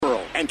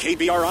and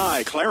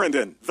KBRI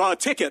Clarendon, the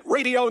Ticket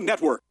Radio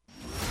Network.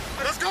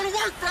 Let's go to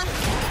work, brother.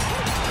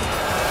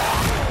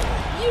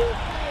 You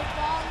play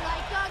ball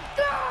like a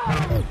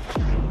girl.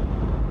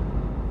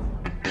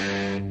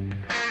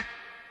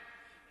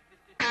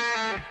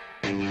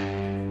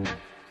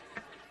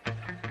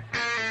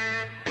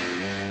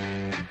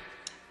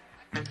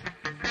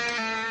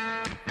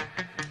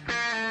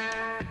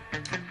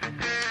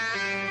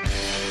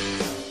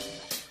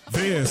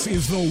 This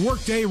is the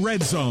Workday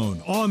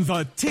Redzone on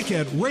the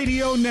Ticket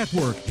Radio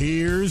Network.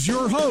 Here's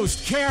your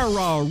host,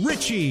 Kara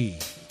Richey.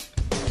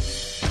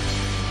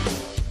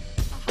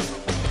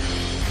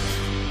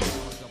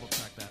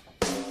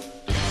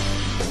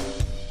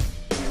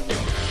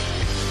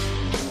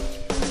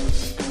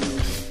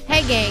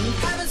 Hey, gang.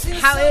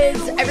 How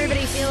is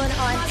everybody feeling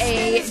on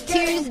a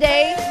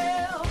Tuesday?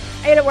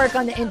 I had to work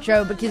on the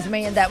intro because,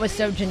 man, that was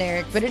so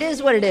generic. But it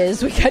is what it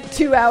is. We got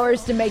 2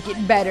 hours to make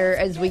it better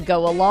as we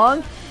go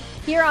along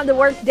here on the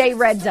Workday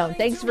Redzone.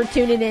 Thanks for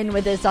tuning in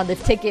with us on the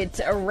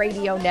Ticket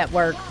Radio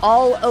Network,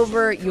 all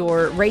over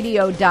your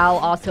radio dial,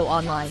 also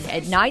online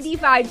at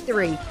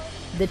 95.3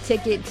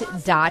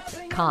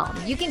 theticket.com.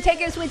 You can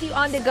take us with you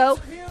on the go.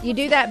 You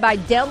do that by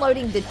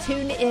downloading the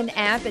TuneIn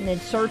app and then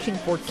searching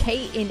for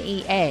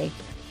KNEA.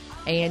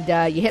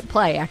 And you hit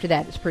play. After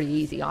that, it's pretty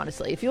easy,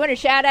 honestly. If you want to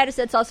shout at us,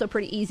 that's also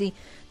pretty easy.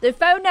 The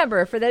phone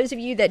number, for those of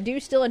you that do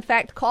still, in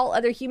fact, call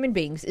other human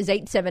beings, is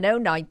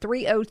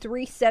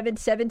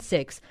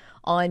 870-930-3776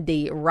 on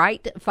the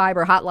Right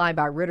Fiber hotline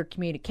by Ritter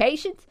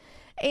Communications.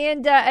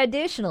 And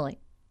additionally,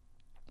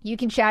 you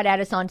can shout at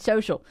us on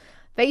social.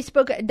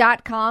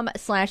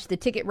 Facebook.com/The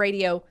Ticket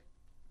Radio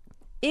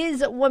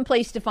is one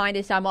place to find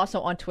us. I'm also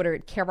on Twitter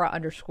at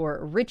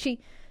Kara_Richey.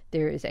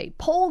 There is a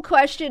poll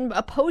question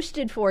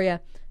posted for you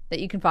that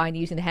you can find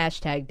using the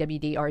hashtag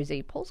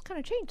WDRZ. Polls kind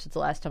of changed since the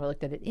last time I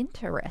looked at it.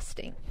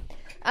 Interesting.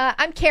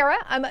 I'm Kara.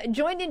 I'm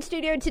joined in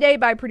studio today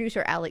by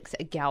producer Alex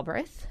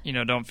Galbraith. You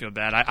know, don't feel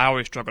bad. I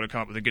always struggle to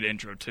come up with a good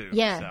intro, too.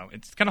 Yeah. So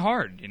it's kind of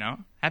hard, you know.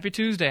 Happy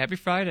Tuesday, happy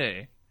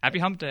Friday, happy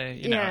hump day.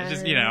 You know,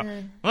 just, you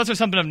know, unless there's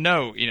something of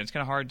note, you know, it's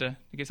kind of hard to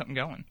get something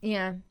going.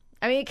 Yeah.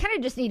 I mean, you kind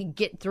of just need to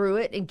get through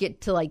it and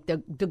get to, like, the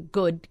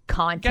good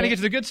content. Got to get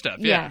to the good stuff,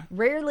 yeah.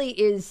 Rarely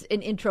is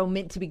an intro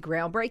meant to be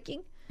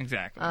groundbreaking.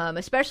 Exactly.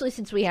 Especially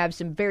since we have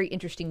some very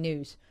interesting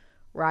news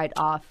right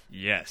off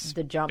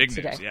the jump big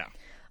today. News, yeah.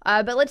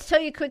 But let's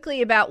tell you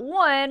quickly about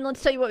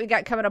let's tell you what we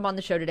got coming up on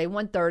the show today.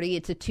 1:30,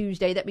 it's a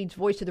Tuesday. That means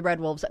Voice of the Red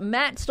Wolves.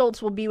 Matt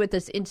Stolz will be with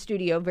us in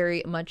studio.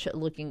 Very much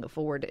looking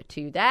forward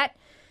to that.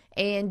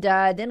 And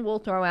then we'll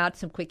throw out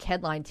some quick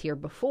headlines here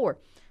before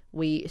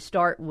we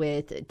start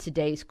with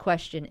today's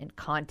question and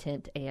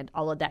content and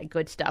all of that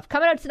good stuff.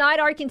 Coming up tonight,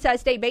 Arkansas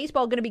State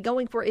baseball going to be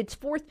going for its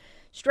fourth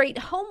straight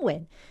home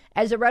win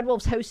as the Red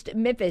Wolves host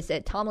Memphis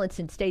at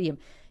Tomlinson Stadium,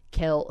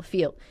 Kell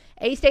Field.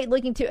 A-State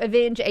looking to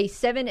avenge a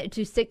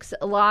 7-6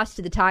 loss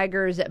to the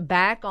Tigers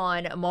back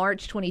on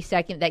March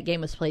 22nd. That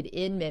game was played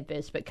in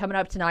Memphis. But coming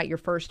up tonight, your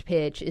first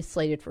pitch is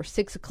slated for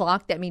 6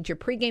 o'clock. That means your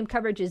pregame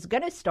coverage is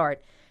going to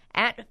start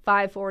at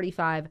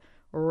 5:45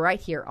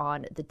 right here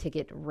on the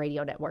Ticket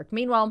Radio Network.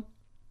 Meanwhile,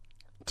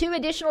 2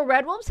 additional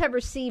Red Wolves have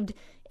received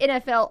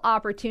NFL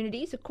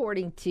opportunities,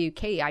 according to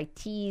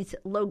KIT's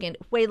Logan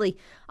Whaley.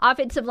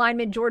 Offensive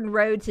lineman Jordan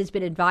Rhodes has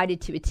been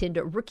invited to attend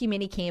a rookie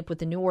minicamp with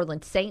the New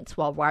Orleans Saints,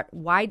 while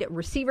wide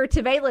receiver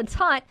Tavalance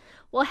Hunt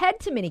will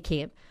head to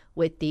minicamp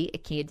with the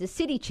Kansas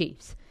City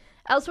Chiefs.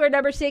 Elsewhere,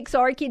 number 6,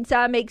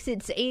 Arkansas makes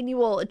its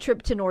annual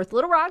trip to North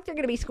Little Rock. They're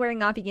going to be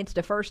squaring off against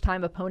a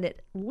first-time opponent,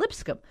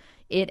 Lipscomb,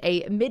 in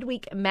a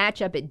midweek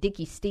matchup at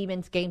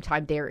Dickey-Stevens. Game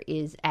time there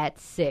is at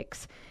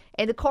 6.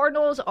 And the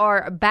Cardinals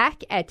are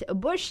back at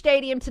Busch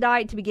Stadium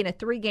tonight to begin a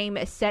 3-game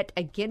set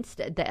against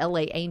the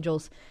LA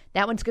Angels.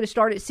 That one's going to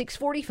start at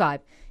 6:45,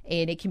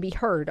 and it can be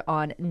heard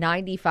on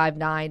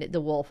 95.9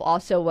 The Wolf.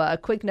 Also, a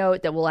quick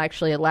note that we'll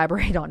actually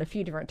elaborate on a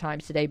few different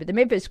times today, but the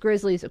Memphis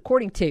Grizzlies,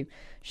 according to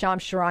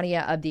Shams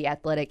Charania of The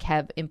Athletic,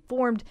 have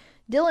informed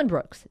Dillon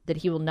Brooks that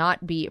he will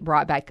not be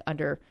brought back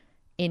under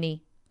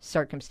any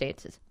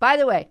circumstances. By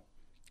the way,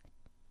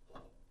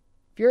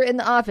 if you're in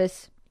the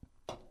office,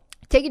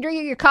 take a drink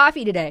of your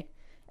coffee today.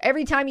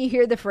 Every time you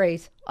hear the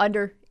phrase,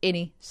 under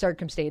any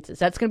circumstances.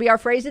 That's going to be our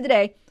phrase of the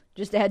day.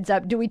 Just a heads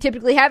up. Do we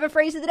typically have a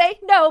phrase of the day?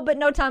 No, but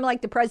no time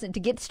like the present to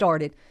get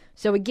started.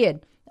 So again,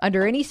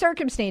 under any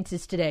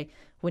circumstances today,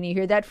 when you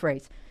hear that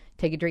phrase,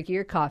 take a drink of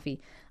your coffee.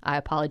 I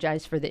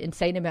apologize for the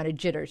insane amount of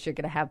jitters you're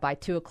going to have by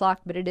 2 o'clock,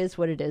 but it is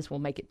what it is. We'll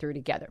make it through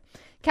together.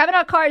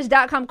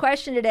 CavenaughCars.com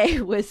question today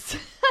was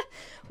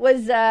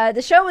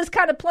the show was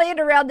kind of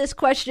planned around this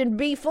question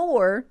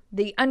before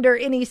the under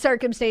any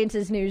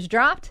circumstances news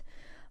dropped.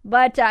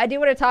 But I do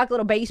want to talk a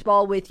little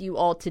baseball with you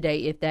all today,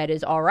 if that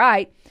is all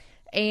right.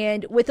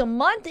 And with a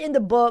month in the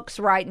books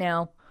right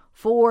now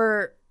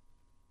for,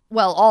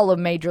 well, all of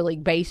Major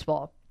League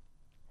Baseball,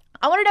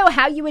 I want to know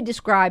how you would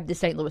describe the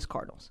St. Louis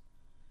Cardinals.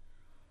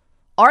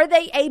 Are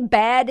they a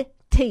bad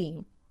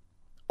team?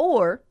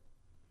 Or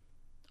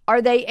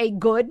are they a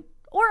good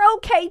or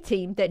okay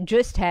team that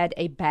just had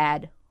a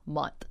bad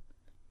month?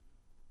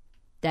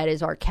 That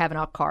is our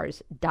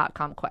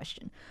KavanaughCars.com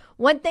question.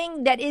 One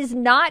thing that is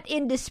not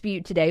in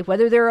dispute today,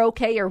 whether they're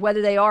okay or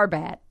whether they are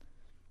bad,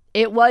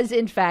 it was,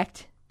 in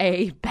fact,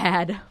 a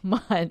bad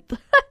month.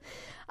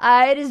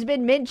 It has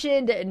been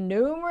mentioned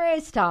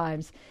numerous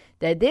times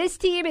that this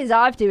team is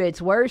off to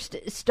its worst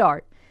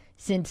start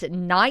since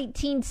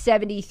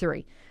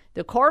 1973.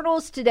 The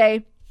Cardinals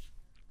today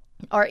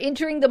are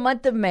entering the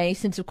month of May,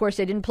 since, of course,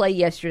 they didn't play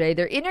yesterday.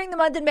 They're entering the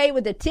month of May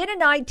with a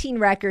 10-19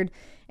 record,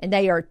 and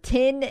they are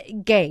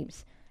 10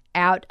 games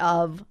out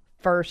of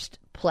first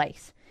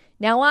place.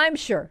 Now, I'm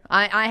sure,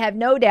 I have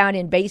no doubt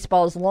in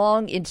baseball's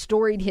long and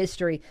storied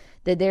history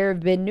that there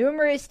have been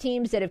numerous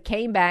teams that have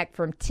came back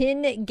from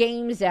 10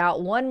 games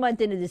out 1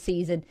 month into the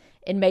season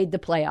and made the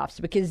playoffs,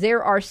 because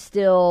there are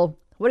still,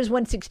 what is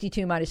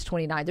 162 minus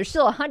 29? There's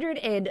still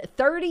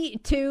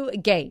 132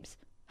 games,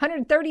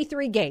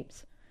 133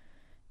 games.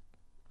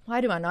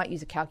 Why do I not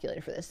use a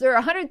calculator for this? There are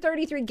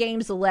 133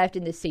 games left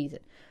in this season.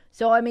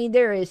 So, I mean,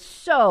 there is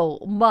so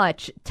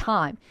much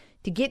time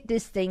to get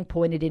this thing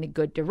pointed in a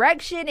good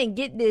direction and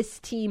get this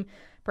team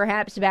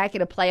perhaps back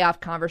in a playoff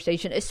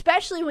conversation,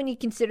 especially when you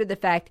consider the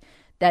fact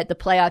that the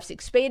playoffs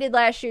expanded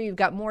last year. You've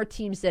got more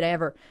teams than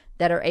ever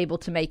that are able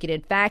to make it.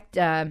 In fact,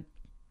 I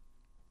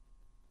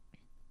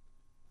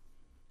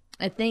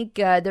think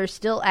there's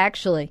still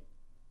actually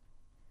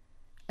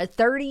a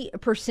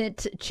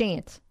 30%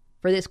 chance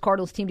for this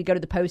Cardinals team to go to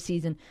the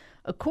postseason,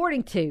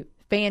 according to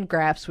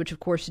FanGraphs, which, of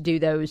course, do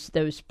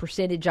those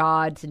percentage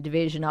odds and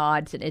division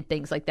odds and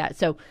things like that.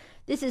 So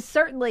this is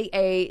certainly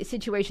a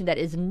situation that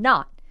is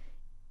not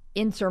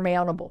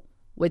insurmountable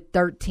with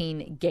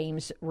 13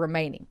 games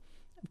remaining.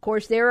 Of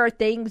course, there are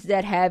things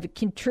that have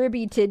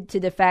contributed to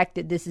the fact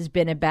that this has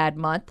been a bad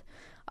month.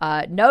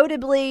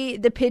 Notably,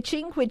 the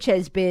pitching, which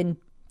has been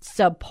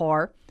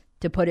subpar,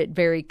 to put it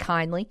very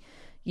kindly.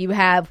 You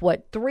have,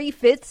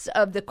 3/5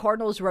 of the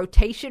Cardinals'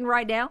 rotation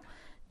right now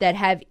that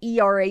have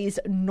ERAs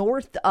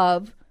north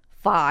of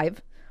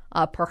 5.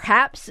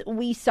 Perhaps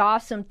we saw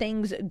some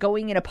things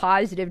going in a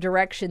positive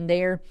direction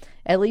there,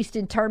 at least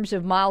in terms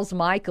of Miles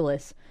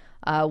Mikolas,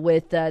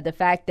 with the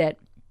fact that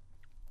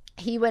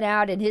he went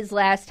out in his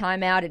last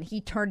time out and he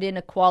turned in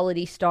a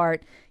quality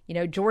start. You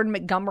know, Jordan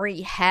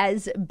Montgomery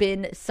has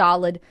been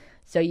solid,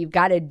 so you've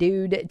got a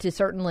dude to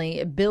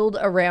certainly build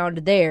around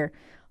there.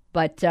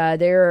 But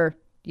there are,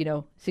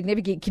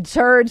 significant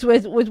concerns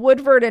with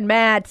Woodford and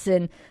Matz,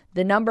 and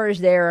the numbers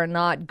there are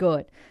not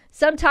good.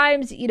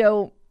 Sometimes, you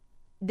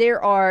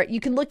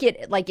can look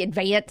at like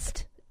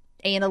advanced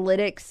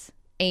analytics,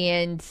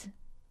 and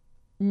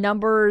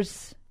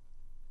numbers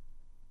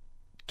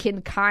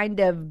can kind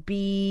of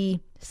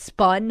be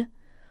spun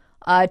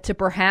to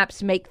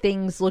perhaps make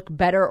things look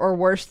better or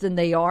worse than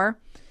they are.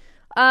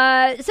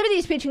 Some of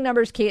these pitching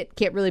numbers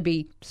can't really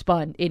be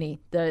spun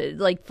any.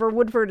 Like for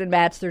Woodford and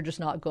Matz, they're just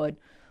not good.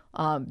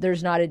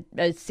 There's not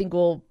a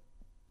single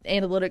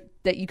analytic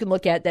that you can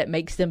look at that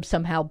makes them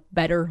somehow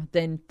better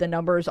than the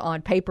numbers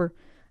on paper.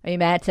 I mean,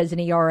 Matz has an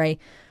ERA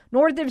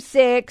north of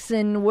 6,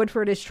 and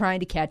Woodford is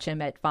trying to catch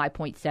him at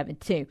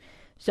 5.72.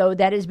 So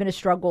that has been a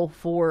struggle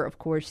for, of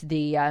course,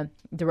 the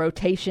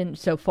rotation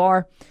so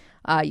far.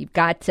 You've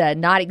got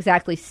not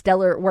exactly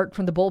stellar work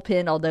from the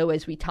bullpen, although,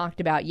 as we talked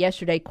about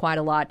yesterday quite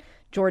a lot,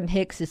 Jordan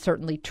Hicks is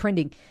certainly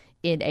trending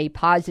in a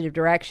positive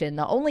direction.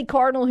 The only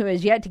Cardinal who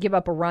has yet to give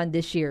up a run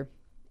this year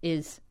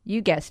is,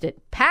 you guessed it,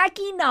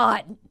 Packy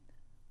Naughton.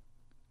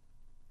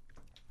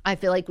 I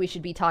feel like we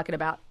should be talking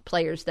about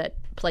players that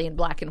play in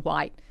black and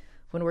white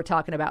when we're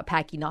talking about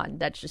Packy Naughton.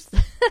 That's just,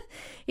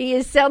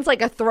 sounds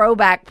like a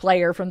throwback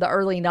player from the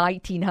early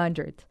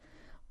 1900s.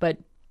 But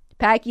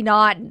Packy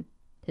Naughton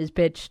has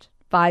pitched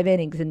 5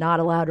 innings and not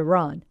allowed to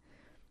run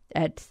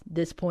at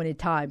this point in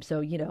time.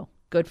 So,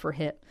 good for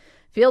him.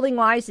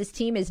 Fielding-wise, this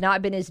team has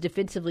not been as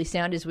defensively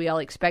sound as we all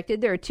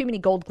expected. There are too many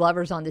gold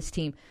glovers on this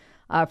team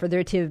for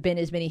there to have been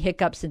as many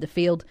hiccups in the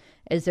field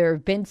as there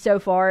have been so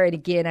far. And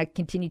again, I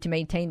continue to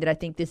maintain that I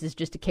think this is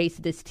just a case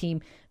of this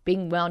team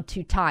being wound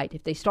too tight.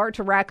 If they start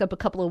to rack up a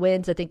couple of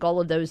wins, I think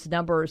all of those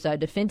numbers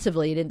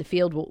defensively and in the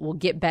field will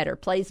get better.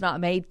 Plays not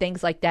made,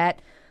 things like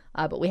that,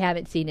 but we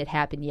haven't seen it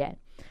happen yet.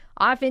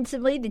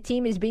 Offensively, the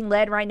team is being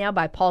led right now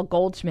by Paul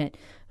Goldschmidt,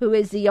 who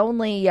is the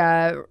only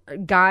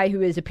guy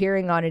who is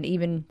appearing on an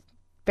even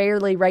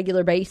fairly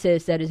regular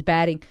basis that is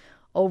batting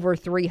over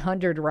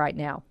 300 right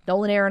now.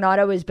 Nolan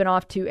Arenado has been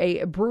off to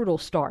a brutal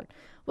start.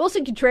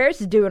 Wilson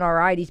Contreras is doing all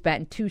right. He's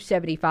batting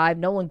 .275.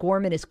 Nolan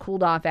Gorman has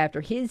cooled off after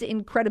his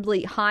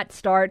incredibly hot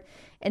start.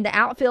 And the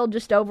outfield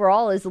just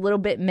overall is a little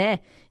bit meh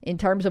in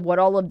terms of what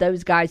all of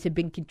those guys have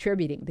been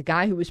contributing. The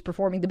guy who was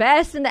performing the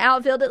best in the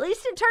outfield, at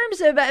least in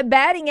terms of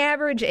batting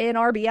average and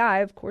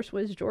RBI, of course,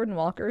 was Jordan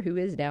Walker, who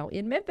is now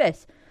in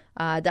Memphis.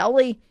 The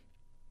only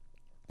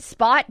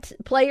spot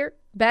player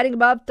batting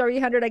above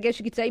 300, I guess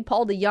you could say,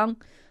 Paul DeYoung,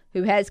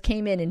 who has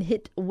came in and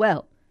hit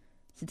well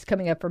since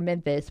coming up from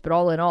Memphis. But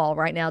all in all,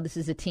 right now, this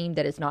is a team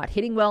that is not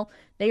hitting well.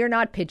 They are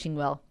not pitching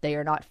well. They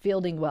are not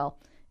fielding well.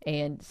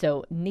 And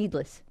so,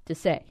 needless to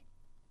say,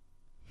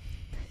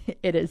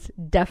 it has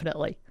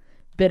definitely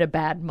been a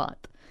bad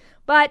month.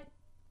 But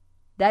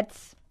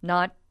that's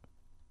not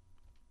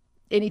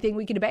anything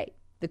we can debate.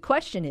 The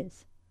question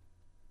is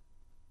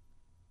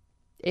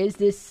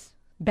this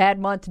bad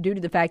month due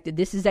to the fact that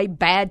this is a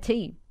bad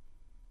team?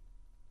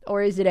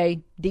 Or is it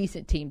a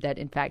decent team that,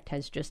 in fact,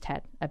 has just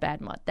had a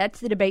bad month? That's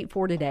the debate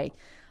for today.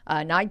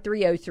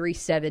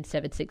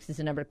 930-3776 is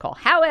the number to call.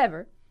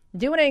 However, I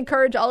do want to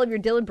encourage all of your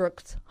Dillon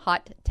Brooks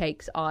hot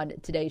takes on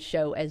today's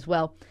show as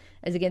well.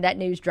 As, again, that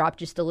news dropped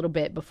just a little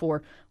bit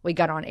before we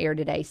got on air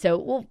today.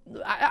 So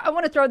I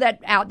want to throw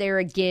that out there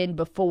again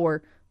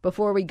before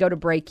we go to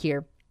break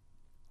here.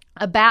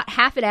 About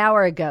half an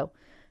hour ago,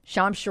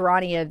 Shams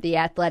Charania of The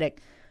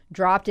Athletic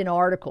dropped an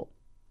article.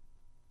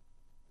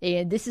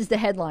 And this is the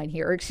headline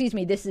here. Or excuse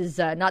me, this is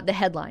not the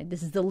headline.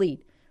 This is the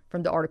lead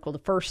from the article. The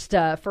first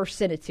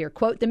sentence here.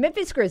 Quote, the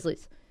Memphis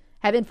Grizzlies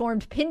have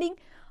informed pending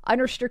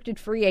unrestricted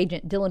free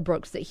agent Dillon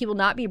Brooks that he will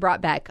not be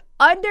brought back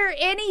under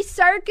any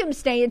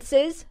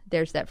circumstances.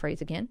 There's that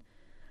phrase again.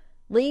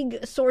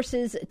 League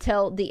sources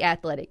tell The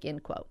Athletic,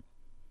 end quote.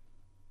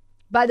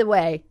 By the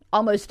way,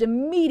 almost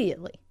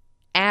immediately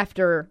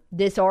after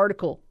this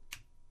article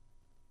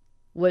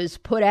was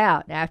put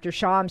out, after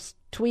Shams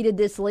tweeted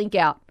this link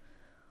out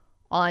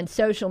on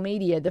social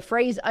media, the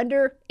phrase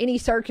under any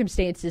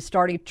circumstances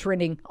started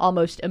trending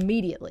almost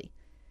immediately,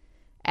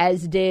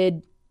 as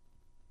did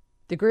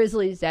the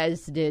Grizzlies,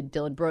 as did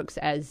Dillon Brooks,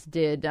 as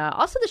did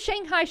also the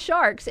Shanghai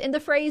Sharks, and the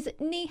phrase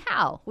ni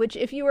hao, which,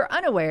 if you were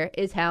unaware,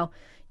 is how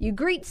you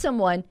greet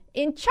someone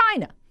in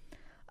China.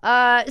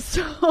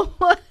 So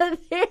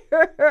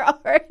there are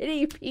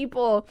already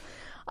people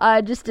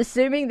just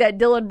assuming that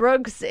Dillon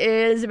Brooks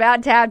is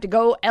about to have to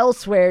go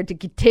elsewhere to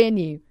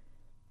continue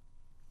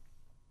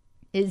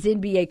his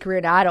NBA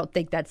career. Now, I don't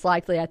think that's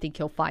likely. I think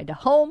he'll find a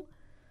home,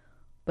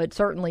 but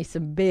certainly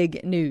some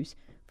big news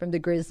from the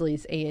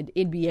Grizzlies and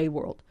NBA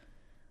world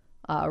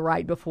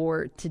right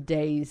before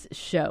today's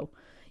show.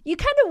 You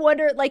kind of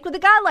wonder, like with a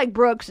guy like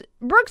Brooks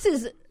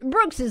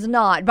is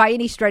not, by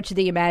any stretch of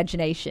the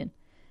imagination,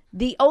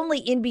 the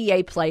only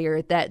NBA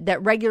player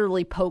that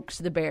regularly pokes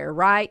the bear,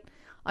 right?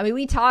 I mean,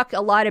 we talk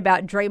a lot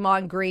about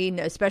Draymond Green,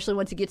 especially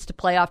once it gets to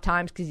playoff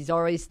times, because he's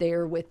always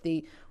there with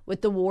the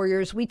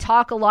Warriors. We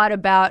talk a lot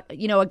about,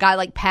 a guy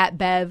like Pat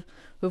Bev,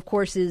 who, of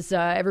course, is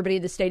everybody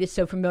in the state is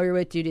so familiar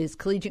with due to his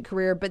collegiate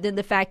career. But then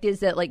the fact is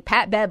that, like,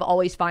 Pat Bev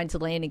always finds a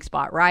landing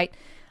spot, right?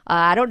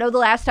 I don't know the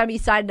last time he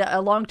signed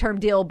a long-term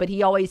deal, but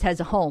he always has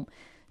a home.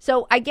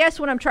 So I guess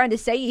what I'm trying to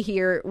say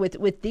here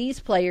with these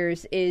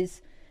players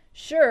is,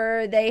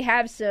 sure, they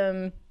have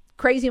some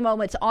crazy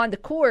moments on the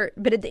court,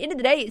 but at the end of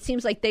the day, it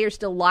seems like they are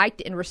still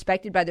liked and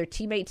respected by their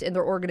teammates and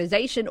their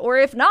organization. Or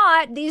if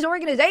not, these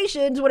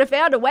organizations would have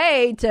found a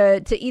way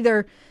to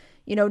either,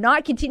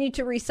 not continue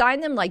to re-sign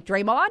them like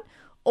Draymond,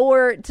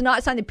 or to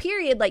not sign the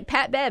period like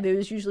Pat Bev, who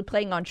was usually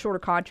playing on shorter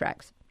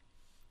contracts.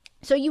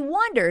 So you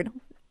wondered,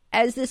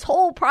 as this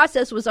whole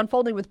process was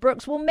unfolding with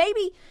Brooks, well,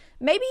 maybe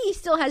he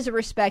still has the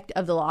respect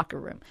of the locker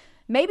room.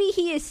 Maybe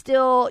he is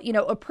still,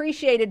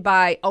 appreciated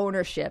by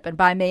ownership and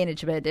by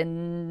management.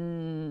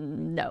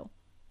 And no,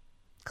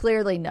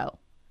 clearly no,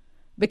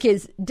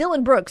 because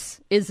Dillon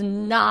Brooks is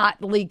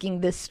not leaking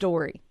this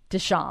story to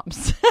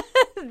Shams.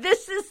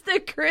 This is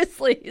the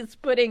Grizzlies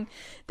putting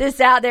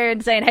this out there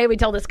and saying, hey, we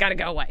told this guy to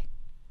go away.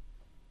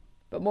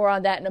 But more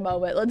on that in a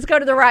moment. Let's go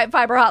to the Right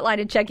Fiber hotline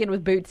and check in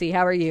with Bootsie.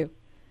 How are you?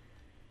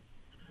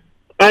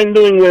 I'm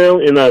doing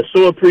well, and I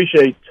so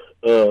appreciate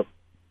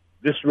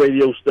this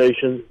radio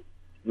station,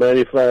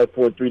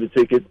 95.3 The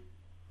Ticket,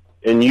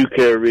 and you,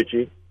 Kara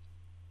Richey.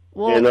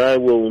 Well, and I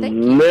will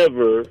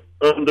never,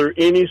 under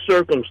any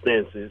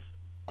circumstances,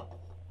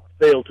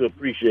 fail to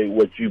appreciate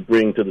what you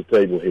bring to the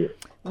table here.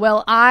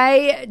 Well,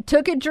 I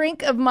took a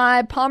drink of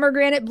my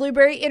pomegranate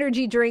blueberry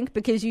energy drink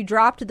because you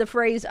dropped the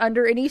phrase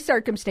under any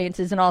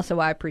circumstances, and also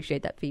I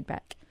appreciate that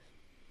feedback.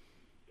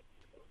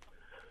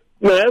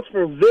 Now, as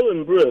for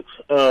Dillon Brooks,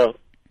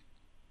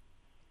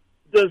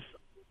 do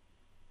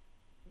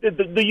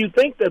you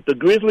think that the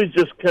Grizzlies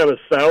just kind of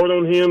soured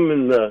on him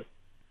in the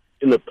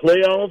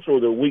playoffs or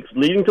the weeks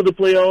leading to the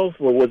playoffs,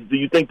 or do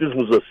you think this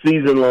was a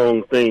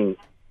season-long thing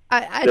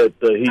that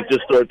he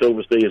just started to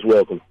overstay his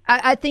welcome?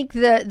 I think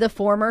the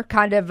former,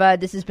 kind of.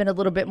 This has been a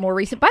little bit more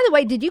recent. By the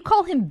way, did you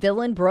call him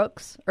Villain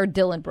Brooks or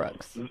Dillon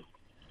Brooks?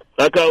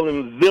 I call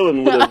him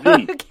Villain with a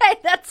V. Okay,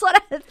 that's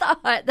what I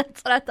thought.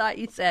 That's what I thought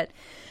you said.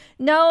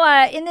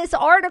 No, in this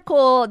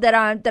article that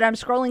I'm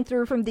scrolling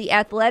through from The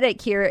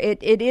Athletic here,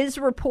 it is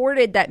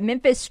reported that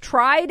Memphis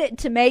tried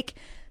to make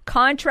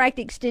contract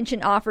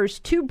extension offers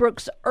to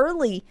Brooks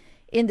early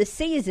in the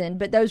season,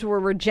 but those were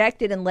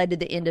rejected and led to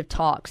the end of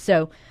talks.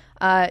 So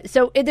at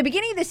the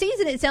beginning of the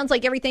season, it sounds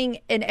like everything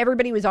and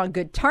everybody was on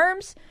good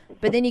terms,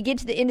 but then you get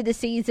to the end of the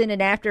season,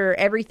 and after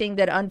everything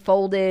that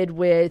unfolded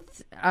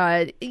with,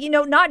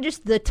 not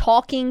just the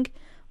talking,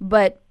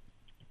 but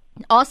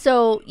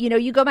also,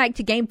 you go back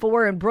to Game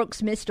 4 and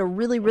Brooks missed a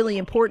really, really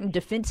important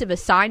defensive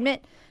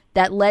assignment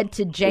that led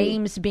to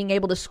James being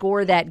able to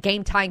score that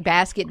game-tying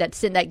basket that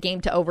sent that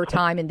game to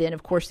overtime, and then,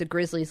 of course, the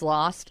Grizzlies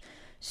lost.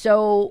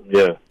 So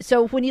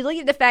when you look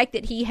at the fact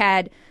that he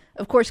had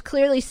Of course,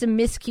 clearly some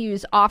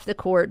miscues off the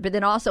court, but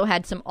then also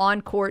had some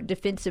on-court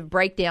defensive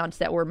breakdowns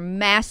that were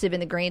massive in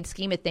the grand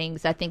scheme of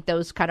things. I think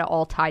those kind of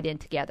all tied in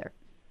together.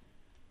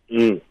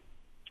 Yeah,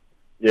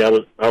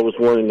 I was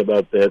wondering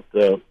about that.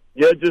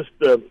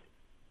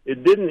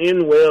 It didn't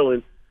end well.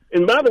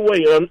 And by the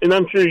way, and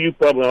I'm sure you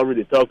probably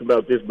already talked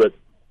about this, but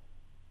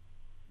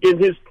in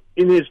his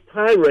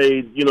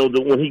tirade,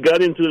 when he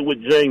got into it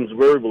with James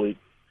verbally,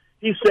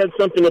 he said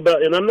something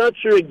about, and I'm not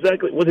sure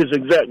exactly what his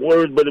exact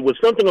words, but it was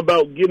something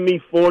about give me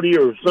 40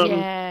 or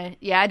something.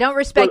 Yeah, I don't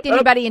respect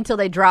anybody until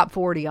they drop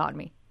 40 on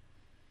me.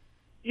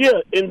 Yeah,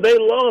 and they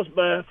lost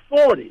by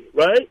 40,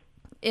 right?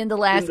 In the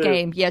last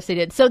game, yes, they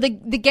did. So the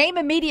game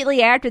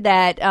immediately after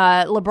that,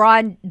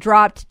 LeBron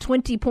dropped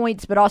 20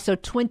 points, but also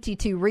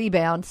 22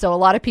 rebounds. So a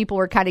lot of people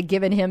were kind of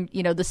giving him,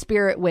 the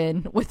spirit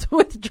win with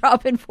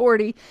dropping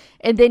 40.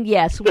 And then,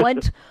 yes,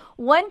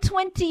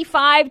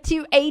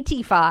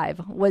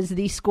 125-85 was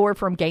the score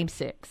from Game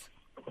 6.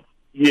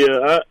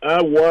 Yeah,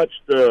 I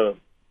watched a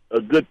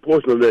good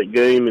portion of that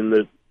game, and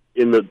the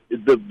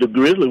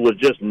Grizzlies was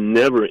just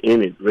never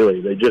in it.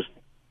 Really, they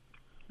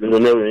were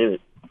never in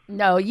it.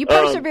 No, you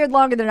persevered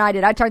longer than I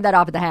did. I turned that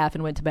off at the half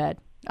and went to bed.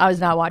 I was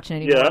not watching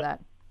any more of that.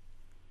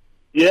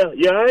 Yeah,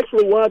 I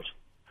actually watched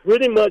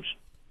pretty much.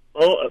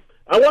 I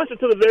watched it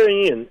to the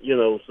very end,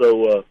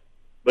 So,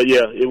 but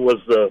yeah, it was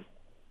a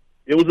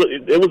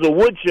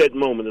woodshed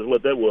moment, is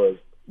what that was.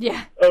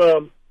 Yeah.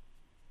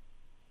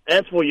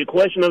 As for your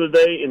question of the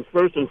day, and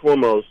first and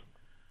foremost,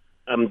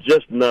 I'm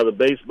just not a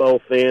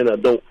baseball fan. I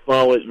don't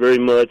follow it very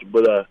much,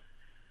 but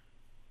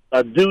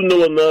I do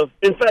know enough.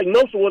 In fact,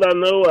 most of what I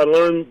know, I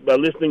learned by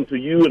listening to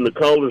you and the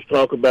callers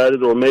talk about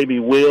it, or maybe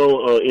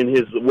Will in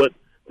his what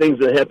things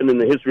that happen in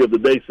the history of the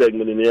day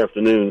segment in the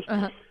afternoons.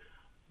 Uh-huh.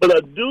 But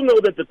I do know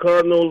that the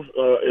Cardinals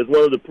is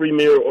one of the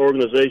premier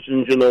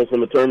organizations,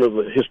 from a term of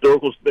a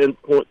historical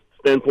standpoint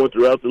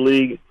throughout the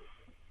league.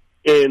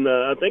 And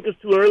I think it's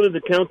too early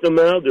to count them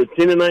out. They're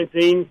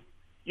 10-19.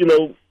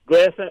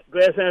 Glass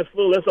half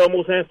full. That's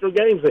almost half their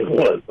games they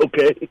won.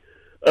 Okay,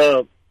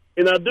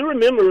 and I do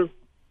remember.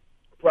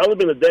 Probably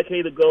been a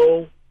decade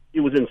ago.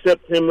 It was in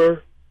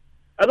September.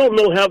 I don't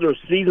know how their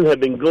season had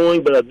been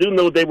going, but I do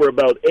know they were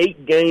about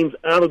 8 games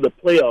out of the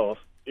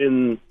playoffs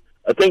in,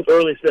 I think,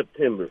 early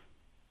September.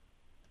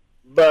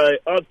 By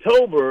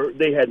October,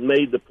 they had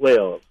made the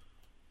playoffs.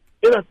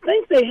 And I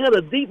think they had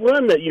a deep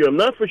run that year. I'm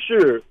not for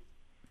sure,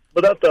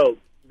 but I thought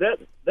that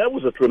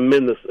was a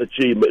tremendous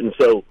achievement. And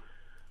so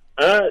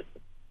I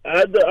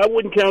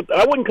wouldn't call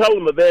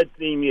them a bad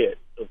team yet.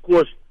 Of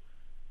course,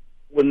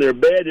 when they're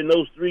bad in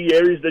those 3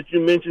 areas that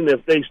you mentioned,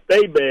 if they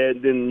stay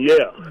bad, then,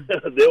 yeah,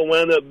 they'll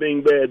wind up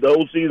being bad. The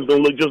whole season's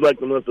going to look just like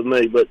the month of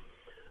May. But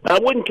I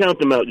wouldn't count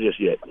them out just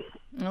yet.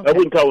 Okay. I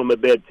wouldn't call them a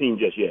bad team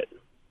just yet.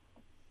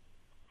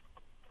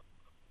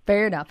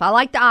 Fair enough. I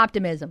like the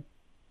optimism.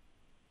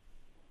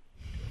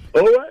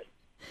 All right.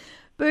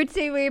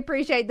 Bootsie, we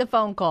appreciate the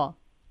phone call.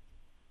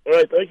 All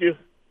right, thank you.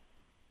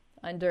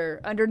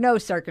 Under no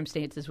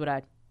circumstances would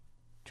I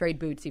trade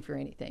Bootsie for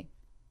anything.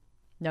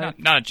 No,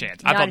 not a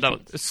chance. I thought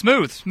that was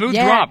smooth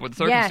drop with the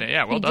circumstance.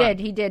 Yeah, well done.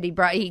 He did.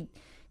 He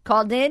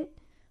called in,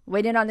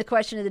 weighed in on the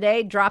question of the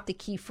day, dropped the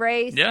key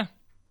phrase. Yeah.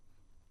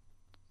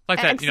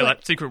 Like excellent.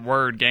 That secret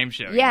word game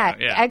show. Yeah,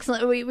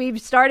 excellent. We've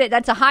started.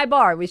 That's a high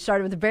bar. We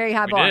started with a very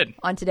high bar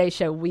on today's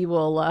show. We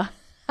will.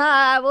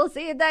 We'll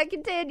see if that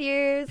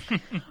continues.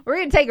 We're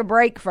going to take a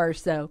break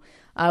first, though.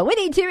 We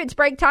need to. It's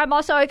break time.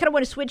 Also, I kind of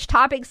want to switch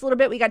topics a little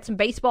bit. We got some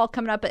baseball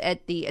coming up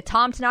at the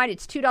Tom tonight.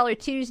 It's $2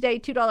 Tuesday,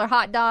 $2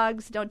 hot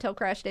dogs. Don't tell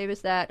Crash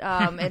Davis that.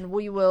 And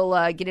we will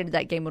get into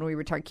that game when we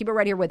return. Keep it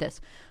right here with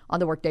us on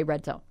the Workday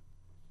Red Zone.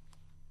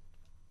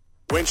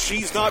 When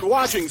she's not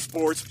watching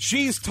sports,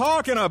 She's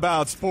talking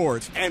about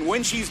sports. and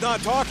when she's not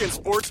talking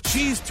sports,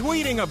 She's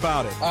tweeting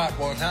about it. All right,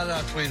 boys, how did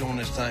I tweet on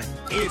this thing?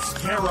 It's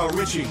Kara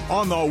Richey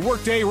on the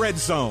Workday Red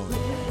Zone.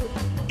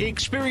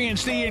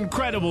 Experience the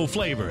incredible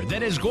flavor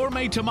that is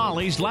Gourmet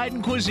Tamales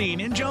Latin Cuisine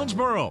in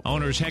Jonesboro.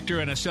 Owners Hector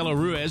and Acela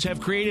Ruiz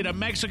have created a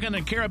Mexican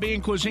and Caribbean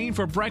cuisine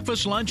for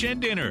breakfast, lunch, and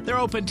dinner. They're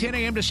open 10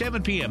 a.m. to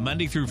 7 p.m.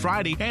 Monday through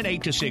Friday and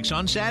 8 to 6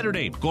 on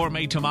Saturday.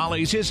 Gourmet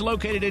Tamales is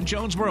located in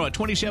Jonesboro at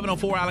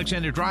 2704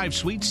 Alexander Drive,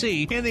 Suite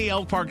C, in the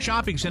Elk Park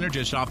Shopping Center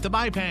just off the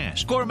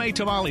bypass. Gourmet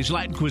Tamales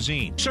Latin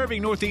Cuisine,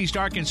 serving Northeast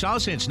Arkansas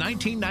since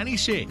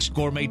 1996.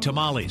 Gourmet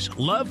Tamales,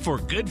 love for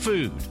good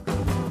food.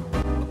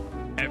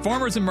 At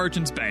Farmers and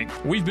Merchants Bank,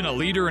 we've been a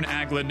leader in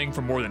ag lending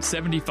for more than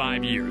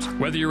 75 years.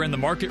 Whether you're in the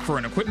market for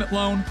an equipment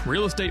loan,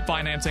 real estate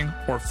financing,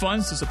 or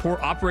funds to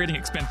support operating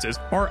expenses,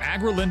 our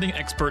agri-lending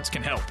experts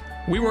can help.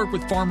 We work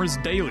with farmers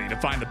daily to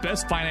find the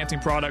best financing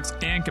products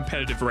and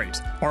competitive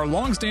rates. Our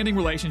long-standing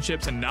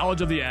relationships and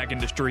knowledge of the ag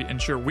industry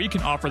ensure we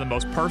can offer the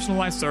most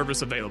personalized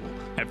service available.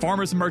 At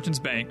Farmers and Merchants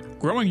Bank,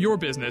 growing your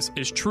business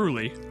is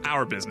truly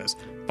our business.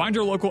 Find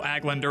your local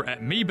ag lender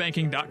at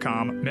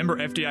mebanking.com, member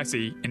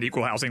FDIC, and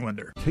equal housing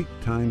lender. Take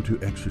time to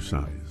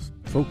exercise.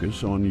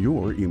 Focus on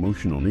your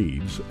emotional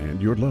needs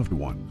and your loved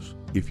ones.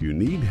 If you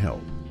need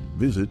help,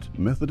 visit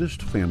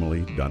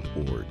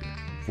MethodistFamily.org.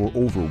 For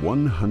over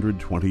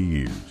 120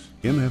 years,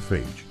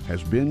 MFH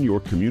has been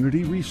your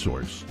community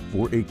resource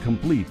for a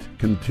complete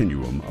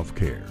continuum of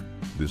care.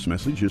 This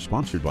message is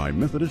sponsored by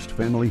Methodist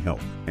Family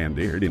Health and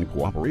aired in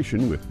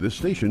cooperation with this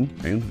station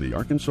and the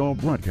Arkansas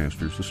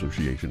Broadcasters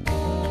Association.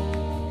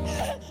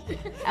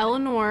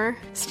 Eleanor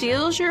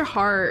steals your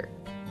heart.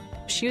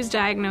 She was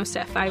diagnosed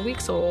at 5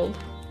 weeks old,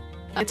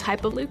 a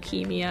type of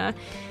leukemia,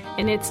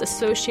 and it's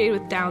associated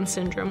with Down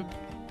syndrome.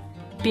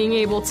 Being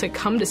able to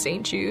come to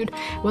St. Jude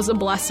was a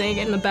blessing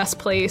and the best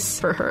place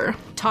for her.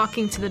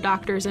 Talking to the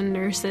doctors and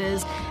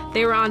nurses,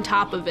 they were on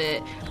top of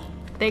it.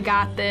 They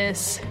got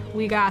this,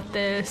 we got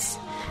this,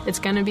 it's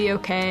gonna be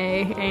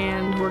okay,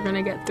 and we're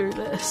gonna get through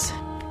this.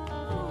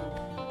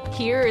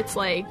 Here it's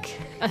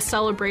like a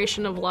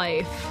celebration of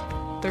life.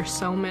 There's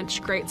so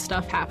much great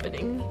stuff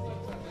happening.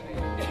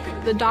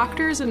 The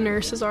doctors and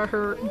nurses are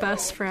her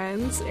best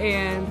friends,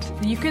 and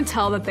you can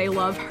tell that they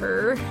love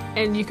her,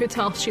 and you could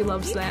tell she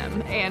loves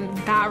them, and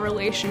that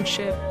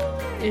relationship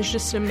is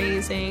just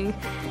amazing.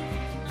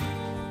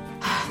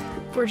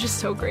 We're just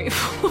so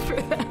grateful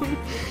for them.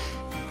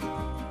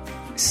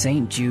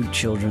 St. Jude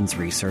Children's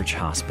Research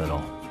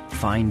Hospital.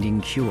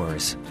 Finding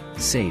cures,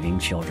 saving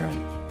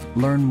children.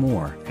 Learn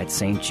more at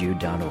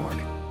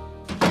stjude.org.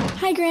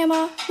 Hi,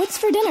 Grandma. What's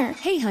for dinner?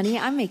 Hey, honey,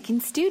 I'm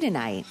making stew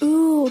tonight.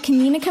 Ooh, can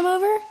Nina come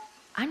over?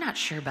 I'm not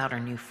sure about our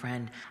new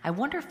friend. I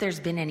wonder if there's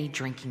been any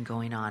drinking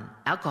going on.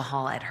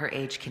 Alcohol at her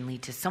age can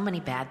lead to so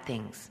many bad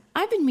things.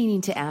 I've been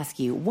meaning to ask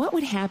you, what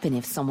would happen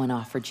if someone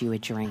offered you a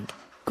drink?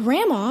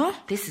 Grandma?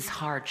 This is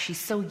hard. She's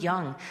so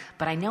young,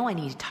 but I know I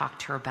need to talk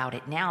to her about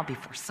it now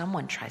before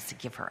someone tries to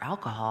give her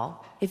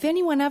alcohol. If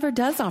anyone ever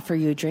does offer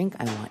you a drink,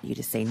 I want you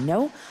to say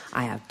no.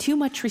 I have too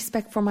much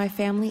respect for my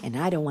family, and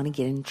I don't want to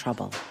get in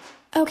trouble.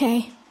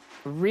 Okay.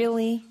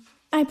 Really?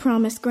 I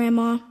promise,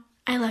 Grandma.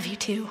 I love you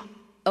too.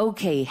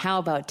 Okay, how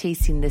about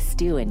tasting this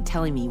stew and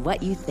telling me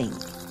what you think?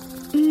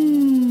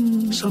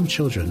 Some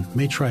children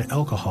may try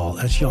alcohol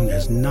as young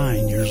as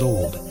 9 years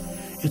old.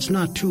 It's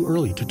not too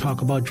early to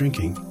talk about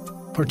drinking.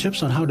 For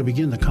tips on how to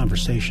begin the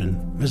conversation,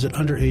 visit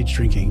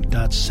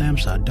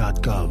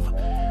underagedrinking.samhsa.gov.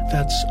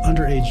 That's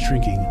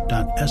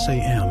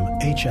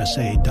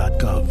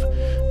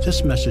underagedrinking.samhsa.gov.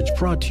 This message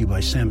brought to you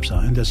by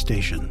SAMHSA and this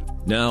station.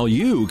 Now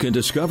you can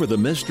discover the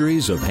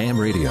mysteries of ham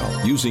radio.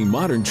 Using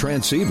modern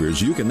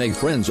transceivers, you can make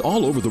friends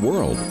all over the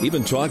world,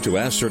 even talk to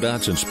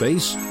astronauts in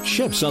space,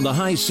 ships on the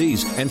high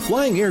seas, and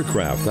flying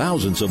aircraft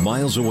thousands of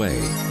miles away.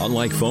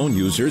 Unlike phone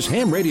users,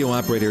 ham radio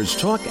operators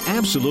talk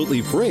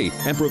absolutely free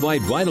and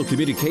provide vital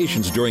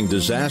communications during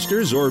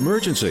disasters or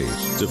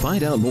emergencies. To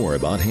find out more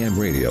about ham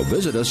radio,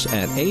 visit us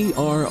at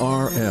arrl.org.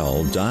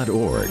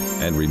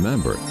 And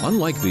remember,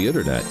 unlike the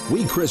internet,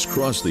 we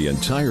crisscross the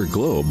entire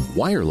globe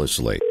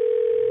wirelessly.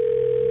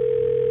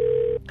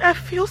 I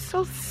feel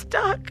so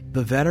stuck.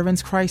 The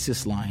Veterans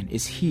Crisis Line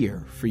is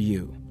here for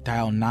you.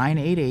 Dial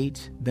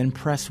 988, then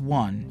press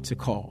 1 to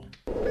call.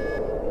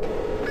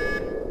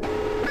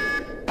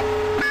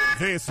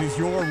 This is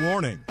your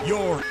warning.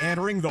 You're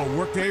entering the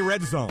Workday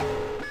Red Zone.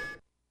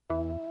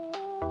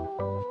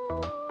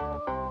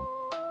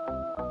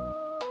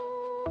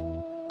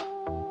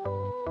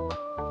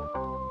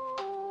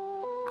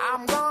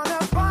 I'm gonna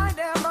find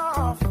them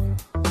off.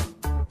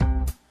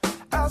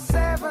 A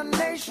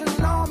seven-nation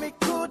army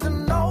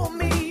couldn't hold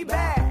me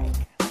back.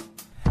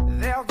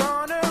 They're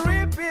gonna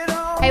rip it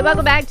off. Hey,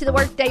 welcome back to the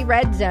Workday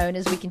Red Zone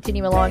as we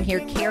continue along here.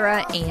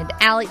 Kara and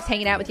Alex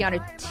hanging out with you on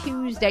a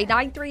Tuesday.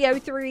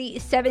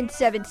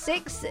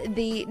 930-3776,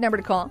 the number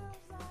to call.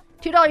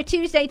 $2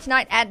 Tuesday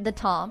tonight at the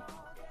Tom,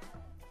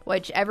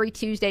 which every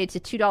Tuesday it's a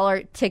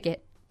 $2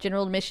 ticket,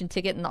 general admission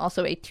ticket, and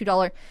also a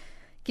 $2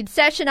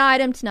 concession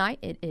item. Tonight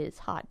it is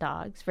hot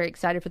dogs. Very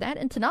excited for that.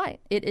 And tonight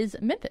it is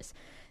Memphis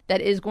that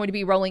is going to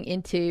be rolling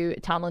into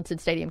Tomlinson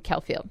Stadium,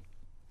 Kelfield.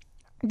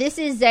 This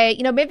is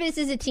Memphis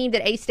is a team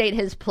that A-State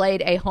has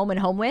played a home and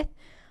home with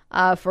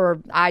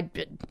for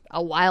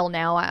a while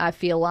now, I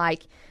feel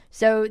like.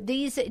 So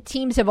these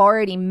teams have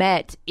already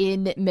met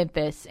in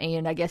Memphis,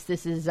 and I guess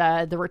this is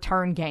the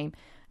return game,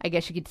 I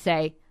guess you could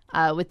say,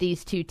 with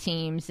these two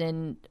teams.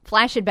 And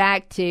flash it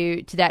back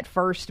to that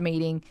first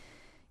meeting.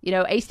 You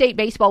know, A-State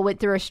baseball went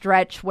through a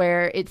stretch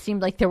where it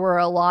seemed like there were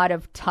a lot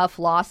of tough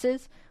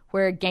losses,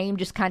 where a game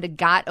just kind of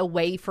got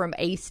away from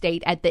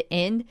A-State at the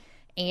end.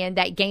 And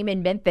that game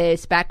in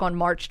Memphis back on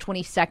March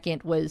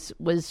 22nd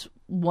was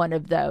one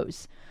of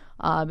those.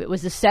 It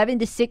was a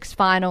 7-6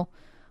 final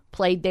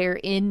played there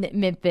in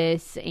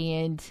Memphis,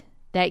 and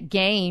that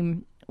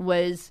game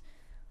was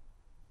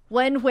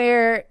one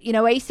where,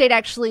 A-State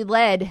actually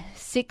led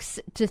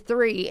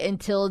 6-3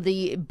 until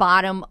the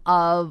bottom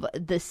of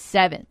the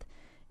seventh.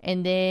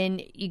 And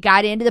then you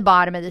got into the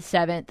bottom of the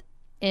seventh,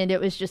 and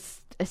it was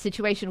just a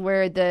situation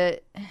where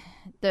the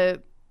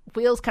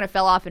wheels kind of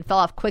fell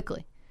off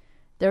quickly.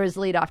 There was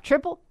a leadoff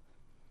triple,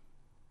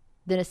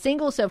 then a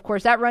single, so of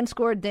course that run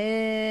scored,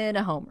 then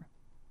a homer.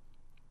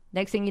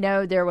 Next thing you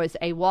know, there was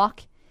a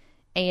walk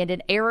and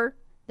an error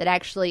that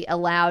actually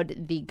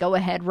allowed the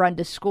go-ahead run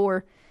to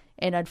score,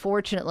 and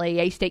unfortunately,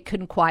 A-State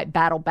couldn't quite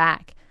battle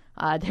back.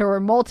 There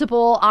were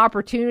multiple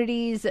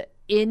opportunities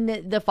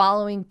in the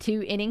following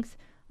 2 innings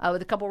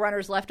with a couple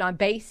runners left on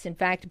base. In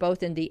fact,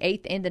 both in the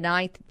 8th and the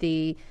 9th,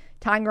 the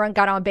tying run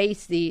got on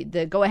base. The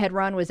go-ahead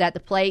run was at the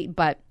plate,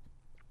 but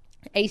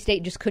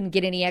A-State just couldn't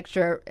get any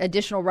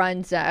additional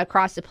runs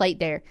across the plate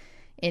there.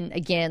 And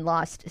again,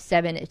 lost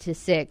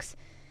 7-6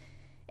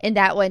 in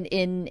that one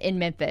in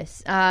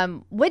Memphis.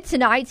 With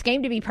tonight's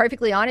game, to be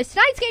perfectly honest,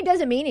 tonight's game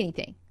doesn't mean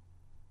anything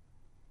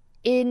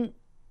in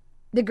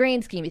the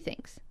grand scheme of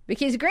things.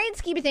 Because the grand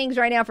scheme of things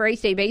right now for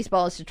A-State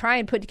baseball is to try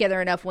and put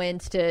together enough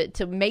wins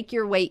to make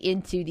your way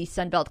into the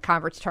Sun Belt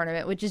Conference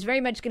tournament, which is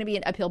very much going to be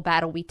an uphill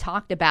battle. We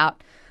talked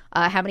about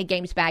how many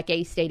games back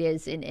A-State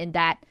is in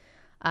that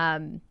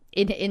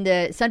in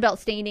the Sun Belt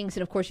standings,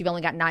 and of course you've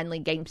only got 9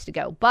 league games to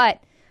go.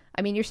 But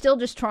I mean, you're still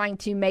just trying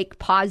to make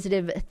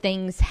positive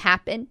things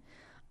happen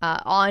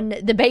on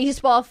the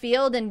baseball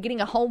field, and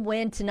getting a home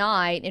win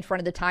tonight in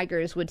front of the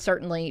Tigers would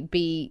certainly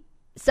be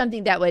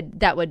something that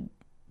would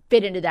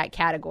fit into that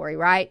category,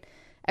 right?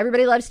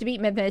 Everybody loves to beat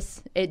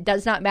Memphis. It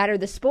does not matter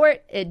the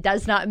sport. It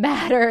does not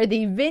matter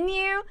the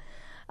venue.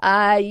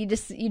 You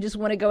just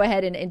want to go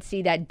ahead and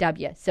see that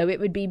W. So it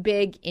would be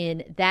big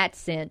in that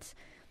sense.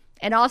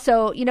 And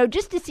also,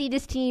 just to see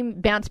this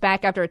team bounce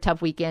back after a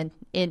tough weekend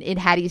in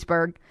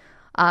Hattiesburg.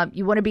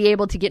 You want to be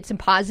able to get some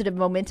positive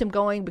momentum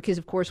going because,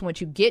 of course,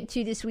 once you get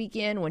to this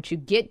weekend, once you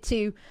get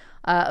to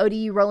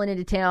ODU rolling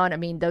into town, I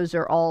mean, those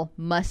are all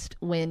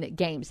must-win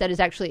games. That is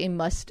actually a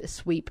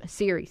must-sweep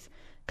series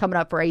coming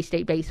up for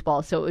A-State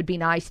baseball, so it would be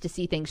nice to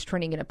see things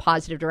trending in a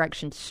positive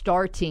direction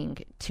starting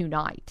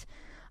tonight.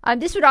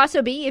 This would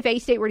also be, if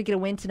A-State were to get a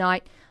win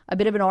tonight, a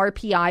bit of an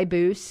RPI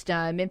boost.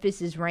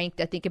 Memphis is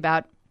ranked, I think,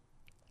 about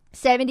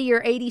 70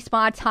 or 80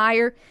 spots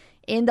higher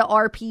in the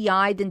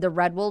RPI than the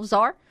Red Wolves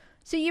are.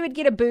 So you would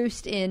get a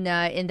boost in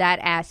that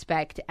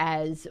aspect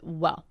as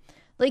well.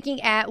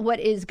 Looking at what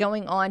is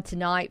going on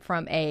tonight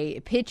from a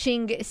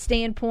pitching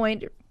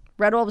standpoint,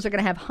 Red Wolves are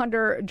going to have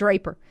Hunter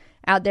Draper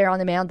out there on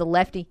the mound, the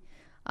lefty,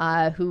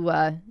 who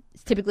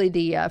is typically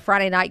the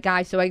Friday night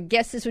guy. So I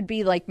guess this would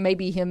be like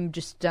maybe him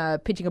just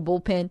pitching a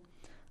bullpen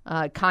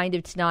kind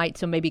of tonight.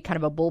 So maybe kind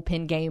of a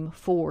bullpen game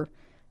for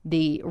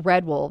the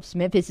Red Wolves.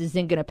 Memphis is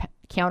then going to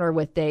counter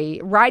with a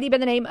righty by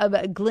the name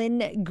of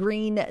Glenn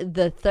Green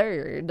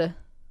III.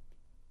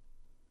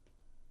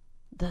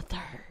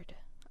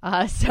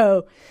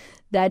 So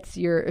that's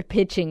your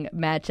pitching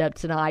matchup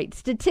tonight.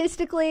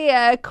 Statistically,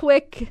 a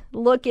quick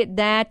look at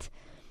that.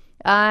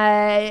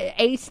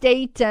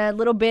 A-State a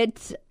little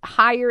bit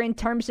higher in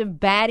terms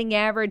of batting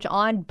average,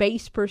 on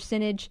base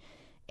percentage,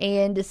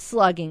 and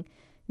slugging.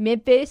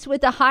 Memphis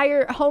with a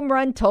higher home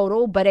run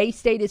total, but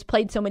A-State has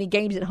played so many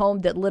games at home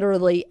that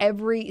literally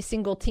every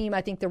single team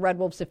I think the Red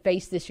Wolves have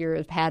faced this year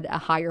have had a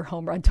higher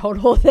home run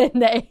total than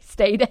the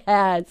A-State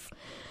has.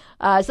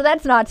 So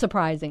that's not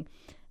surprising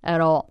at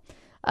all.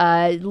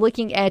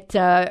 Looking at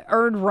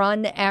earned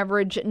run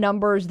average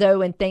numbers,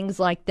 though, and things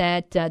like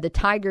that, the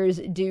Tigers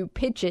do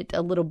pitch it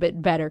a little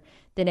bit better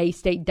than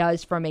A-State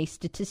does from a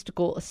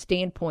statistical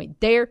standpoint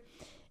there.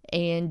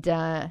 And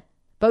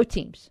both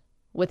teams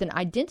with an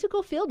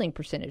identical fielding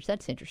percentage.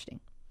 That's interesting.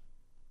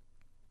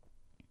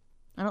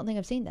 I don't think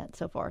I've seen that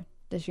so far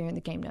this year in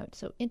the game notes.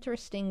 So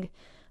interesting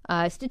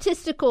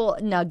statistical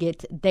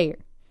nugget there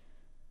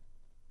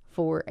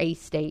for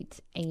A-State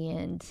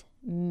and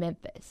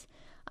Memphis.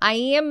 I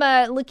am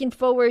looking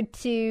forward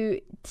to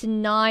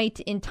tonight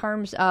in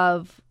terms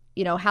of,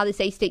 how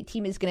this A-State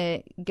team is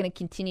going to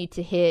continue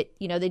to hit.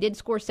 They did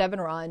score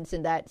 7 runs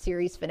in that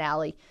series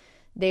finale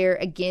there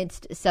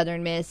against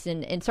Southern Miss,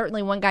 and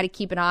certainly one guy to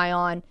keep an eye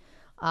on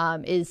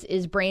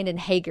is Brandon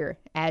Hager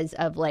as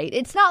of late.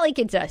 It's not like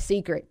it's a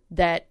secret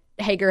that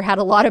Hager had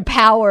a lot of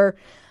power,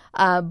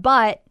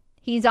 but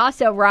he's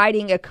also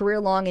riding a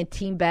career-long and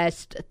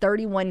team-best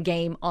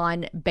 31-game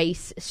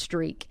on-base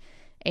streak.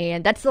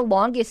 And that's the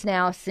longest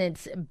now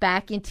since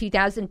back in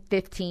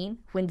 2015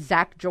 when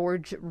Zach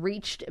George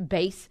reached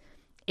base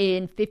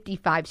in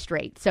 55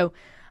 straight. So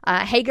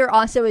Hager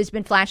also has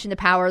been flashing the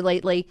power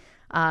lately.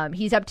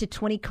 He's up to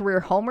 20 career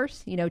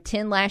homers,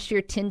 10 last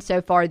year, 10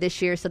 so far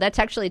this year. So that's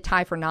actually a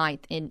tie for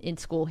 9th in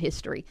school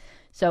history.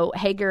 So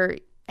Hager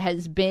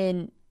has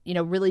been,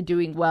 really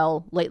doing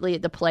well lately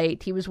at the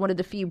plate. He was one of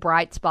the few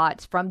bright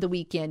spots from the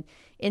weekend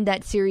in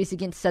that series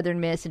against Southern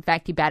Miss. In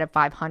fact, he batted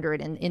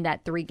 500 in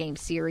that 3-game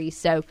series.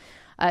 So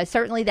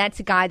certainly that's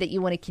a guy that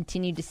you want to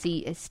continue to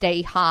see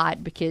stay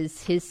hot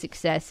because his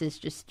success is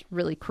just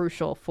really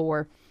crucial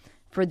for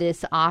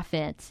this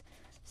offense.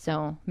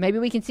 So maybe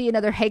we can see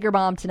another Hager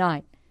bomb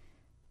tonight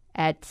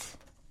at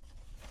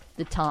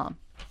the Tom.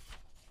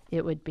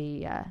 It would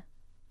be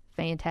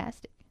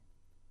fantastic.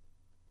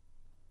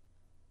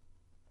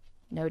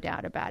 No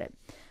doubt about it.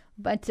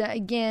 But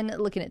again,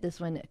 looking at this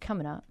one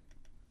coming up.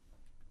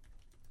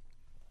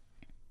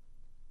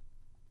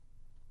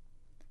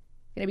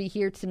 Going to be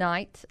here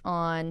tonight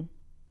on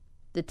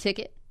the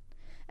ticket.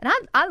 And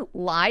I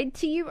lied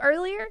to you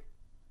earlier.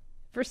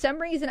 For some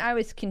reason, I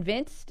was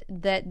convinced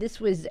that this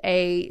was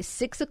a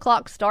 6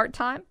 o'clock start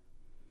time.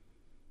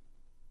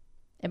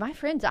 And my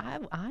friends, I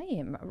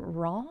am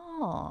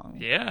wrong.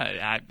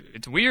 Yeah,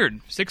 it's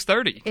weird.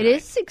 6:30. It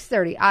is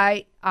 6:30.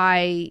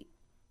 I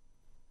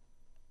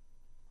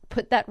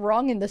put that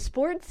wrong in the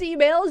sports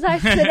emails I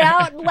sent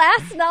out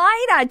last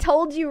night. I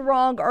told you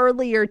wrong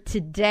earlier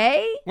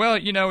today. Well,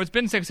 it's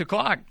been 6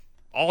 o'clock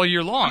all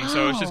year long,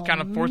 so it's just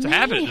kind of force of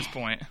habit at this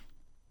point.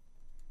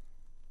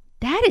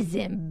 That is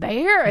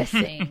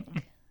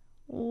embarrassing.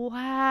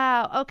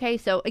 Wow. Okay,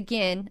 so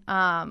again,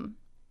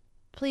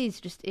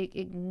 please just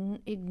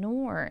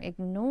ignore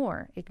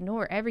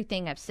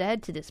everything I've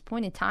said to this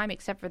point in time,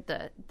 except for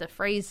the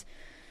phrase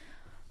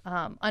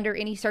under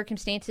any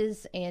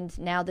circumstances, and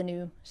now the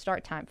new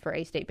start time for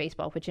A-State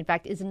baseball, which in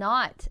fact is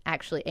not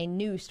actually a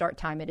new start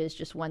time. It is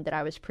just one that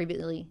I was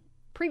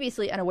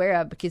previously unaware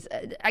of, because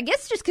I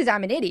guess just because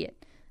I'm an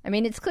idiot. I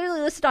mean, it's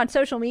clearly listed on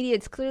social media.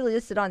 It's clearly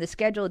listed on the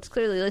schedule. It's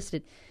clearly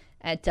listed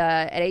at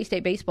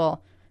A-State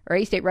baseball or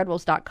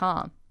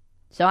astateredwolves.com.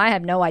 So I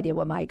have no idea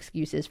what my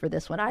excuse is for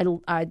this one.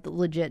 I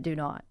legit do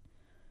not.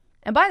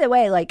 And by the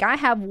way, I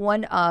have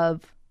one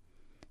of,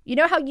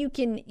 how you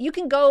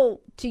can go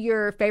to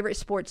your favorite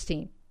sports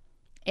team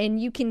and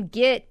you can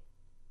get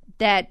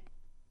that.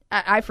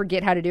 I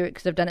forget how to do it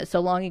because I've done it so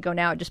long ago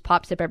now. It just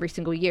pops up every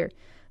single year.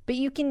 But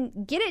you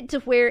can get it to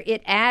where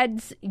it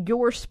adds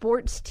your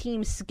sports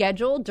team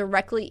schedule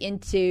directly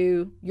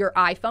into your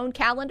iPhone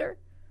calendar.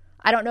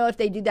 I don't know if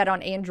they do that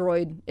on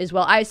Android as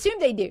well. I assume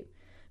they do.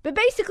 But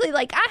basically,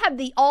 I have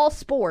the all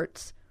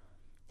sports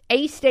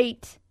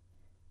A-State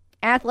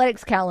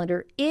athletics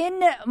calendar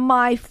in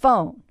my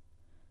phone.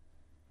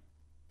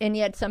 And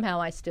yet somehow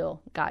I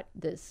still got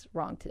this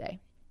wrong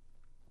today.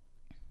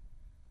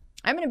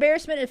 I'm an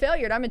embarrassment and a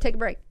failure, and I'm going to take a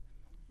break.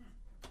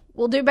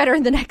 We'll do better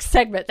in the next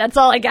segment. That's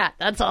all I got.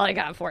 That's all I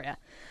got for you.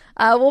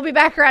 We'll be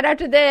back right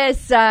after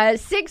this.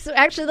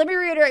 Actually, let me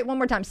reiterate one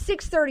more time.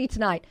 6:30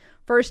 tonight.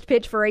 First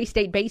pitch for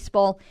A-State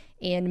baseball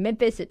in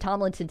Memphis at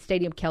Tomlinson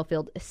Stadium,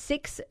 Kelfield.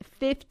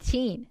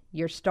 6:15,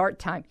 your start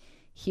time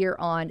here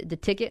on The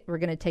Ticket. We're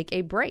going to take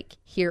a break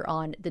here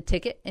on The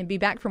Ticket and be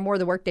back for more of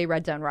the Workday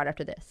Red Zone right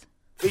after this.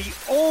 The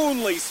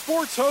only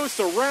sports host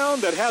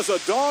around that has a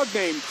dog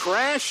named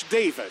Crash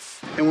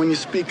Davis. And when you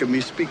speak of me,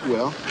 speak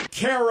well.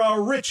 Kara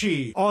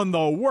Richey on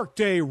the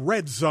Workday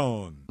Red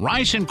Zone.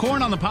 Rice and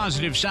corn on the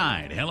positive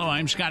side. Hello,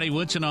 I'm Scotty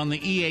Woodson on the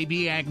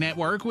EAB Ag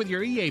Network with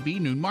your EAB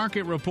Noon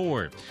Market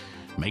Report.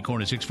 May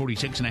corn at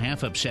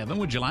 646.5 up 7,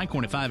 with July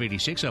corn at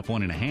 586 up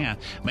 1.5.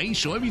 May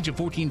soybeans at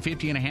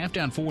 1450.5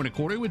 down 4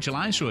 1/4, with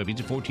July soybeans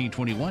at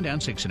 1421 down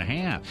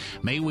 6.5.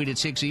 May wheat at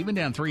 6 even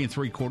down 3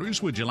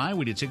 3/4, with July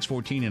wheat at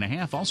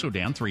 614.5 also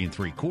down 3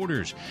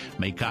 3/4.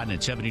 May cotton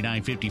at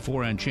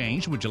 79.54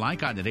 unchanged, with July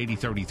cotton at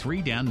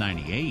 80.33 down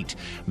 98.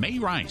 May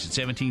rice at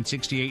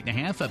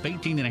 1768.5 up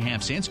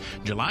 18.5 cents.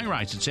 July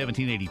rice at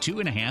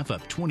 1782.5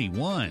 up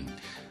 21.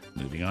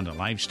 Moving on to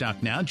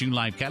livestock now. June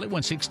live cattle at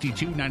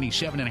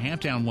 162.97.5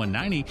 down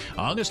 190.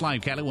 August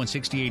live cattle at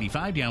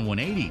 160.85 down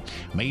 180.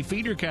 May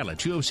feeder cattle at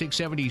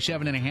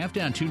 206.77.5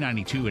 down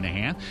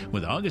 292.5,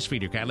 with August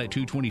feeder cattle at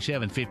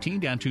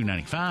 227.15 down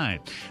 295.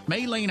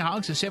 May lane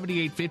hogs at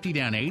 78.50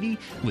 down 80,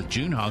 with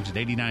June hogs at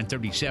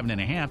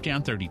 89.37.5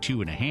 down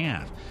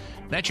 32.5.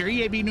 That's your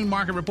EAB Noon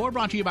Market Report,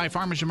 brought to you by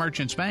Farmers and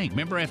Merchants Bank.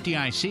 Member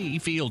FDIC,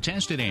 field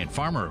tested and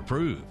farmer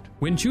approved.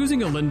 When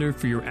choosing a lender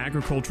for your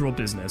agricultural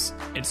business,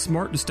 it's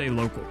smart to stay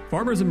local.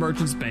 Farmers and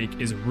Merchants Bank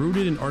is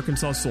rooted in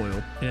Arkansas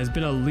soil and has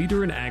been a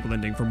leader in ag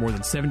lending for more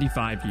than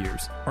 75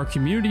 years. Our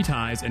community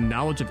ties and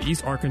knowledge of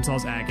East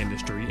Arkansas's ag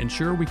industry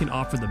ensure we can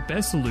offer the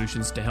best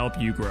solutions to help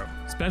you grow.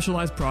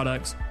 Specialized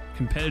products,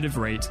 competitive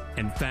rates,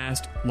 and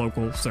fast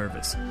local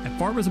service. At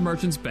Farmers and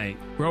Merchants Bank,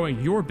 growing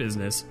your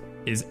business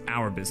is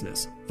our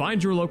business.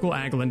 Find your local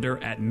ag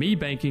lender at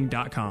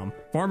mebanking.com.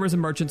 Farmers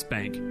and Merchants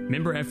Bank.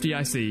 Member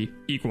FDIC.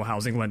 Equal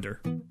housing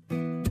lender.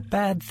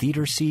 Bad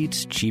theater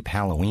seats, cheap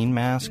Halloween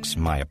masks,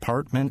 my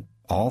apartment,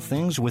 all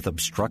things with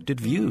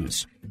obstructed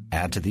views.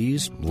 Add to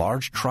these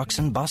large trucks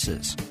and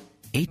buses.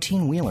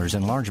 18-wheelers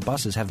and large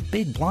buses have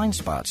big blind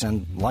spots,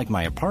 and like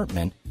my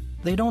apartment,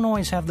 they don't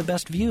always have the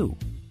best view.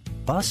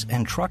 Bus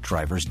and truck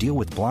drivers deal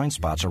with blind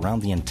spots around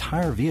the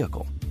entire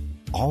vehicle.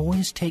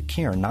 Always take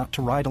care not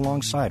to ride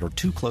alongside or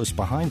too close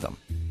behind them.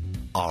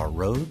 Our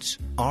roads,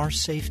 our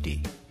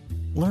safety.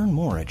 Learn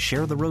more at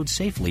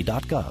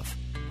sharetheroadsafely.gov.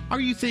 Are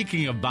you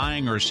thinking of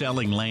buying or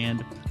selling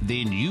land?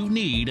 Then you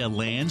need a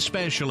land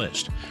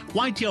specialist.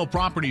 Whitetail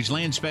Properties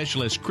land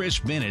specialist Chris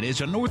Bennett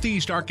is a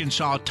Northeast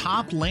Arkansas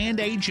top land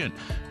agent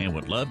and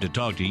would love to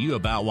talk to you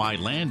about why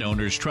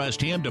landowners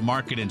trust him to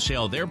market and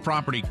sell their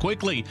property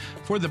quickly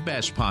for the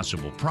best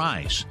possible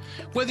price.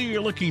 Whether you're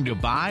looking to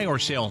buy or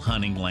sell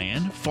hunting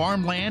land,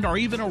 farmland, or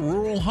even a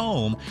rural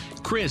home,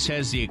 Chris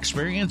has the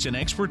experience and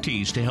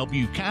expertise to help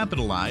you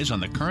capitalize on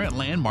the current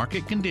land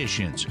market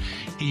conditions.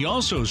 He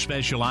also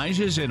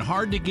specializes in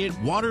hard-to-get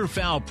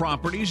waterfowl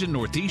properties in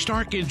Northeast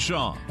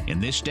Arkansas. In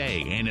this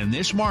day and in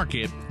this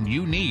market,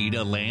 you need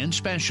a land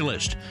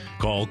specialist.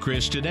 Call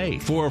Chris today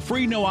for a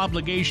free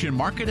no-obligation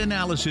market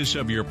analysis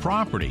of your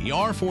property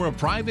or for a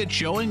private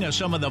showing of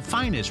some of the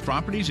finest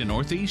properties in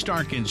Northeast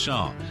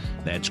Arkansas.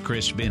 That's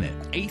Chris Bennett,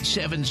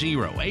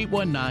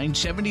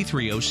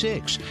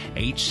 870-819-7306,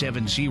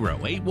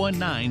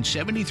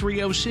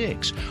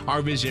 870-819-7306,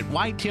 or visit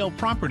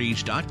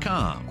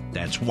whitetailproperties.com.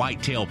 That's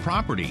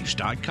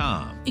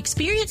whitetailproperties.com.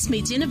 Experience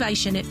meets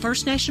innovation at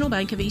First National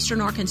Bank of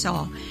Eastern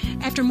Arkansas.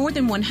 After more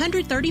than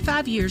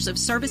 135 years of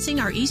servicing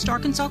our East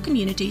Arkansas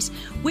communities,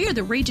 we are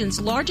the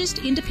region's largest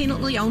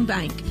independently owned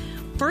bank.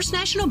 First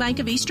National Bank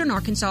of Eastern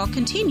Arkansas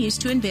continues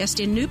to invest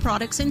in new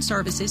products and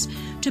services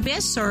to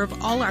best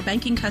serve all our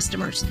banking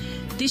customers.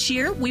 This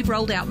year, we've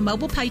rolled out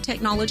mobile pay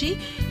technology,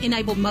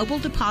 enabled mobile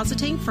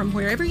depositing from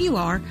wherever you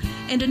are,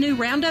 and a new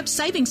Roundup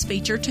savings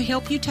feature to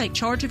help you take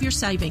charge of your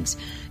savings.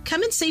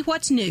 Come and see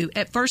what's new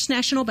at First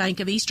National Bank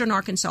of Eastern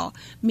Arkansas,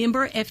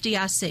 member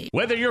FDIC.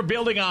 Whether you're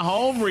building a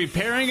home,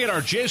 repairing it,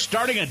 or just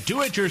starting a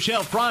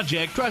do-it-yourself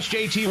project, trust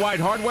JT White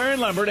Hardware and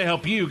Lumber to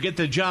help you get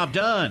the job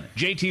done.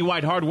 JT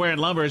White Hardware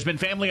and Lumber has been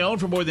family-owned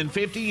for more than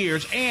 50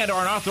 years and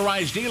are an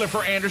authorized dealer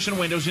for Anderson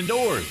Windows and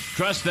Doors.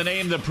 Trust the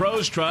name the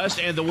pros trust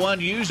and the one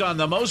used on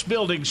the most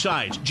building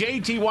sites.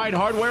 JT White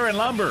Hardware and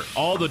Lumber.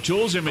 All the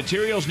tools and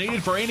materials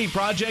needed for any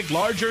project,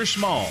 large or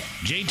small.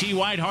 JT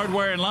White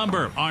Hardware and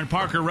Lumber on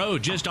Parker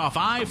Road, just off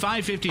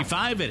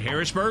I-555 at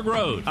Harrisburg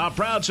Road. A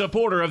proud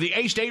supporter of the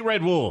A-State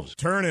Red Wolves.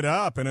 Turn it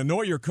up and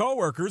annoy your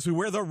coworkers who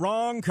wear the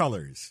wrong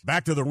colors.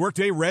 Back to the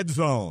Workday Red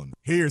Zone.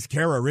 Here's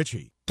Kara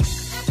Richey.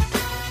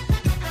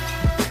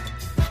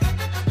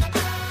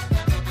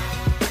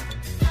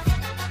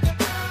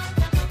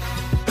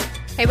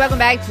 Hey, welcome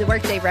back to the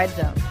Workday Red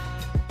Zone.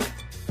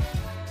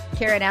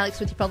 Kara and Alex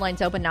with your phone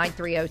lines open,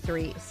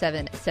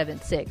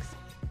 930-3776.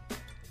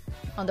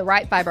 On the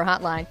Right Fiber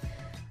hotline,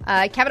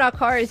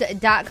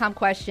 CavenaughCars.com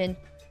question.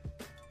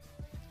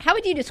 How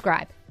would you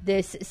describe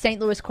this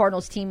St. Louis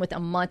Cardinals team with a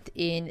month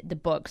in the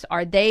books?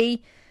 Are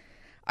they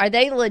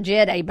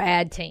legit a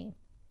bad team?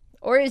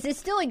 Or is it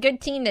still a good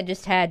team that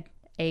just had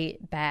a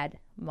bad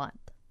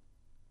month?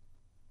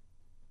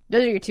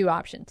 Those are your two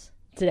options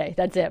today.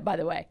 That's it, by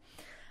the way.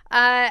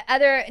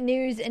 Other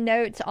news and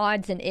notes,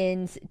 odds and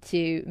ends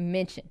to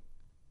mention.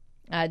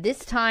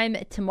 This time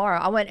tomorrow,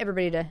 I want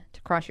everybody to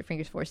cross your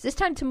fingers for us. This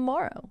time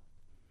tomorrow,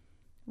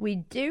 we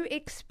do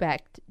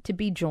expect to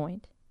be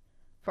joined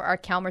for our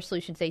Calmer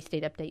Solutions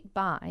A-State update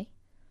by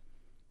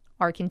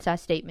Arkansas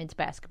State men's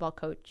basketball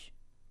coach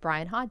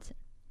Brian Hodson.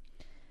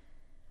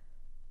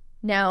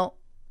 Now,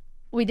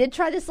 we did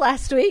try this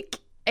last week,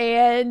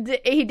 and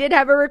he did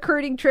have a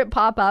recruiting trip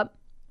pop up,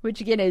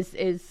 which again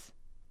is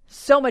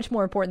so much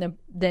more important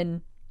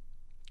than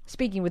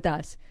speaking with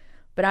us.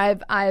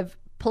 But I've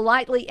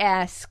politely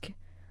asked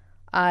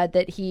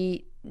that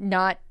he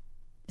not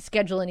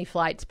schedule any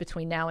flights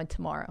between now and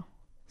tomorrow.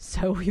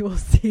 So we will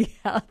see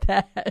how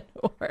that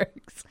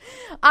works.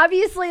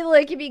 Obviously,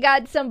 look, if you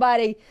got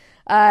somebody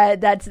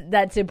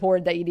that's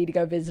important that you need to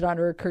go visit on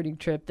a recruiting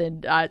trip,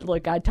 then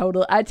look, I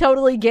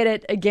totally get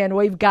it. Again,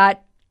 we've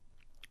got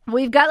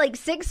like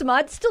 6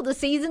 months till the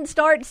season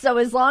starts. So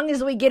as long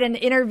as we get an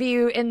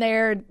interview in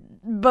there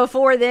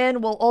before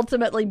then, we'll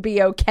ultimately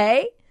be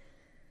okay.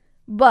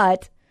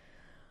 But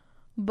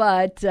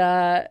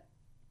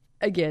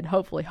again,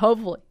 hopefully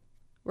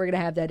we're going to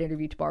have that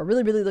interview tomorrow.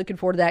 Really, really looking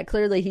forward to that.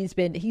 Clearly, he's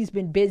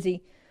been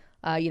busy,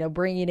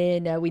 bringing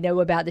in. We know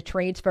about the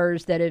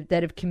transfers that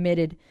have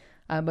committed.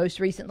 Most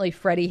recently,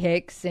 Freddie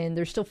Hicks, and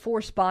there's still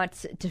 4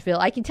 spots to fill.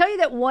 I can tell you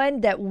that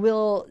one that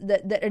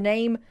a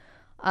name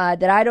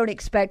that I don't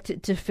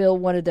expect to fill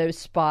one of those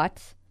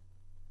spots.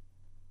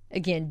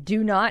 Again,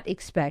 do not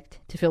expect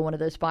to fill one of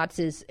those spots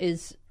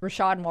is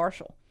Rashad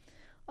Marshall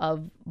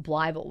of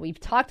Blytheville. We've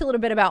talked a little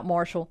bit about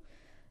Marshall,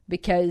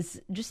 because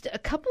just a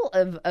couple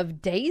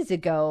of days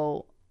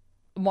ago,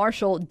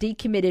 Marshall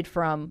decommitted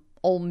from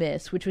Ole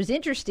Miss, which was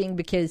interesting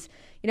because,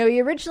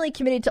 he originally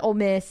committed to Ole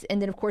Miss,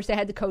 and then, of course, they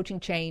had the coaching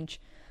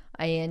change.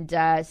 And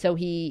so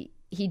he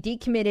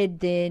decommitted,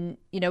 then,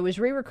 was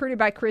re-recruited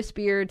by Chris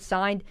Beard,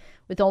 signed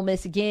with Ole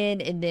Miss again,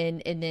 and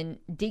then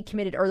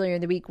decommitted earlier in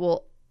the week.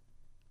 Well,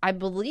 I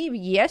believe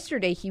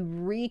yesterday he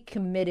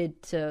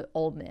recommitted to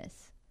Ole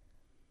Miss.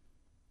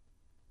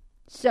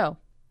 So,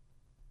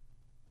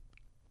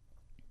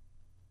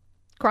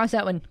 cross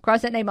that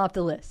name off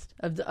the list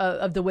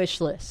of the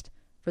wish list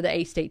for the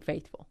A-State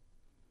faithful.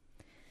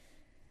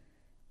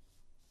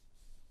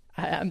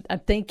 I'm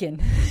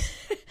thinking,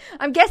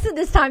 I'm guessing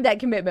this time that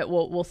commitment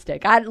will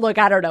stick. I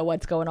don't know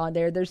what's going on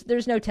there.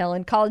 There's no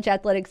telling. College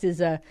athletics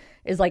is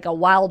like a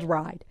wild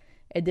ride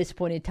at this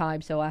point in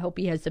time. So I hope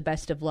he has the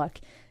best of luck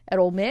at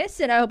Ole Miss,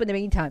 and I hope in the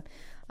meantime,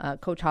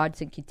 Coach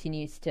Hodson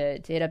continues to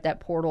hit up that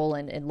portal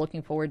and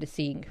looking forward to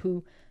seeing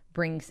who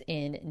brings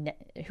in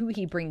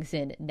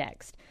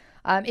next.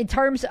 In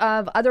terms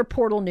of other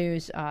portal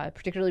news,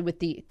 particularly with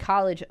the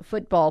college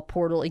football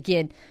portal,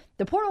 again,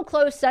 the portal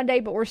closed Sunday,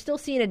 but we're still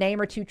seeing a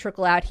name or two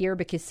trickle out here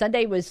because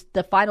Sunday was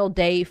the final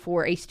day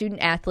for a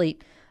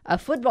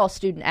football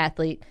student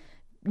athlete,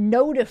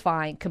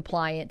 notifying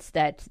compliance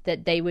that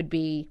they would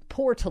be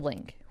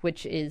portaling,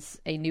 which is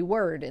a new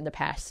word in the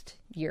past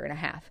year and a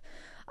half.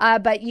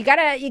 But you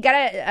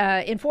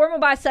gotta inform them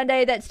by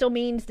Sunday. That still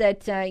means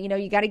that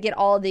you got to get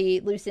all the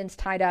loose ends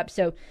tied up.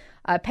 So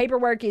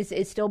paperwork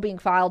is still being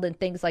filed and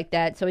things like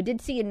that. So I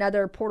did see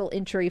another portal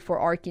entry for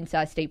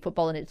Arkansas State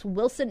football, and it's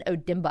Wilson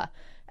Odimba,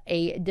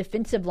 a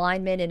defensive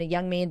lineman and a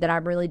young man that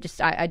I'm really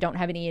I don't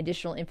have any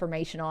additional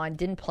information on.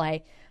 Didn't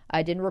play.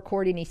 I didn't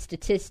record any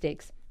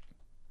statistics.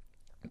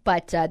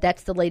 But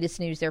that's the latest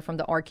news there from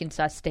the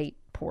Arkansas State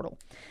portal.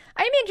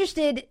 I'm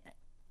interested.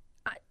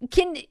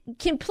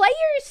 Can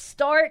players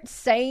start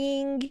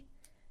saying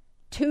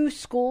two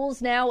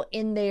schools now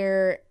in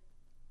their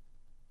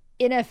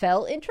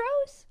NFL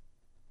intros?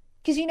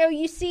 Because,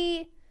 you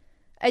see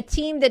a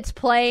team that's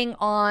playing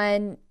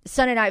on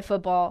Sunday Night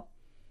Football,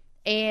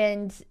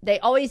 and they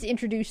always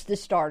introduce the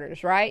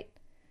starters, right?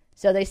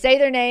 So they say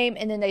their name,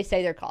 and then they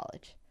say their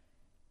college.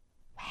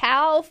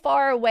 How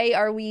far away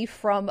are we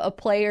from a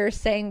player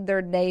saying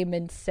their name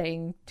and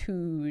saying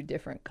two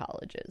different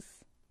colleges?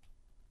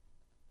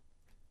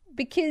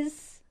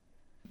 Because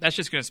that's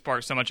just going to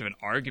spark so much of an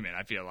argument,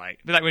 I feel like.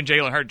 But like when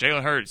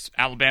Jalen Hurts,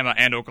 Alabama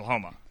and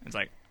Oklahoma. It's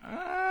like,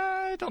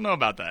 I don't know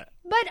about that.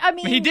 But, I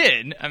mean... He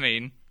did,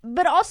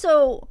 But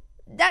also,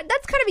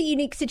 that's kind of a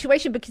unique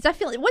situation because I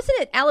feel like,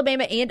 wasn't it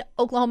Alabama and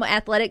Oklahoma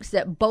Athletics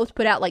that both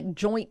put out, like,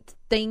 joint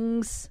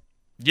things?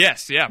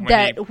 Yes, yeah.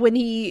 When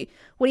he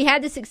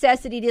had the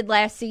success that he did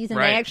last season,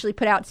 right. They actually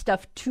put out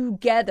stuff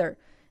together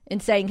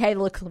and saying, "Hey,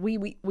 look,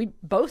 we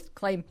both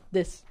claim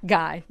this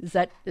guy." Is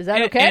that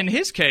okay? In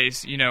his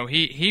case,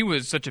 he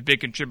was such a big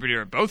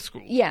contributor at both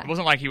schools. Yeah, it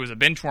wasn't like he was a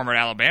bench warmer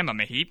at Alabama. I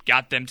mean, he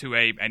got them to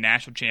a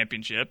national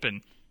championship,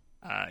 and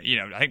I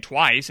think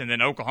twice, and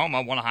then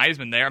Oklahoma won a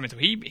Heisman there. I mean, so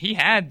he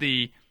had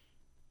the,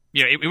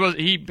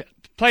 he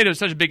played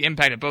such a big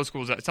impact at both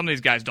schools that some of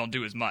these guys don't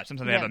do as much.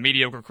 Sometimes they have a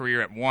mediocre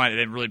career at one and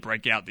then really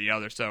break out the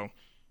other. So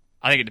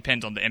I think it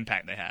depends on the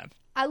impact they have.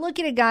 I look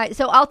at a guy,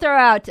 so I'll throw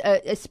out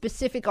a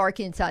specific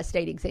Arkansas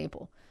State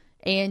example.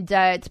 And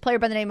it's a player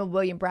by the name of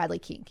William Bradley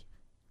King,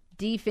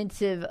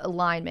 defensive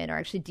lineman, or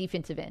actually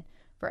defensive end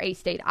for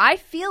A-State. I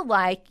feel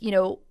like,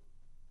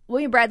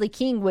 William Bradley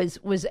King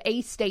was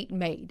A-State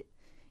made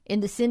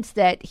in the sense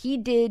that he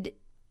did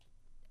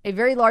a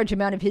very large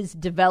amount of his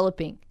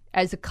developing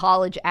as a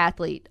college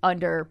athlete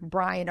under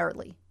Brian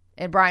Early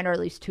and Brian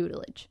Early's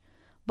tutelage.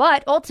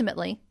 But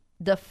ultimately,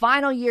 the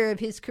final year of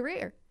his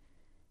career,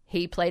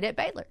 he played at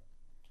Baylor.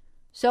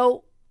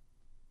 So,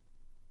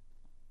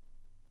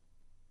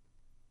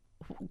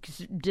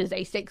 does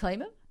A-State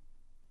claim him?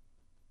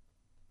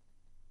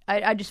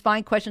 I just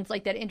find questions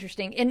like that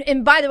interesting.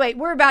 And by the way,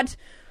 we're going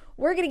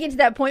to get to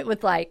that point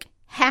with like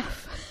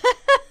half,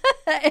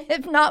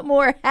 if not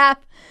more, half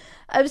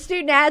of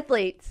student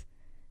athletes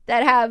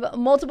that have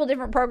multiple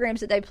different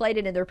programs that they played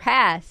in their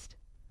past.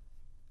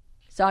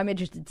 So I'm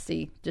interested to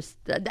see just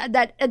that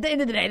at the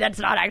end of the day, that's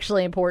not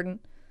actually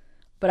important.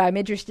 But I'm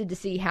interested to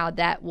see how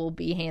that will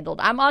be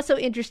handled. I'm also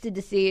interested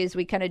to see, as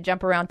we kind of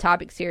jump around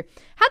topics here,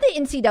 how the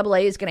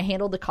NCAA is going to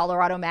handle the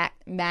Colorado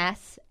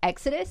mass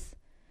exodus.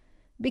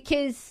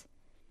 Because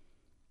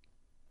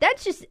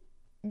that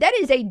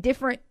is a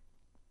different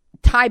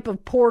type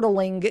of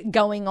portaling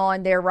going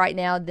on there right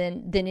now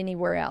than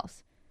anywhere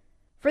else.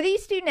 For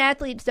these student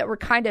athletes that were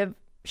kind of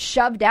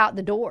shoved out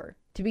the door,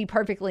 to be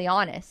perfectly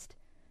honest,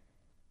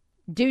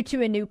 due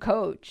to a new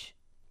coach,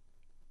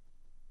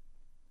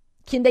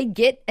 can they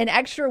get an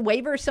extra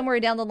waiver somewhere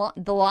down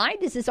the line?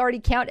 Does this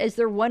already count as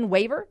their one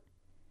waiver?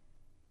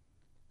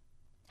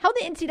 How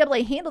the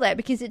NCAA handle that?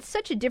 Because it's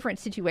such a different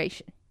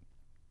situation.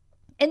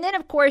 And then,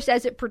 of course,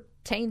 as it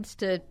pertains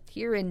to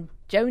here in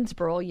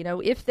Jonesboro,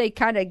 if they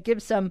kind of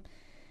give some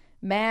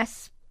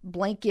mass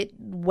blanket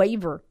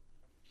waiver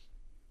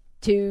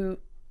to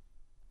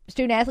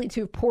student athletes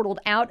who have portaled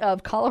out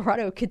of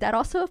Colorado, could that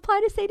also apply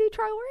to Seydou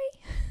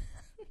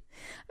Traoré?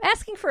 I'm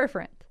asking for a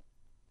friend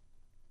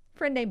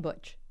named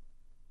Butch.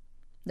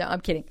 No,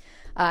 I'm kidding.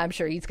 I'm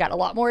sure he's got a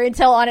lot more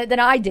intel on it than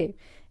I do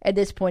at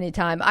this point in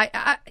time.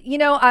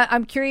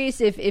 I'm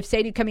curious if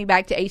Seydou coming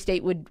back to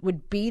A-State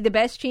would be the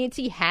best chance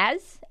he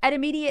has at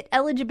immediate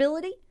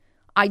eligibility.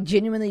 I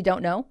genuinely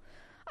don't know.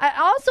 I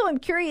also am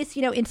curious,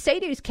 in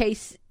Seydou's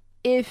case,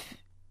 if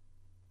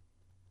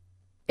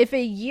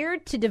a year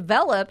to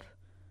develop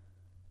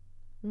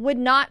would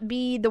not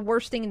be the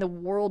worst thing in the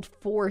world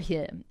for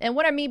him. And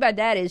what I mean by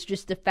that is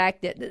just the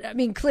fact that,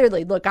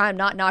 clearly, look, I'm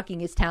not knocking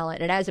his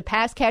talent. And as a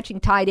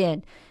pass-catching tight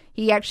end,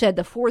 he actually had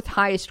the 4th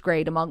highest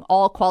grade among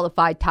all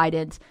qualified tight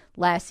ends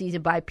last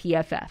season by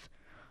PFF.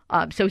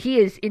 So he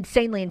is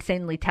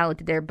insanely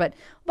talented there. But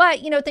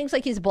things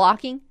like his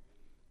blocking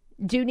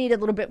do need a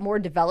little bit more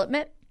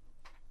development.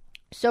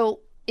 So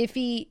if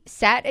he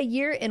sat a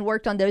year and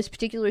worked on those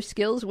particular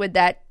skills, would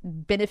that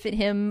benefit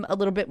him a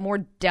little bit more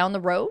down the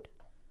road?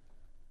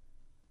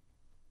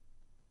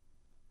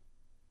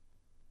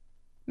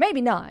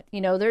 Maybe not.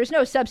 There's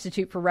no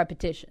substitute for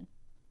repetition.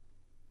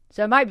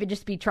 So it might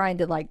just be trying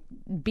to,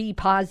 be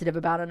positive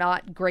about a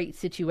not great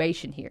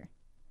situation here.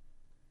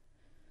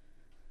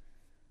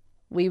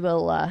 We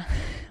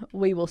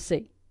will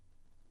see.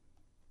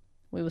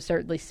 We will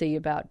certainly see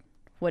about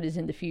what is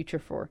in the future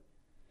for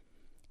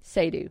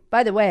Seydoux.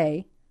 By the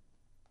way,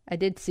 I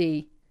did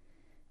see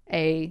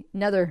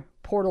another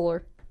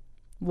portaler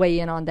weigh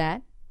in on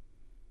that,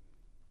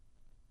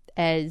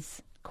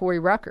 as Corey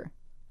Rucker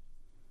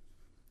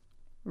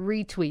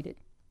retweeted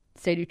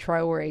Seydoux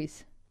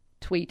Traore's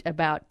tweet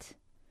about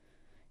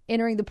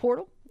entering the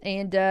portal,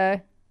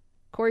 and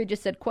Corey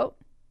just said, quote,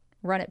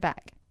 "Run it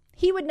back."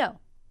 He would know.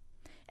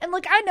 And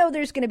look, I know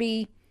there's going to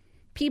be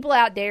people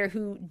out there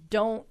who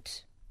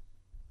don't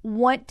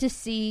want to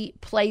see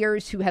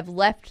players who have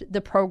left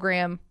the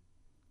program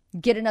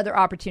get another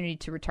opportunity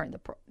to return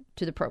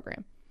to the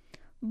program.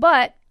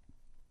 But,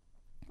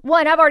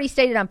 one, I've already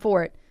stated I'm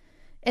for it.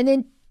 And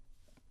then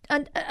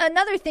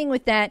another thing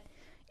with that,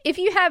 if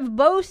you have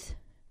both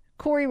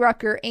Corey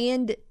Rucker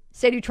and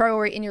Seydoux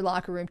Traore in your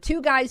locker room,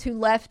 two guys who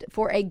left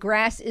for a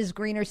grass is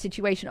greener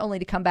situation only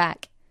to come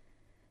back,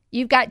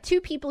 you've got two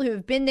people who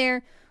have been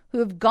there, who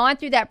have gone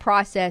through that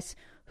process,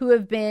 who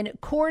have been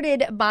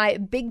courted by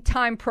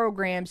big-time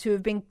programs, who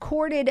have been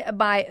courted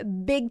by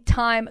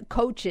big-time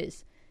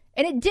coaches,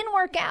 and it didn't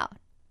work out.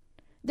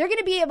 They're going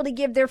to be able to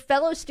give their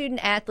fellow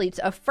student athletes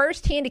a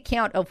first-hand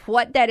account of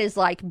what that is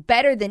like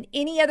better than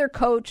any other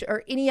coach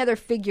or any other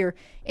figure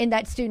in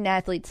that student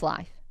athlete's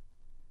life.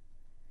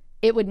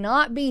 It would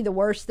not be the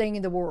worst thing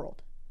in the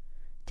world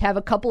to have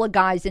a couple of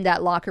guys in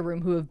that locker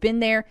room who have been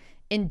there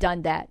and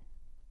done that.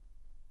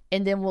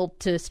 And then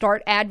to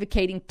start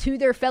advocating to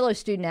their fellow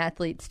student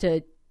athletes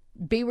to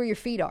be where your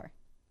feet are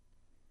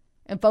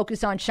and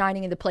focus on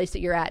shining in the place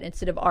that you're at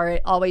instead of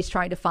always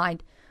trying to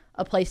find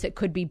a place that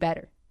could be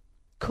better.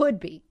 Could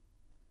be,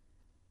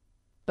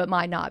 but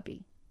might not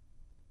be.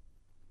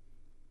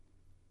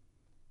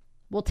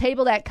 We'll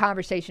table that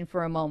conversation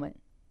for a moment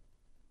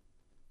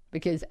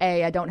because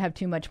A, I don't have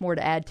too much more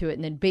to add to it,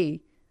 and then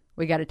B,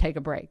 we got to take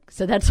a break.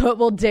 So that's what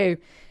we'll do.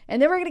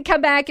 And then we're going to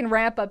come back and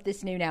wrap up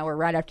this noon hour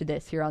right after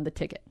this here on The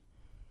Ticket.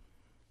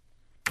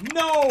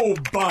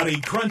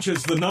 Nobody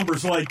crunches the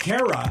numbers like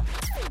Kara.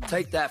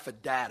 Take that for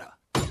data.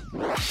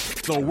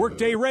 The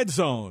Workday Red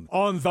Zone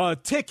on the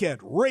Ticket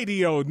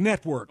Radio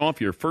Network. Off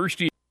your first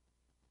year.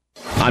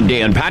 I'm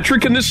Dan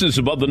Patrick, and this is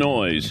Above the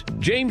Noise.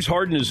 James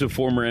Harden is a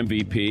former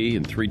MVP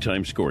and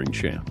three-time scoring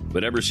champ.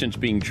 But ever since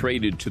being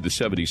traded to the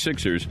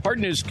 76ers,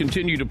 Harden has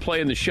continued to play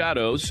in the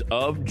shadows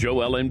of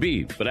Joel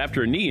Embiid. But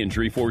after a knee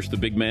injury forced the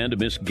big man to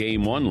miss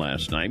Game 1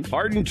 last night,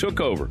 Harden took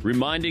over,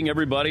 reminding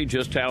everybody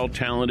just how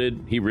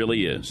talented he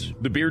really is.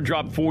 The Beard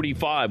dropped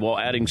 45 while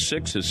adding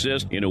 6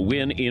 assists in a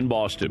win in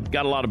Boston.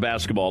 Got a lot of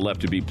basketball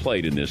left to be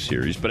played in this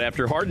series, but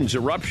after Harden's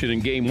eruption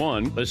in Game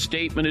 1, a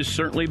statement has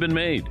certainly been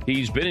made.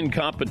 He's been in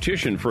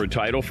competition for a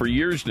title for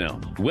years now.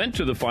 Went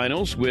to the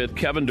finals with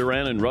Kevin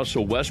Durant and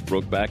Russell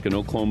Westbrook back in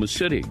Oklahoma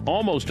City.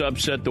 Almost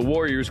upset the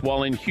Warriors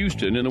while in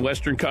Houston in the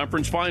Western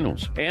Conference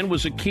Finals. And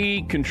was a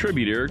key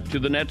contributor to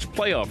the Nets'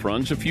 playoff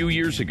runs a few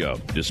years ago.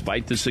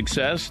 Despite the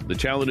success, the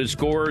talented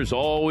scorer has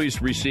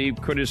always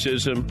received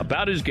criticism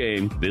about his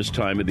game this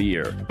time of the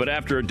year. But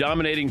after a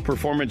dominating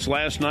performance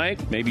last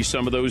night, maybe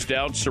some of those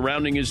doubts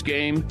surrounding his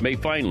game may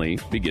finally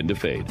begin to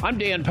fade. I'm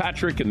Dan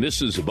Patrick, and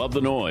this is Above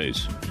the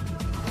Noise.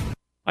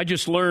 I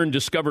just learned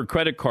Discover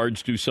credit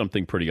cards do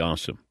something pretty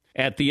awesome.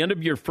 At the end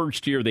of your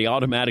first year, they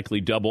automatically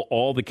double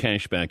all the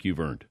cash back you've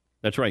earned.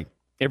 That's right.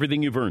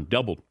 Everything you've earned,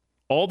 doubled.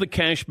 All the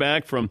cash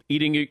back from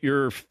eating at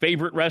your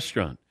favorite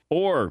restaurant,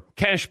 or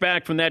cash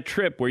back from that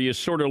trip where you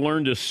sort of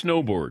learned to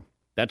snowboard.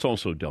 That's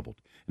also doubled.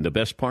 And the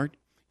best part,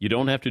 you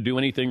don't have to do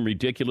anything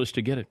ridiculous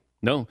to get it.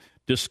 No,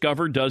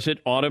 Discover does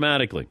it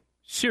automatically.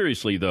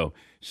 Seriously, though,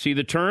 see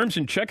the terms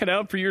and check it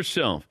out for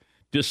yourself.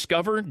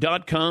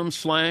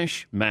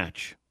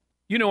 Discover.com/match.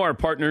 You know our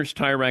partners,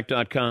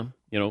 TireRack.com.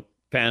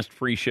 Fast,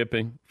 free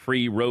shipping,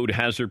 free road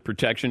hazard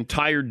protection,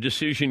 tire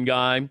decision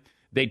guide.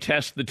 They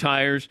test the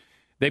tires.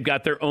 They've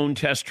got their own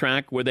test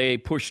track where they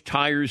push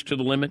tires to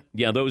the limit.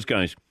 Yeah, those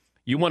guys.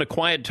 You want a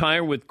quiet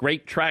tire with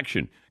great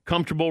traction,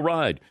 comfortable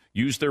ride.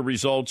 Use their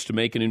results to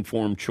make an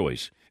informed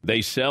choice.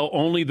 They sell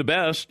only the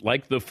best,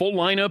 like the full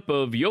lineup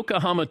of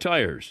Yokohama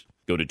tires.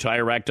 Go to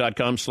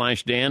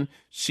TireRack.com/Dan.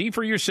 See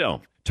for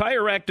yourself.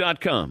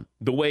 TireRack.com,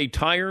 the way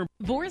tire.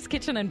 Vor's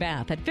Kitchen and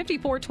Bath at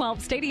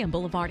 5412 Stadium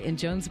Boulevard in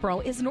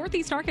Jonesboro is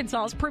Northeast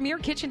Arkansas's premier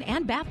kitchen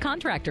and bath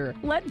contractor.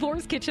 Let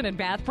Vor's Kitchen and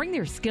Bath bring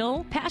their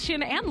skill,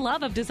 passion, and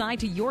love of design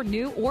to your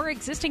new or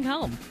existing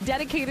home.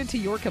 Dedicated to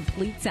your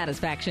complete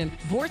satisfaction,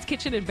 Vor's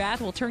Kitchen and Bath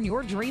will turn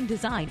your dream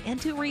design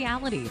into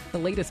reality. The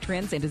latest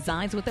trends and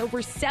designs with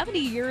over 70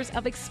 years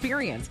of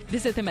experience.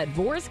 Visit them at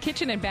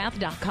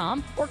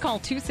vorskitchenandbath.com or call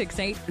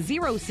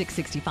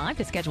 268-0665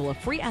 to schedule a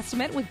free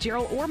estimate with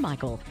Gerald or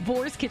Michael. Grill.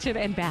 Vors Kitchen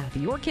and Bath.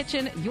 Your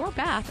kitchen, your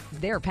bath,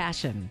 their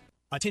passion.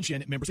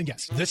 Attention, members and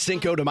guests. This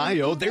Cinco de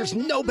Mayo, there's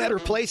no better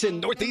place in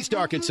Northeast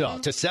Arkansas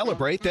to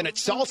celebrate than at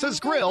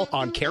Salsa's Grill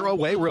on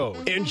Caraway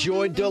Road.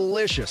 Enjoy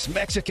delicious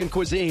Mexican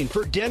cuisine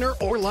for dinner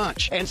or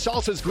lunch. And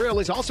Salsa's Grill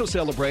is also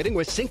celebrating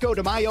with Cinco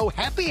de Mayo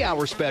happy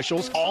hour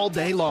specials all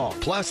day long.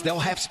 Plus, they'll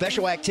have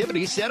special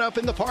activities set up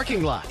in the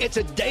parking lot. It's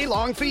a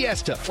day-long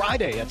fiesta.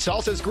 Friday at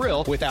Salsa's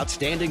Grill with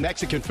outstanding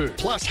Mexican food.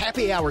 Plus,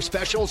 happy hour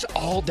specials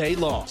all day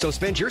long. So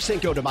spend your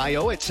Cinco de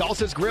Mayo at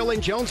Salsa's Grill in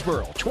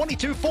Jonesboro,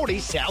 2240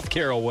 South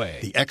Caraway.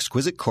 The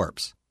Exquisite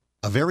Corpse.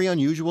 A very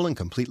unusual and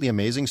completely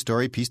amazing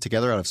story pieced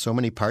together out of so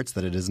many parts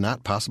that it is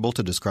not possible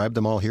to describe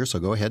them all here, so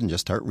go ahead and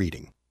just start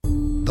reading.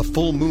 The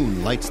full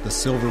moon lights the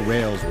silver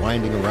rails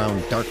winding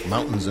around dark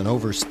mountains and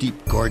over steep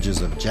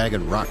gorges of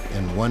jagged rock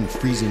and one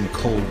freezing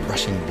cold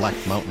rushing black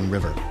mountain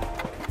river.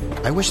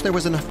 I wish there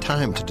was enough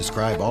time to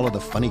describe all of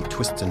the funny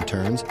twists and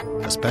turns,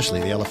 especially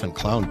the elephant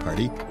clown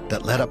party,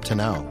 that led up to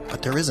now,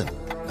 but there isn't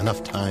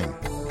enough time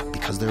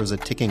because there is a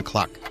ticking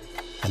clock.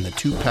 And the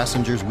two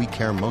passengers we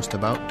care most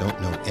about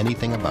don't know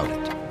anything about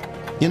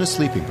it. In a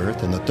sleeping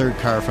berth in the third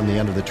car from the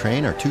end of the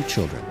train are two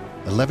children,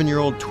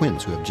 11-year-old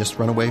twins who have just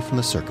run away from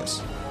the circus.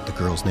 The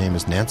girl's name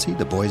is Nancy,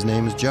 the boy's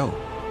name is Joe.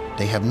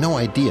 They have no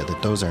idea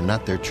that those are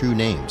not their true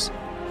names,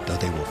 though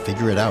they will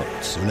figure it out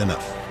soon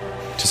enough.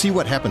 To see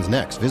what happens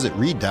next, visit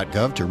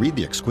read.gov to read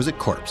The Exquisite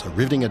Corpse, a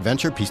riveting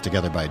adventure pieced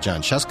together by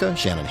John Shuska,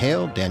 Shannon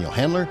Hale, Daniel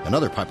Handler, and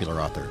other popular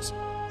authors.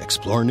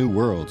 Explore new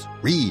worlds.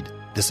 Read.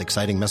 This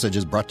exciting message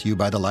is brought to you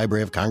by the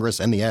Library of Congress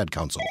and the Ad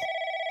Council.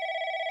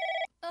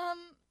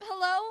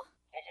 Hello?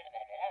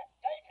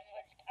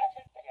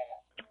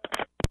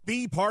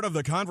 Be part of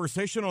the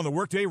conversation on the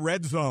Workday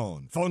Red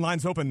Zone. Phone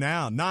lines open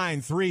now,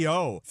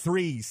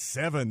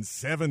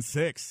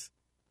 930-3776.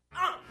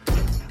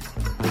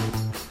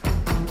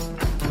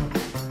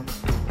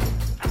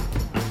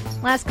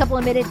 Last couple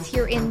of minutes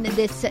here in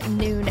this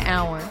noon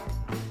hour.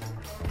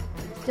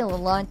 Still a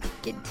lot to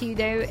get to,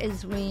 though,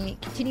 as we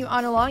continue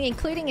on along,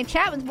 including a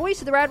chat with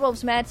voice of the Red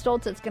Wolves, Matt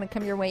Stolz. That's going to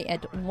come your way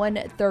at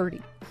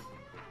 1:30.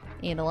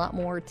 And a lot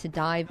more to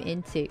dive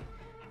into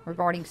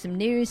regarding some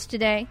news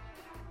today.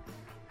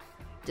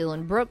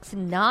 Dillon Brooks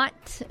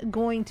not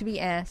going to be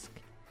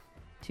asked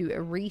to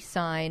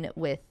re-sign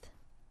with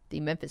the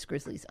Memphis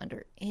Grizzlies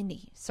under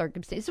any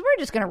circumstances. So we're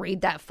just going to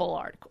read that full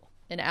article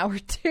in hour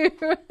two.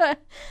 I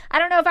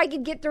don't know if I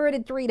could get through it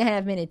in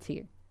 3.5 minutes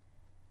here.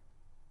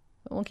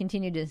 We'll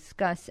continue to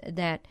discuss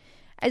that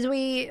as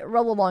we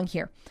roll along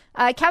here.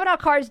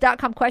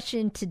 CavenaughCards.com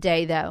question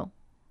today, though.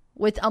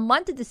 With a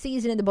month of the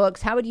season in the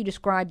books, how would you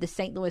describe the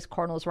St. Louis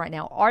Cardinals right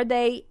now? Are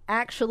they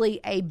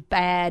actually a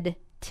bad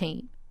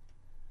team?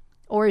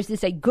 Or is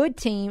this a good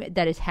team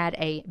that has had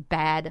a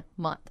bad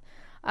month?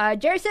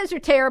 Jerry says they're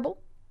terrible,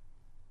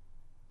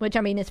 which,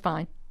 I mean, is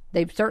fine.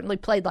 They've certainly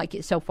played like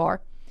it so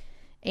far.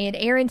 And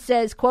Aaron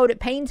says, quote, "It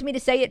pains me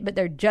to say it, but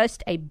they're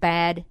just a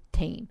bad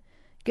team.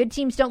 Good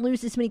teams don't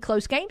lose this many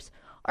close games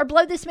or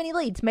blow this many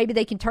leads. Maybe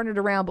they can turn it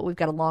around, but we've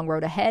got a long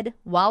road ahead.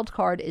 Wild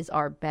card is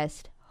our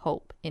best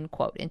hope," end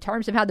quote. In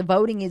terms of how the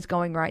voting is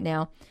going right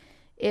now,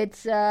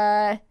 it's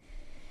about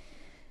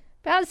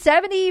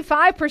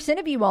 75%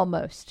 of you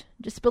almost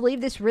just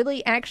believe this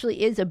really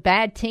actually is a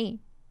bad team,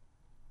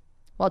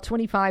 while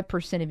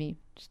 25% of you,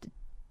 just a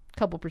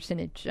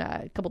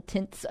couple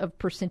tenths of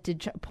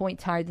percentage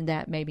points higher than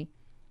that maybe,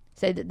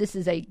 say that this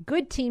is a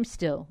good team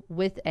still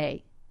with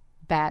a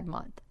bad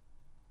month.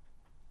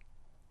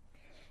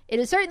 It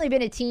has certainly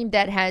been a team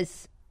that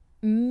has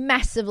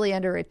massively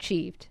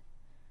underachieved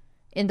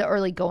in the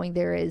early going.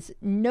 There is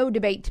no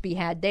debate to be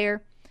had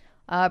there.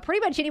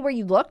 Pretty much anywhere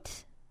you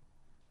looked,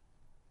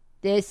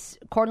 this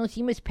Cardinals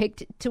team was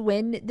picked to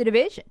win the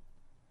division.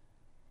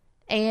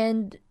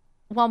 And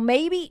while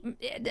maybe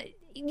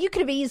you could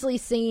have easily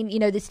seen,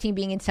 this team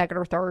being in second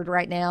or third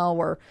right now,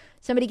 or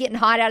somebody getting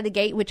hot out of the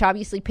gate, which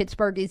obviously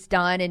Pittsburgh has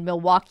done and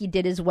Milwaukee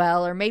did as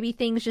well, or maybe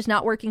things just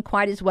not working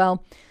quite as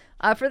well.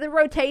 For the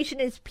rotation,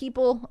 as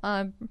people,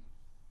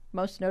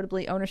 most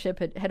notably ownership,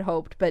 had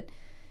hoped, but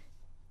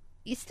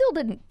you still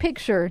didn't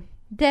picture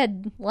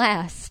dead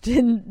last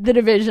in the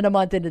division a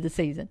month into the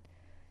season,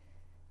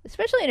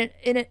 especially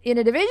in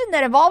a division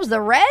that involves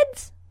the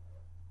Reds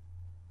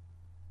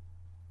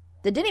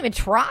that didn't even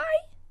try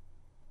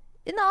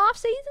in the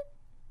offseason.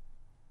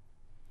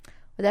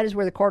 But that is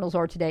where the Cardinals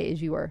are today,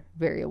 as you are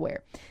very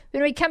aware.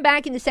 When we come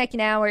back in the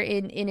second hour,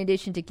 in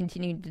addition to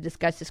continuing to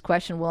discuss this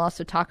question, we'll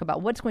also talk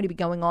about what's going to be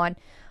going on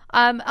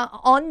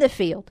the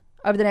field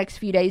over the next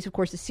few days. Of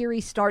course, the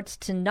series starts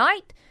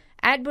tonight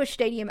at Busch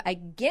Stadium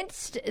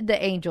against the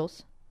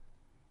Angels.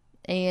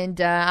 And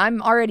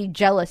I'm already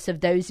jealous of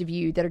those of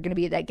you that are going to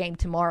be at that game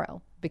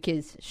tomorrow,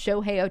 because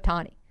Shohei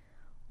Ohtani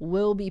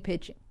will be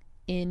pitching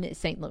in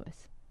St.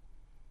 Louis.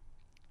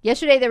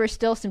 Yesterday, there were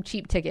still some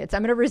cheap tickets.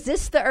 I'm going to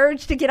resist the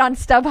urge to get on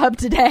StubHub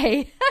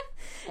today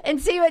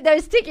and see what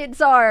those tickets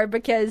are,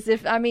 because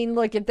if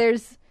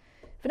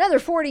another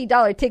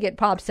 $40 ticket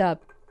pops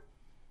up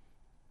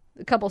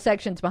a couple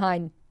sections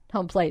behind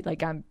home plate,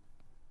 I'm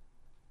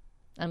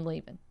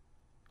leaving.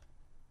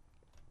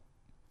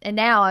 And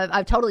now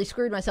I've totally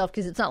screwed myself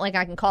because it's not like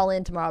I can call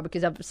in tomorrow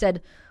because I've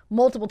said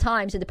multiple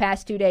times in the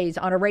past 2 days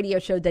on a radio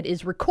show that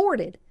is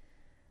recorded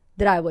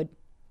that I would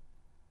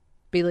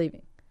be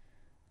leaving.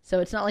 So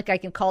it's not like I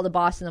can call the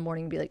boss in the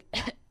morning and be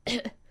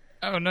like,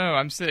 oh no,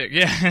 I'm sick.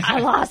 Yeah. I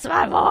lost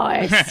my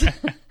voice.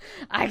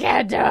 I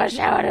can't do a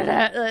show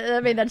today. I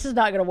mean, that's just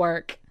not going to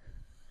work.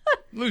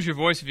 Lose your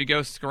voice if you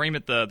go scream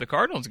at the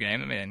Cardinals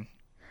game. I mean,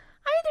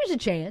 there's a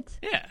chance.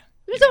 Yeah.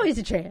 There's always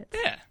a chance.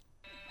 Yeah.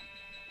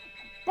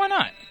 Why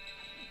not?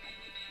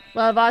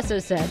 Well, I've also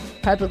said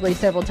publicly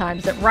several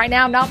times that right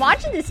now I'm not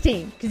watching this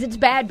team because it's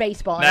bad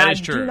baseball. That and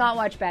is true. I do not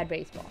watch bad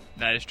baseball.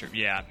 That is true.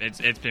 Yeah,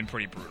 it's been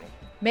pretty brutal.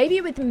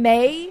 Maybe with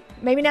May,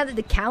 maybe now that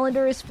the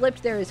calendar is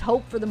flipped, there is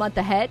hope for the month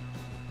ahead.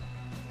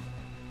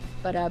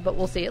 But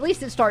we'll see. At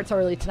least it starts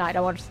early tonight.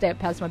 I want to stay up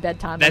past my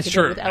bedtime. That's like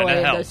true. With LA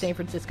and those San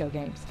Francisco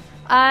games.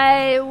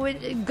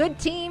 Good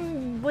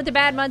team with a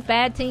bad month,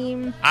 bad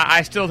team.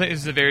 I still think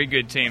this is a very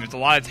good team. There's a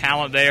lot of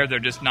talent there. They're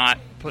just not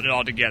putting it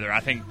all together.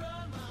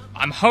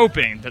 I'm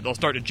hoping that they'll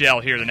start to gel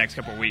here the next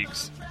couple of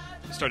weeks.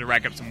 Start to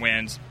rack up some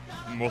wins.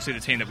 And we'll see the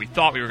team that we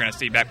thought we were going to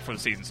see back before the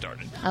season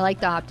started. I like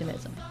the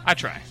optimism. I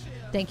try.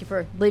 Thank you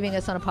for leaving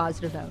us on a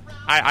positive note.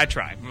 I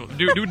try.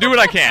 Do what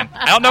I can.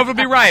 I don't know if it'll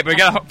be right, but I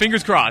got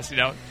fingers crossed.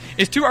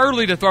 It's too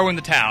early to throw in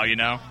the towel.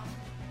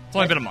 It's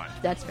only been a month.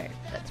 That's fair.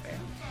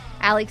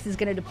 Alex is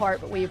going to depart,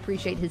 but we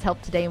appreciate his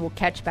help today, and we'll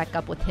catch back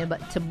up with him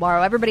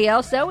tomorrow. Everybody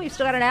else, though, we've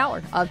still got an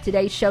hour of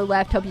today's show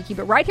left. Hope you keep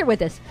it right here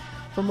with us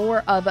for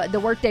more of the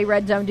Workday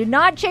Red Zone. Do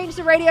not change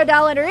the radio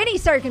dial under any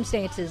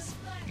circumstances.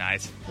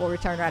 Nice. We'll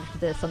return right after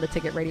this on the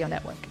Ticket Radio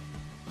Network.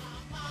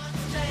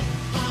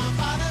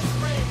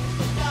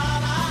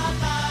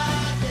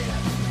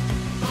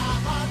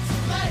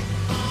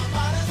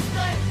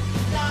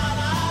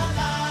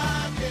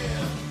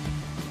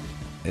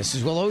 This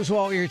is Will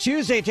Oswald, your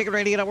Tuesday Ticket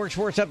Radio Network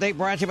Sports Update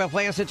brought to you by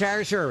Plastic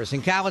Tire Service.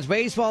 In college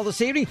baseball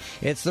this evening,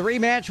 it's the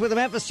rematch with the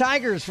Memphis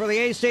Tigers for the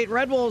A-State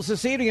Red Wolves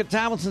this evening at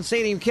Tomlinson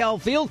Stadium, Kell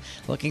Field,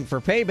 looking for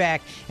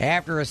payback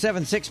after a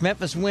 7-6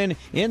 Memphis win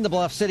in the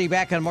Bluff City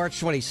back on March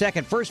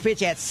 22nd. First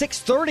pitch at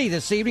 6:30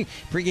 this evening,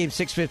 pregame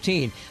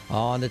 6:15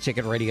 on the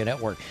Ticket Radio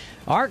Network.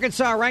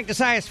 Arkansas ranked as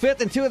high as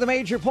 5th in 2 of the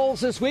major polls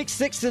this week,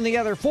 6th in the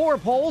other 4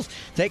 polls.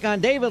 Take on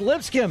David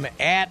Lipscomb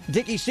at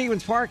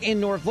Dickey-Stevens Park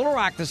in North Little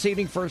Rock this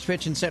evening. First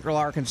pitch in Central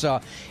Arkansas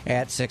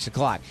at 6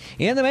 o'clock.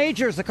 In the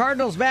majors, the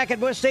Cardinals back at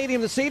Busch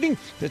Stadium this evening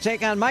to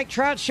take on Mike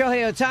Trout,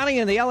 Shohei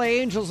Ohtani, and the LA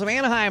Angels of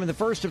Anaheim in the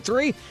first of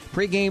 3.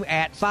 Pregame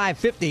at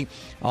 5:50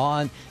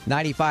 on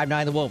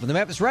 95.9 The Wolf. And the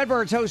Memphis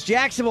Redbirds host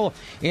Jacksonville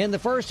in the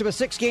first of a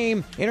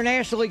 6-game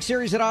International League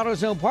Series at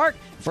AutoZone Park.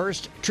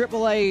 First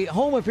AAA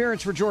home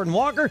appearance for Jordan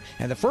Walker,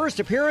 and the first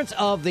appearance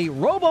of the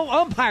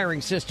robo-umpiring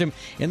system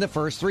in the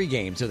first 3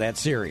 games of that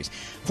series.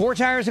 4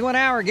 tires in 1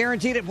 hour,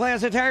 guaranteed at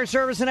Plaza Tire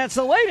Service, and that's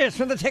the latest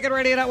from the Ticket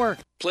Radio Network.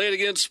 Play It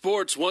Again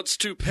Sports wants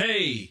to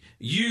pay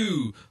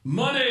you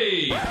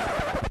money.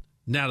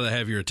 Now that I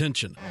have your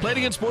attention, Play It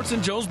Again Sports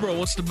in Jonesboro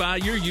wants to buy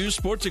your used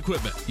sports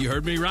equipment. You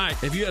heard me right.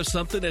 If you have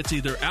something that's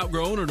either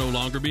outgrown or no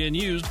longer being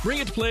used, bring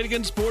it to Play It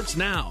Again Sports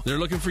now. They're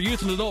looking for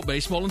youth and adult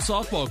baseball and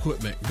softball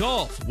equipment,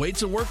 golf,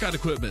 weights and workout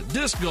equipment,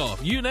 disc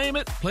golf, you name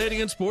it. Play It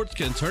Again Sports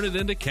can turn it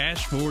into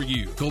cash for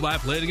you. Go by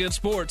Play It Again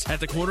Sports at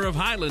the corner of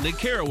Highland and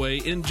Caraway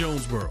in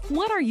Jonesboro.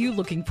 What are you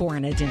looking for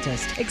in a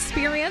dentist?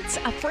 Experience,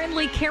 a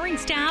friendly, caring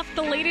staff,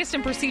 the latest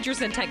in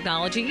procedures and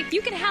technology.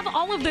 You can have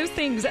all of those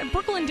things at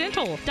Brooklyn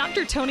Dental.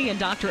 Dr. Tony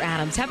and Dr.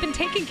 Adams have been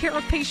taking care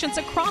of patients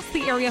across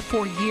the area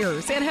for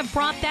years and have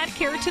brought that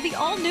care to the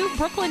all-new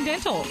Brooklyn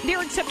Dental. They're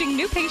accepting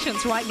new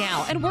patients right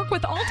now and work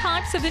with all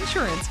types of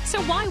insurance.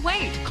 So why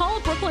wait?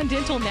 Call Brooklyn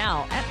Dental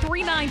now at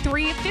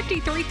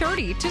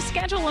 393-5330 to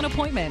schedule an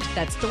appointment.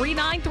 That's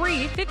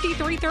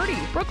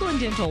 393-5330. Brooklyn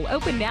Dental,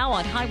 open now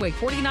on Highway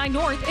 49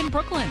 North in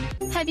Brooklyn.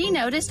 Have you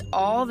noticed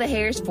all the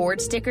Harris Ford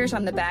stickers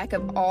on the back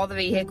of all the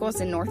vehicles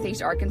in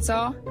Northeast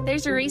Arkansas?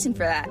 There's a reason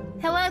for that.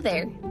 Hello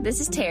there. This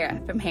is Tara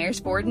from Harris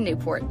Ford in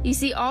Newport. You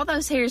see all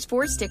those Harris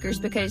Ford stickers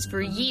because for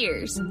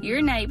years,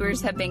 your neighbors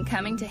have been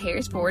coming to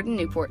Harris Ford in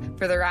Newport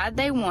for the ride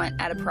they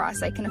want at a price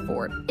they can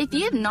afford. If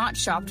you have not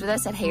shopped with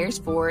us at Harris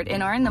Ford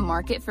and are in the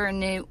market for a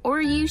new or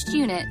used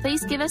unit,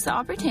 please give us the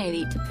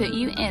opportunity to put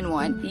you in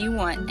one you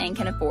want and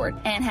can afford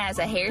and has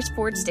a Harris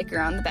Ford sticker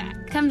on the back.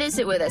 Come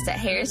visit with us at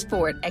Harris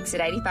Ford,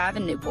 Exit 85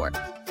 in Newport.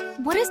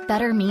 What does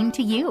better mean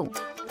to you?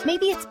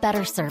 Maybe it's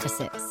better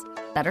services,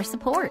 better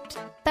support,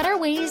 better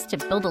ways to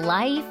build a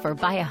life or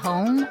buy a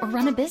home or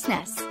run a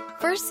business.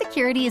 First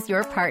Security is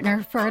your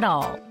partner for it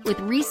all, with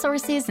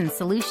resources and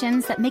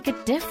solutions that make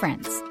a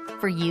difference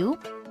for you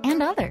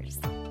and others.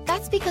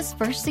 That's because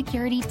First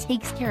Security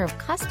takes care of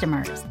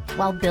customers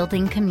while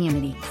building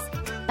communities.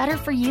 Better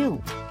for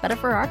you, better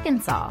for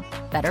Arkansas,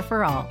 better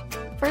for all.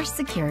 First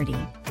Security.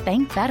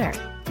 Bank better.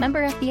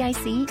 Member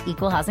FDIC,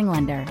 Equal Housing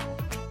Lender.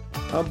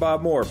 I'm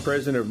Bob Moore,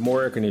 president of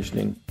Moore Air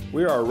Conditioning.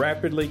 We are a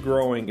rapidly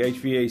growing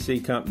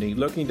HVAC company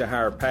looking to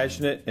hire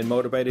passionate and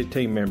motivated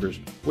team members.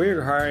 We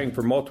are hiring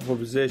for multiple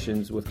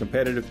positions with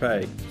competitive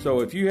pay.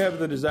 So if you have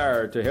the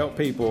desire to help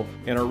people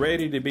and are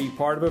ready to be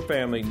part of a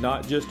family,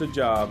 not just a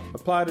job,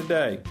 apply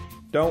today.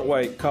 Don't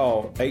wait.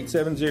 Call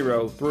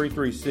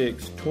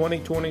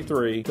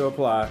 870-336-2023 to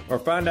apply or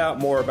find out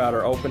more about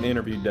our open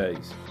interview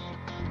days.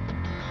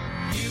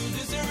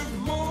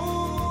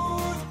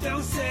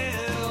 Don't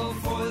settle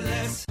for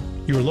less.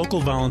 Your local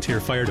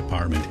volunteer fire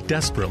department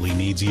desperately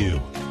needs you.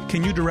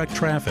 Can you direct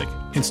traffic,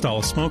 install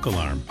a smoke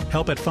alarm,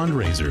 help at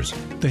fundraisers?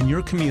 Then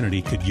your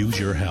community could use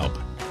your help.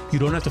 You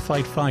don't have to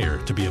fight fire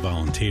to be a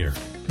volunteer.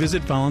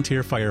 Visit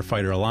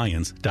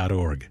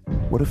volunteerfirefighteralliance.org.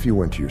 What if you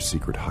went to your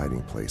secret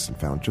hiding place and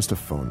found just a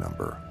phone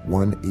number,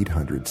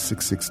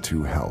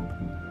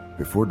 1-800-662-HELP?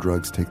 Before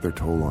drugs take their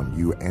toll on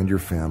you and your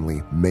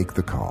family, make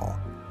the call.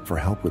 For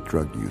help with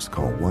drug use,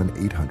 call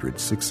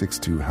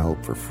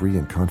 1-800-662-HELP for free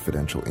and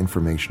confidential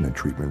information and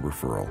treatment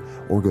referral,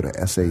 or go to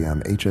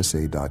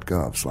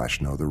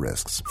samhsa.gov/know the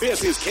risks.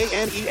 This is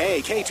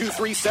KNEA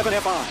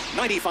K237FI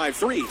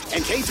 95.3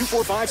 and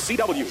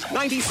K245CW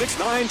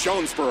 96.9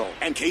 Jonesboro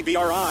and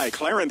KBRI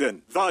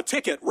Clarendon, the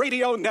Ticket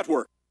Radio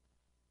Network.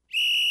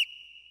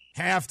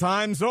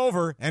 Halftime's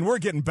over, and we're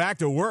getting back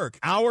to work.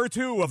 Hour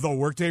 2 of the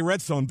Workday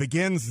Redzone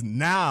begins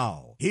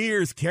now.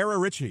 Here's Kara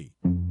Richey.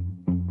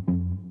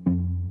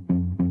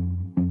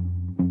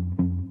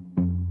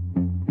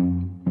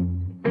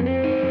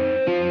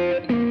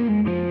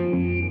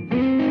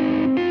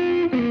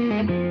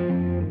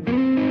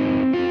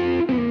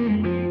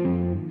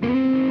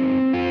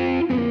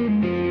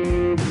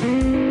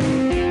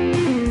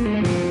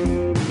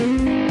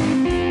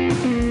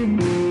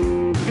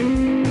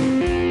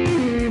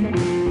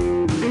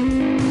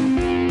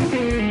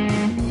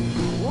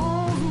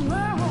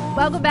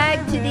 Welcome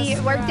back to the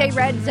Workday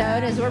Red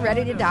Zone as we're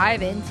ready to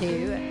dive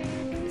into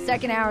the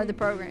second hour of the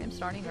program,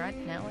 starting right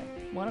now at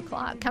 1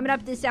 o'clock. Coming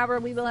up this hour,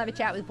 we will have a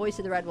chat with voice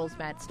of the Red Wolves,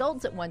 Matt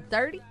Stolz, at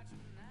 1:30.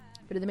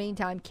 But in the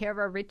meantime,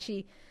 Kara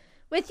Richey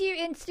with you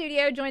in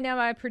studio, joined now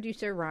by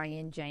producer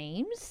Ryan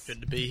James.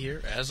 Good to be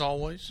here, as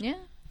always. Yeah.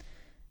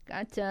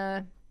 Got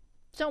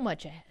so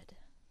much ahead.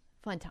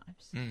 Fun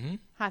times. Mm-hmm.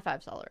 High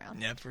fives all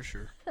around. Yeah, for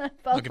sure.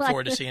 Looking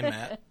forward to seeing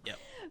Matt. Yep.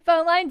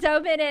 Phone lines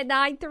open at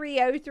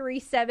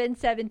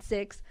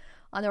 930-3776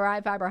 on the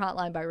Ryan Fiber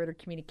Hotline by Ritter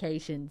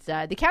Communications.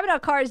 The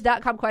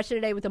CabinetCars.com question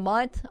today: with a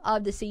month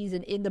of the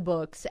season in the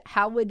books,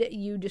 how would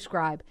you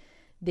describe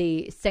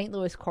the St.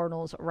 Louis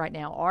Cardinals right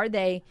now? Are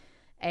they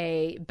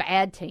a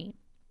bad team?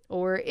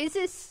 Or is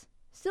this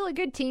still a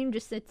good team,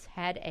 just that's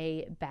had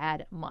a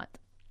bad month?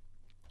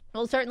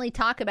 We'll certainly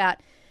talk about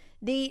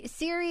the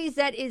series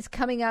that is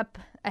coming up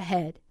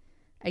ahead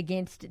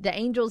against the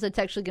Angels. It's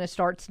actually going to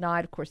start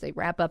tonight. Of course, they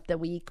wrap up the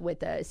week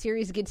with a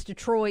series against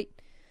Detroit.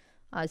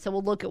 So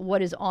we'll look at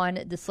what is on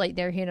the slate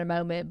there here in a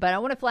moment. But I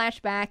want to flash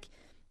back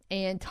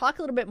and talk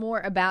a little bit more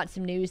about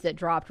some news that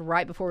dropped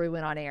right before we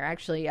went on air.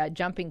 Actually,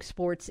 jumping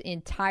sports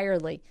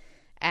entirely,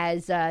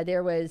 as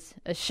there was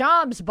a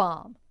Shams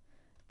bomb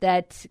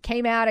that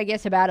came out, I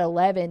guess, about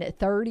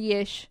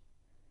 11:30-ish,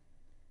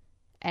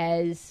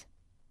 as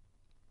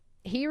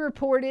he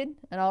reported,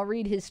 and I'll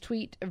read his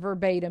tweet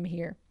verbatim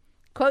here.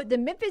 Quote, the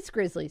Memphis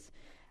Grizzlies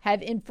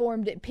have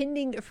informed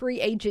pending free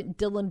agent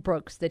Dillon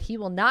Brooks that he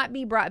will not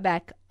be brought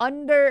back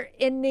under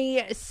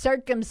any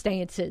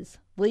circumstances,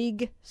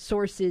 league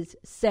sources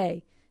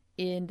say,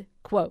 end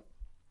quote.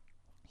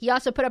 He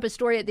also put up a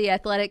story at The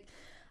Athletic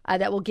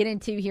that we'll get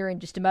into here in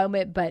just a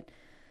moment, but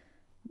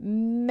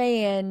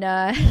man,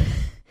 it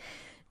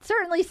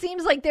certainly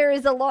seems like there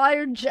is a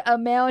large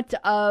amount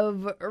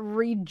of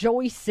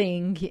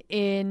rejoicing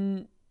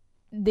in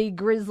the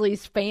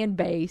Grizzlies fan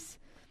base.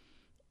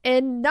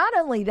 And not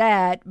only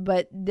that,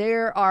 but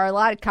there are a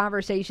lot of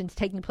conversations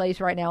taking place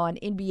right now on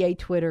NBA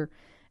Twitter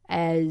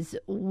as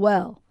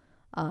well.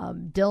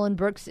 Dillon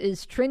Brooks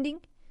is trending,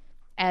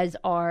 as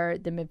are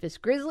the Memphis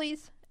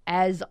Grizzlies,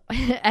 as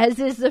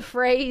is the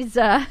phrase,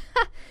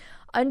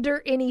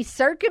 under any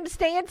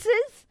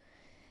circumstances.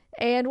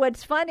 And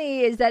what's funny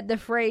is that the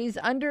phrase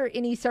under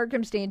any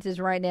circumstances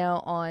right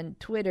now on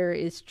Twitter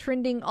is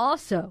trending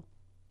also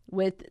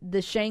with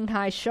the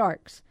Shanghai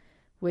Sharks,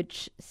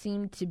 which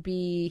seem to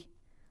be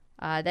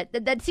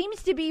that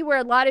seems to be where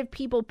a lot of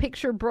people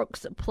picture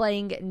Brooks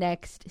playing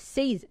next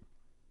season.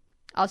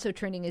 Also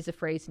trending is the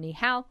phrase ni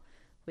hao,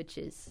 which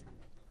is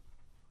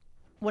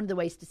one of the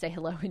ways to say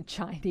hello in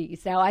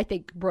Chinese. Now, I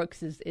think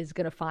Brooks is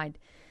going to find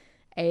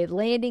a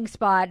landing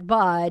spot,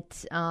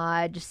 but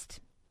just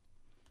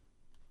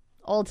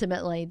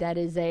ultimately that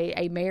is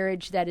a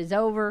marriage that is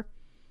over,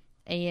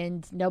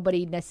 and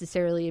nobody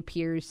necessarily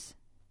appears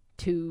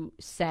too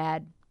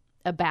sad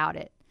about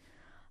it.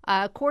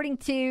 According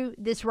to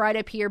this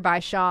write-up here by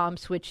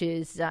Shams, which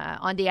is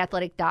on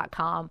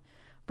theathletic.com,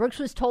 Brooks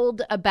was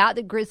told about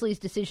the Grizzlies'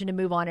 decision to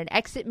move on in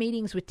exit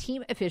meetings with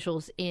team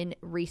officials in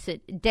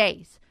recent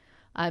days.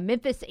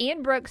 Memphis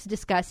and Brooks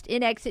discussed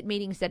in exit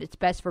meetings that it's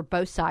best for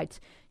both sides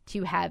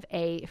to have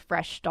a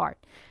fresh start.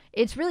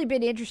 It's really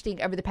been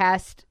interesting over the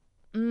past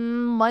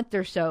month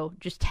or so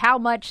just how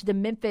much the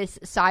Memphis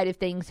side of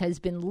things has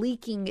been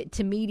leaking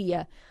to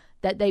media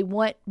that they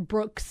want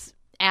Brooks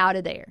out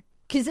of there.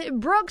 Because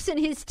Brooks and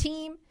his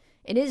team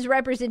and his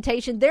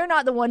representation, they're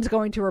not the ones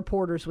going to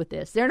reporters with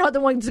this. They're not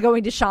the ones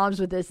going to Shams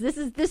with this. This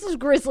is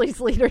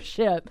Grizzlies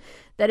leadership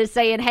that is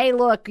saying, hey,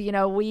 look, we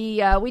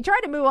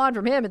tried to move on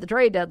from him at the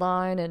trade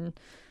deadline and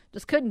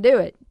just couldn't do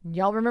it.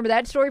 Y'all remember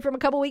that story from a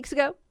couple weeks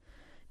ago?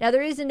 Now,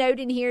 there is a note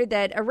in here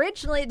that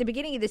originally at the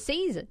beginning of the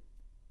season,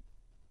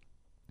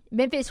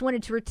 Memphis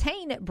wanted to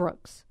retain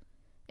Brooks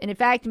and, in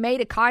fact,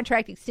 made a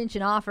contract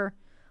extension offer,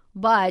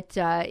 but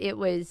it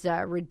was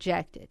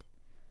rejected.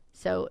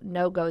 So,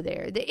 no go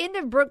there. The end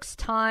of Brooks'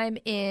 time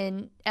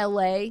in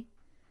L.A.,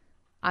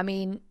 I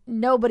mean,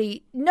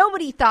 nobody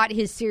thought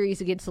his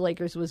series against the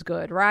Lakers was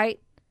good, right?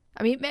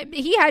 I mean,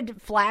 he had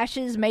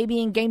flashes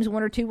maybe in games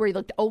 1 or 2 where he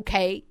looked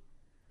okay.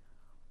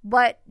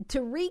 But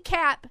to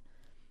recap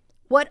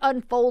what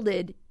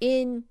unfolded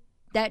in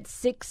that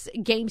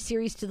 6-game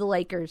series to the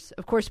Lakers,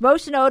 of course,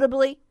 most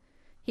notably,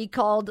 he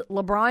called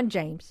LeBron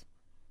James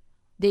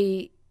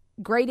the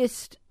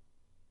greatest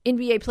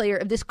NBA player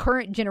of this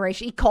current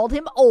generation. He called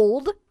him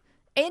old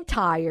and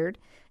tired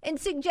and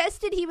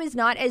suggested he was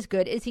not as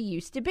good as he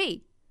used to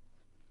be.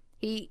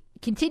 He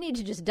continued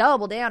to just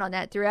double down on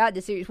that throughout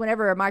the series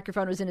whenever a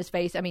microphone was in his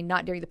face. I mean,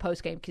 not during the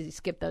postgame because he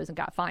skipped those and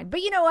got fined.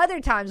 But,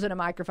 other times when a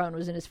microphone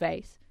was in his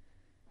face.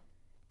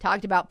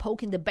 Talked about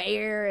poking the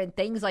bear and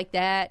things like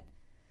that.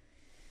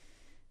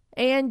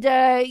 And,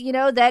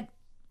 that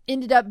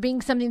ended up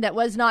being something that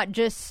was not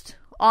just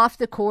off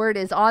the court.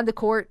 As on the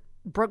court,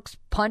 Brooks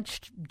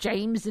punched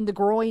James in the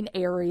groin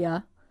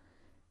area.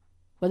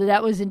 Whether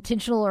that was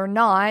intentional or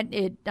not,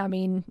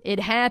 it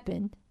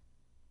happened.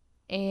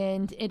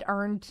 And it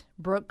earned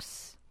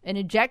Brooks an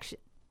ejection.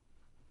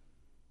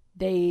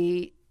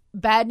 The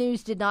bad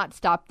news did not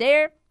stop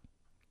there.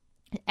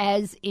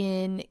 As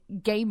in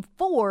Game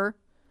 4,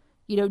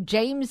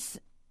 James...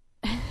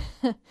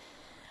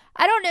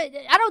 I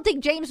don't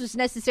think James was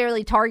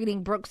necessarily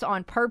targeting Brooks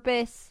on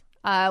purpose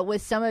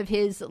with some of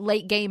his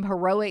late game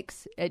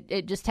heroics.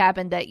 It just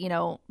happened that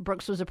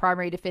Brooks was a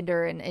primary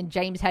defender and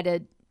James had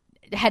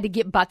to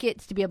get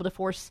buckets to be able to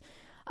force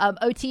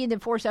OT and then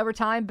force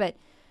overtime. But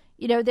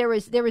there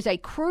was a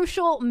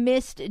crucial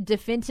missed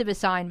defensive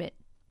assignment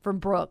from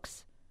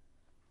Brooks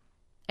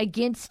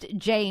against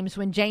James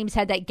when James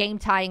had that game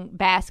tying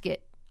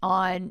basket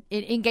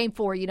in Game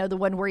 4. The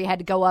one where he had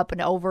to go up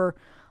and over.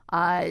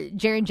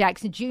 Jaren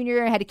Jackson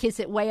Jr. had to kiss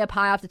it way up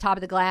high off the top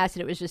of the glass,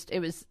 and it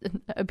was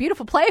a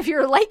beautiful play if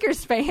you're a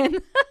Lakers fan.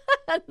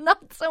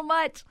 Not so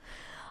much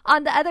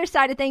on the other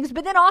side of things.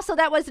 But then also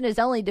that wasn't his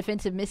only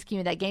defensive miscue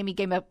in that game. He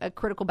gave a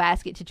critical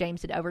basket to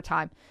James in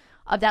overtime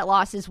of that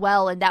loss as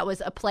well, and that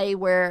was a play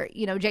where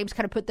James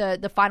kind of put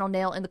the final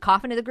nail in the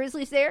coffin of the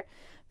Grizzlies there,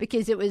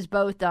 because it was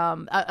both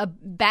a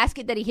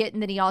basket that he hit,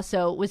 and then he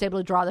also was able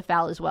to draw the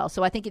foul as well.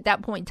 So I think at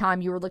that point in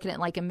time, you were looking at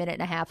like a minute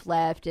and a half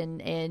left,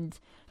 and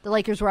the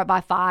Lakers were up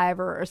by 5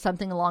 or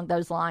something along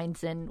those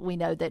lines, and we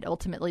know that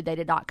ultimately they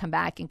did not come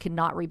back and could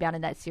not rebound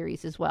in that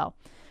series as well.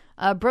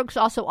 Brooks,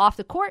 also off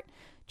the court,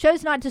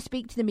 chose not to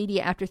speak to the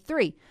media after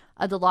 3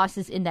 of the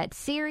losses in that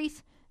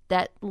series.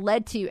 That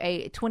led to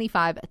a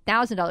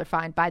 $25,000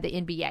 fine by the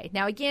NBA.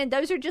 Now, again,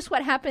 those are just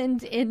what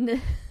happened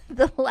in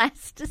the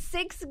last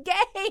 6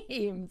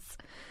 games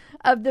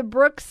of the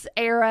Brooks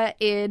era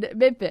in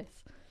Memphis.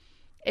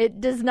 It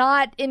does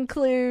not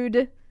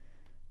include,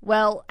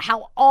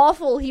 how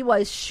awful he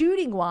was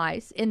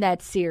shooting-wise in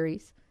that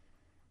series,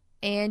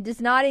 and does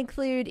not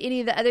include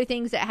any of the other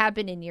things that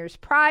happened in years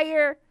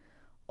prior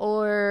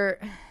or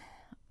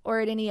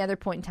at any other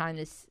point in time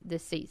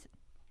this season.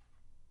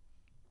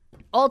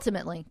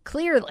 Ultimately,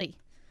 clearly,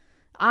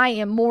 I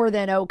am more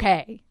than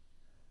okay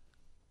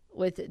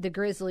with the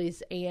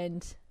Grizzlies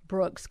and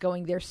Brooks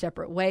going their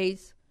separate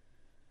ways.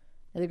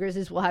 The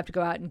Grizzlies will have to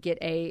go out and get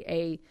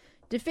a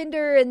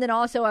defender, and then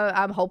also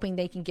I'm hoping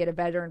they can get a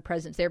veteran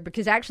presence there,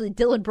 because actually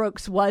Dillon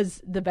Brooks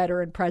was the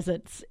veteran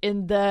presence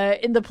in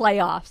the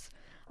playoffs.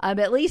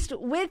 At least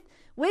with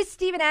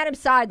Steven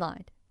Adams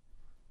sidelined,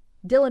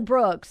 Dillon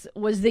Brooks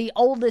was the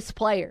oldest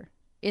player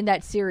in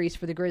that series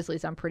for the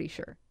Grizzlies, I'm pretty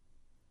sure.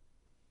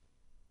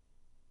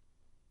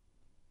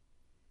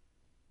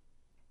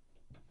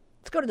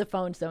 Let's go to the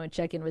phones, though, and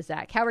check in with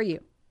Zach. How are you?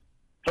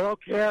 Hello,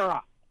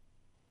 Kara.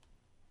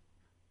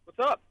 What's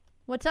up?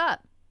 What's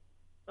up?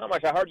 Not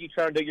much. I heard you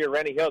trying to do your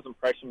Randy Hills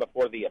impression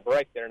before the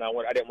break there, and I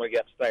didn't want to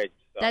get upstage.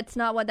 So. That's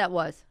not what that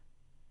was.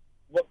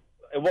 What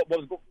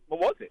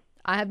was it?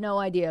 I have no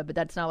idea, but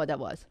that's not what that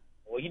was.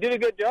 Well, you did a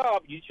good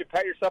job. You should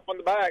pat yourself on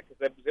the back,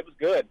 because it was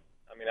good.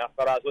 I mean, I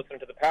thought I was listening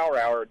to the Power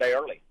Hour a day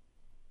early.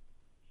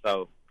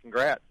 So,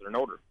 congrats. They're in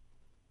order.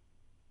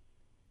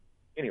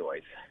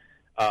 Anyways,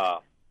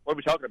 what are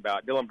we talking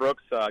about? Dillon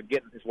Brooks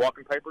getting his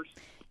walking papers?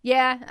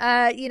 Yeah,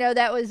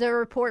 that was a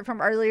report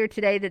from earlier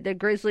today that the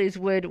Grizzlies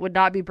would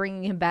not be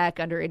bringing him back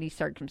under any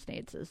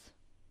circumstances.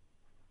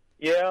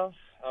 Yeah,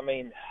 I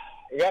mean,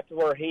 it got to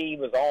where he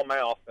was all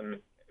mouth, and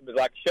it was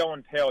like show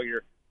and tell.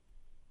 You're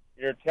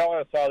telling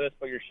us all this,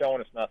 but you're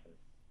showing us nothing.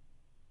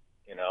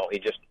 You know,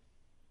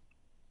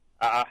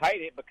 I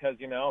hate it because,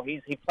 you know,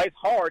 he plays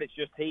hard. It's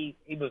just he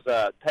was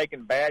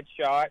taking bad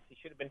shots. He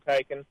should have been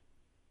taken.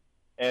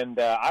 And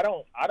I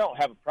don't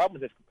have a problem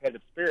with his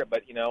competitive spirit,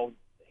 but, you know,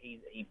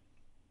 he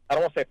I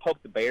don't want to say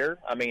poke the bear.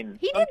 I mean,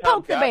 he did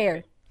poke the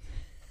bear.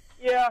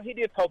 Yeah, he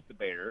did poke the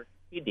bear.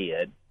 He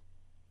did.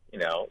 You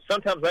know,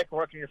 sometimes that can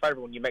work in your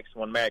favor when you make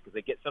someone mad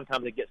because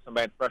sometimes they get so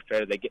mad and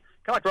frustrated. They get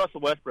kind of like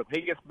Russell Westbrook.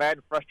 He gets mad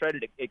and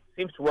frustrated. It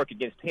seems to work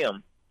against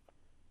him.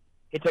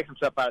 He takes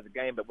himself out of the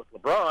game, but with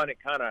LeBron, it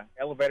kind of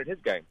elevated his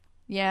game.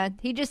 Yeah,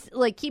 he just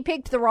he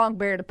picked the wrong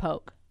bear to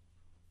poke.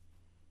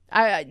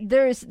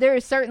 There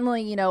is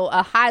certainly, you know,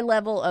 a high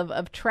level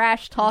of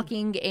trash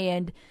talking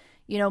and,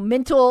 you know,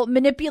 mental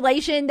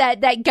manipulation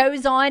that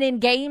goes on in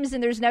games,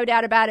 and there's no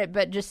doubt about it.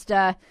 But just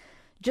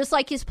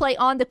like his play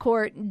on the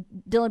court,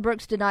 Dillon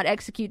Brooks did not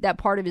execute that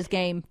part of his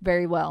game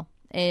very well.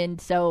 And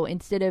so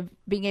instead of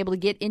being able to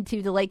get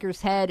into the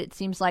Lakers' head, it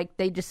seems like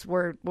they just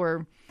were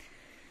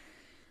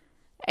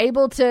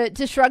able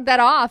to shrug that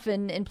off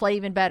and play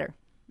even better.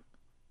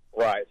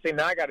 Right. See,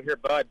 now I got to hear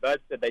Bud. Bud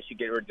said they should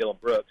get rid of Dillon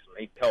Brooks. And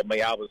he told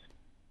me I was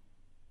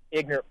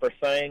ignorant for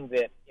saying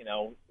that, you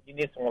know, you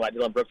need someone like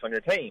Dillon Brooks on your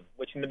team,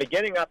 which in the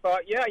beginning I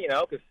thought, yeah, you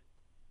know,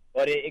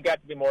 but it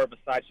got to be more of a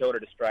side shoulder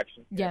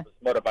distraction. Yeah. It was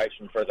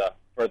motivation for the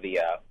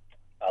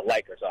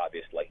Lakers,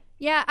 obviously.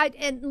 Yeah,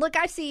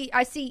 I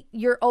see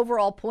your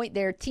overall point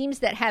there. Teams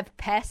that have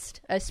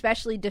pest,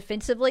 especially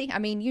defensively, I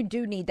mean, you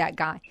do need that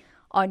guy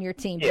on your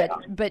team. Yeah.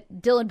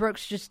 But Dillon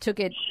Brooks just took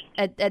it,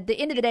 at the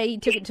end of the day, he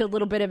took it to a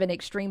little bit of an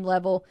extreme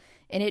level,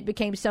 and it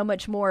became so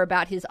much more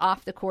about his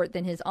off the court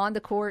than his on the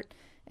court.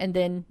 And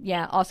then,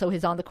 yeah, also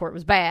his on the court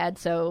was bad,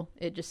 so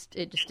it just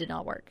did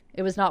not work.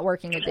 It was not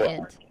working at the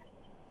end.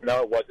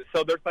 No, it wasn't.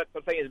 So there's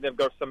something is going to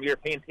go to some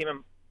European team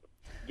and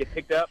get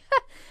picked up?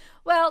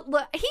 Well,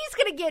 look,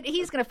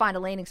 he's gonna find a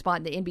landing spot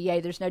in the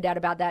NBA. There's no doubt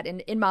about that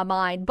in my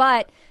mind.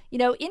 But, you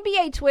know,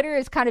 NBA Twitter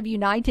is kind of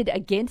united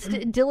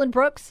against Dillon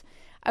Brooks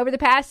over the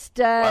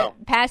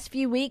past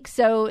few weeks.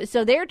 So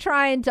they're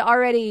trying to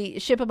already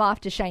ship him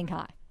off to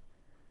Shanghai.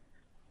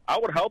 I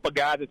would hope a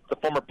guy that's the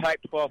former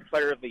Pac-12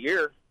 Player of the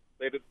Year,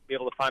 they'd be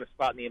able to find a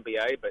spot in the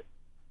NBA, but,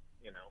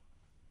 you know.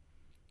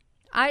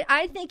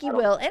 I think he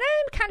will. And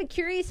I'm kind of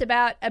curious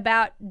about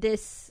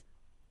this,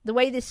 the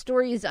way this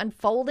story is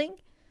unfolding,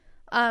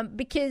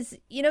 because,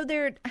 you know,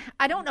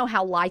 I don't know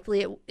how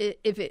likely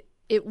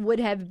it would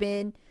have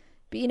been,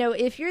 but, you know,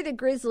 if you're the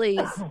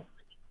Grizzlies,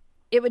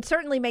 it would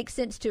certainly make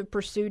sense to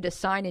pursue a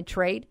sign and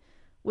trade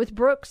with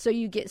Brooks so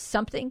you get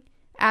something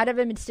out of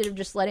him instead of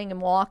just letting him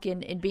walk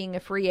and being a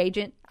free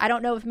agent. I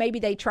don't know if maybe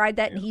they tried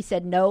that and he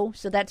said no,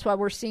 so that's why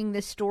we're seeing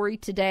this story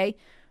today,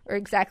 or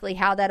exactly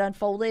how that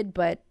unfolded,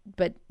 but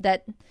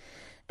that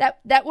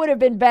would have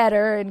been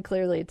better, and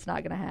clearly it's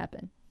not going to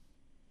happen.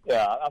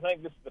 Yeah, I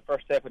think this is the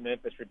first step in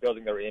Memphis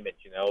rebuilding their image.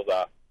 You know,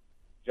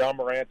 John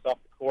Morant's off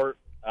the court,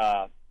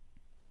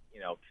 you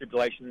know,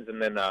 tribulations,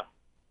 and then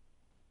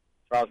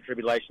trials and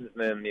tribulations,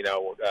 and then, you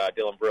know,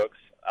 Dillon Brooks.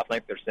 I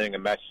think they're sending a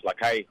message like,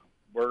 hey,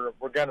 we're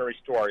going to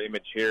restore our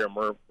image here, and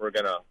we're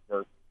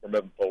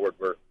moving forward.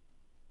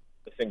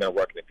 This thing going to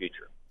work in the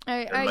future.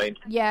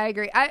 I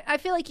agree. I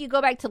feel like you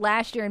go back to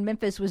last year, and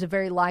Memphis was a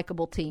very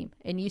likable team,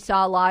 and you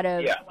saw a lot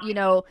of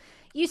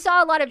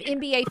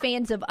NBA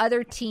fans of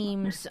other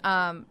teams,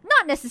 not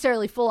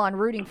necessarily full on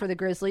rooting for the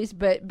Grizzlies,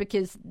 but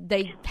because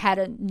they had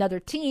another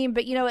team,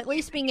 but, you know, at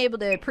least being able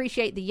to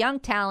appreciate the young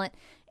talent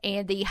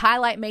and the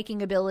highlight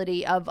making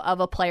ability of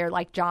a player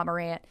like John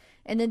Morant.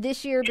 And then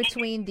this year,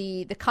 between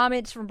the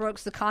comments from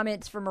Brooks, the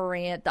comments from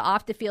Morant, the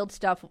off the court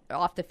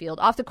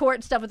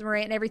stuff with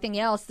Morant and everything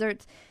else,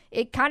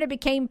 it kind of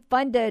became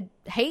fun to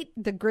hate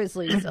the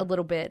Grizzlies a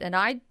little bit. And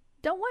I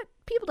don't want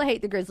people to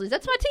hate the Grizzlies.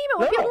 That's my team. I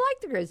want people to like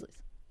the Grizzlies.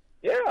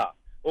 Yeah.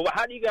 Well,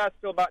 how do you guys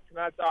feel about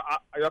tonight?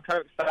 Are y'all kind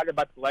of excited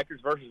about the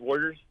Lakers versus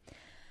Warriors?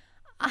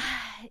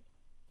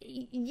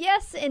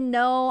 Yes and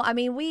no. I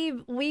mean,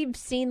 we've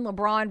seen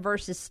LeBron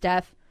versus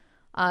Steph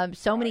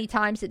so many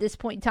times at this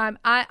point in time.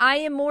 I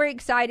am more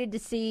excited to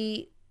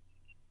see,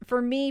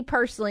 for me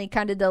personally,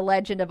 kind of the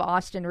legend of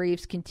Austin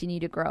Reeves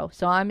continue to grow.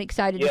 So I'm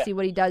excited to see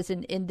what he does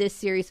in this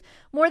series,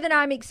 more than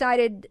I'm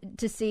excited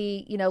to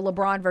see, you know,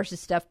 LeBron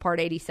versus Steph part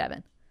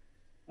 87.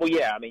 Well,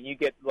 yeah. I mean, you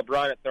get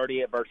LeBron at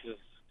 38 versus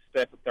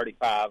Steph at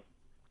 35,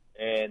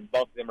 and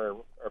both of them are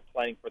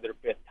playing for their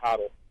fifth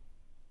title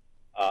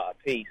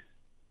apiece.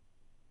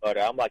 But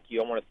I'm like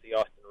you. I want to see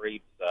Austin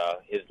Reeves,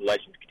 his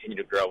legend,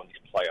 continue to grow in these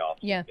playoffs.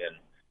 Yeah. And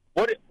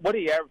what did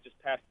he average this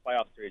past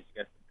playoff series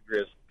against the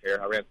Grizzlies?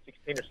 Around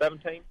 16 or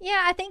 17?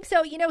 Yeah, I think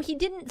so. You know, he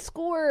didn't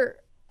score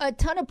a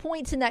ton of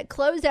points in that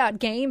closeout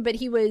game, but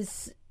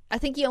I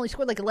think he only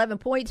scored like 11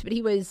 points, but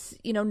he was,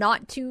 you know,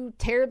 not too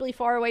terribly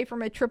far away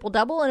from a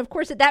triple-double. And, of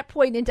course, at that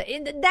point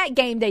in that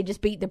game, they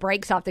just beat the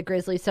brakes off the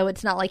Grizzlies, so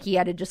it's not like he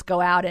had to just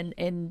go out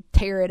and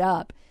tear it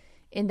up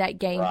in that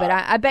game. Right. But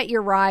I bet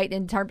you're right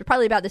in terms of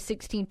probably about the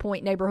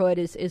 16-point neighborhood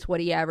is what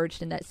he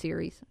averaged in that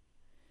series.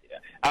 Yeah,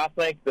 I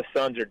think the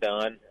Suns are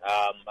done.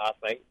 I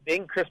think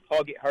didn't Chris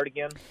Paul get hurt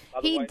again?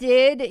 He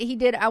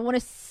did. I want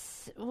to.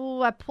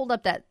 I pulled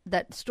up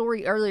that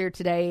story earlier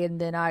today, and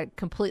then I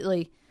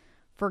completely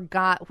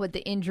forgot what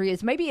the injury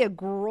is. Maybe a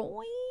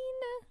groin?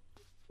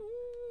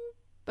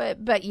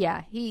 But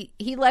yeah,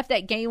 he left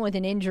that game with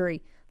an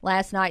injury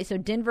last night, so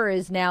Denver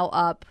is now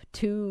up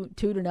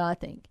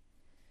 2-0.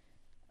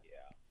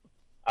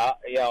 I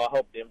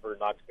hope Denver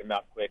knocks him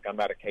out quick. I'm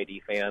not a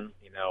KD fan.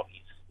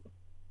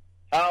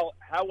 How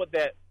would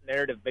that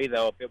narrative be,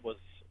 though, if it was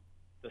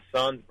the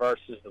Suns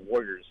versus the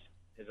Warriors,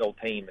 his old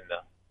team in the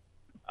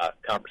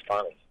conference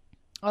finals?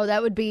 Oh,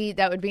 that would be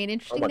an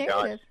interesting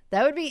narrative. Gosh.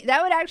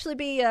 That would actually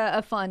be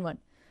a fun one.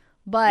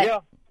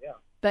 But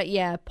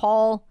yeah,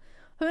 Paul,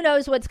 who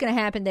knows what's going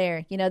to happen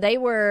there? They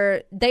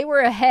were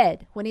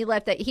ahead when he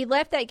left that. He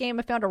left that game.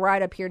 I found a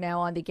write-up here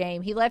now on the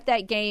game. He left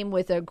that game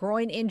with a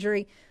groin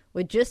injury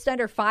with just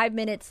under 5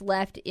 minutes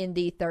left in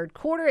the third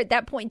quarter. At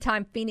that point in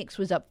time, Phoenix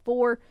was up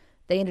 4.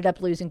 They ended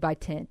up losing by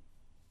 10.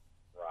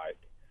 Right.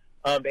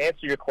 To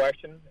answer your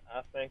question,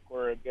 I think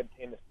we're a good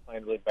team that's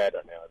playing really bad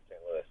right now in St.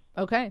 Louis.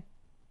 Okay.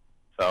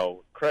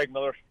 So Craig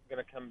Miller's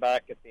going to come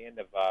back at the end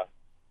of, I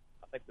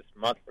think, this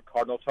month for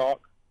Cardinal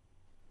talk.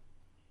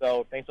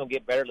 So if things don't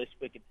get better, at least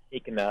he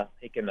can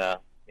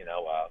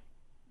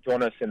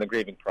join us in the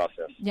grieving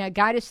process. Yeah,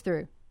 guide us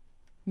through.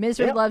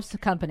 Misery loves the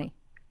company.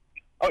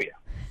 Oh, yeah.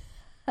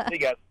 See you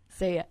guys.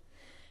 See ya.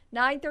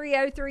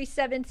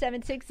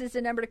 930-3776 is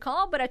the number to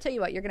call, but I tell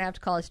you what, you're going to have to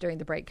call us during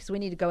the break because we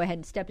need to go ahead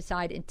and step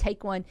aside and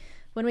take one.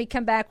 When we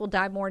come back, we'll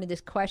dive more into this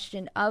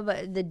question of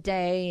the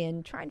day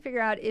and try and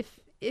figure out if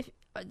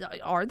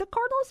are the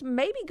Cardinals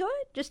maybe good,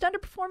 just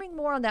underperforming?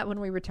 More on that when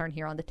we return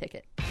here on The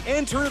Ticket.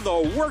 Enter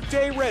the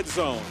Workday Red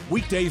Zone,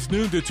 weekdays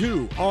noon to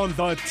 2 on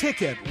the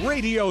Ticket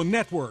Radio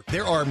Network.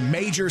 There are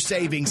major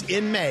savings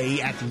in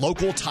May at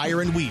local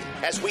Tire and Wheel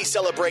as we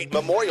celebrate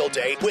Memorial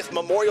Day with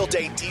Memorial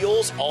Day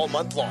deals all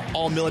month long.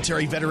 All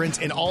military veterans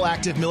and all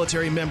active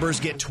military members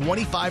get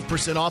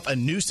 25% off a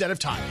new set of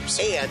tires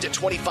and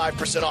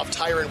 25% off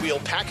Tire and Wheel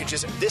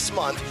packages this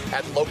month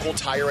at local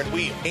Tire and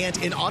Wheel. And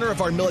in honor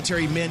of our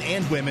military men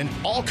and women,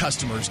 all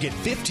customers get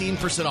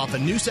 15% off a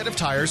new set of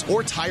tires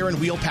or Tire and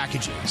Wheel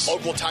packages.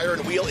 Local Tire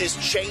and Wheel is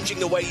changing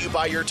the way you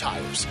buy your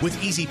tires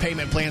with easy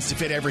payment plans to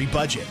fit every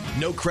budget.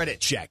 No credit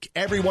check.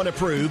 Everyone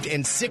approved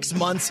in 6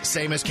 months,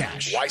 same as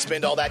cash. Why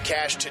spend all that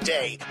cash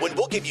today when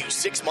we'll give you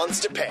 6 months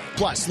to pay?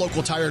 Plus,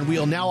 Local Tire and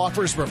Wheel now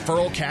offers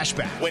referral cash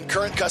back. When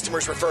current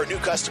customers refer new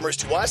customers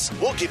to us,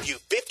 we'll give you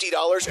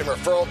 $50 in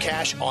referral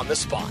cash on the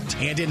spot.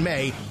 And in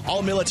May,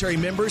 all military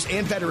members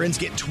and veterans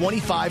get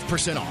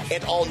 25% off,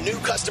 and all new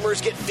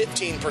customers get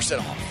 15%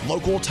 off.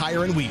 Local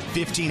Tire and Wheel,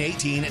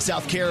 1518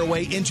 South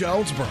Caraway in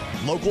Jonesboro.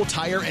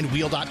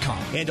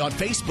 LocalTireandWheel.com. And on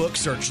Facebook,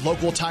 search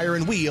Local Tire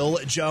and Wheel,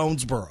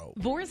 Jonesboro.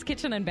 Vor's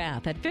Kitchen and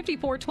Bath at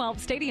 5412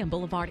 Stadium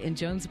Boulevard in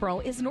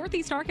Jonesboro is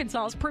Northeast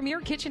Arkansas's premier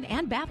kitchen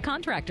and bath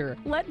contractor.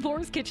 Let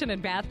Vor's Kitchen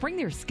and Bath bring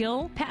their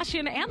skill,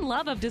 passion, and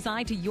love of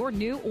design to your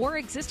new or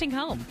existing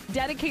home.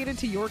 Dedicated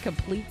to your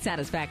complete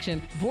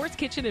satisfaction, Vor's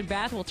Kitchen and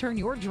Bath will turn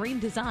your dream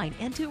design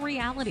into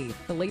reality.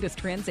 The latest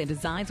trends and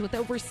designs with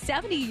over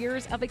 70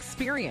 years of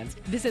experience.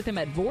 Visit them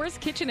at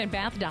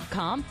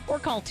vorskitchenandbath.com or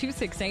call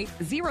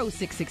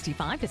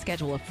 268-0665 to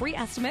schedule a free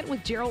estimate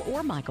with Gerald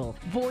or Michael.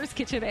 Vor's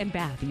Kitchen and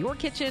Bath, your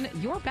kitchen,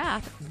 your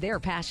bath,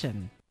 their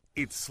passion.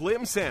 It's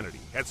Slim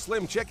Sanity at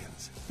Slim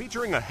Chickens,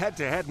 featuring a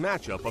head-to-head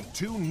matchup of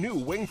 2 new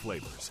wing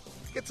flavors.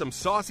 Get some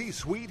saucy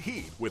sweet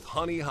heat with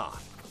Honey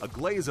Hot, a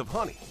glaze of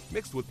honey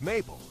mixed with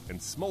maple and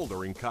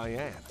smoldering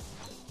cayenne.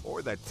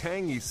 Or that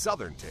tangy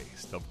southern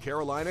taste of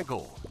Carolina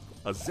Gold,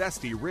 a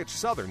zesty rich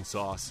southern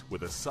sauce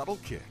with a subtle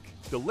kick.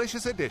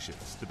 Delicious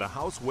additions to the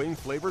house wing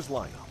flavors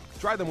lineup.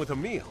 Try them with a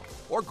meal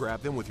or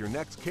grab them with your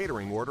next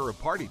catering order of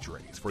party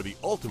trays for the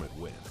ultimate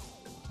win.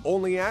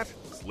 Only at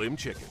Slim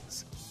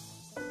Chickens.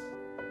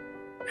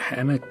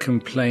 Hannah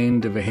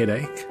complained of a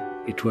headache.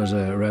 It was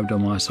a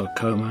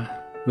rhabdomyosarcoma.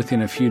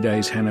 Within a few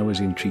days, Hannah was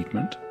in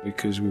treatment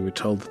because we were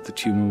told that the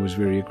tumor was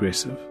very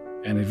aggressive.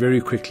 And it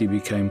very quickly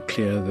became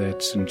clear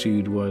that St.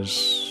 Jude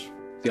was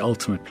the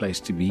ultimate place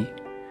to be.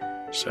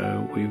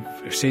 So we've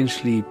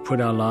essentially put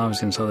our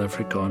lives in South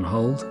Africa on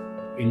hold.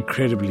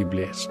 Incredibly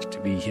blessed to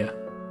be here.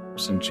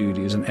 St. Jude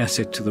is an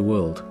asset to the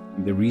world.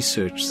 The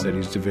research that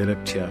is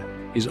developed here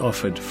is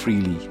offered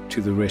freely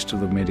to the rest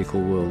of the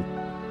medical world.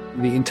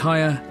 The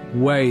entire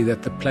way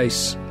that the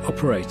place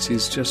operates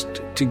is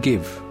just to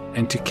give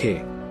and to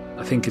care.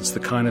 I think it's the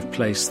kind of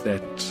place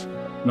that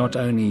not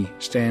only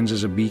stands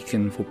as a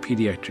beacon for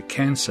pediatric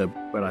cancer,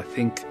 but I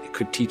think it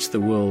could teach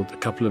the world a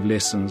couple of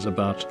lessons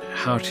about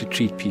how to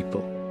treat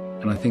people.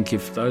 And I think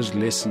if those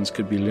lessons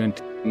could be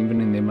learned,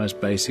 even in their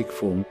most basic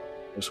form,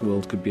 this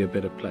world could be a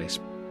better place.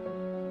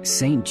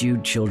 St.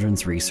 Jude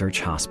Children's Research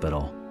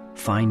Hospital.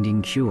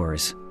 Finding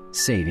cures,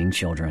 saving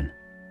children.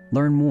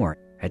 Learn more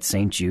at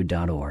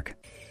stjude.org.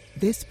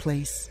 This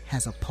place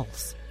has a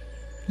pulse.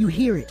 You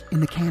hear it in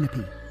the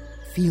canopy,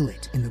 feel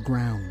it in the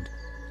ground.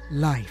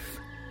 Life,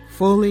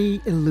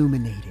 fully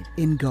illuminated,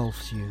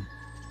 engulfs you.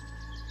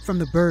 From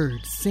the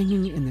birds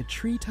singing in the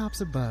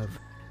treetops above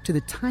to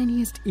the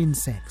tiniest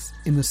insects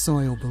in the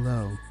soil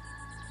below.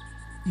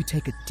 You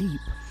take a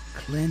deep,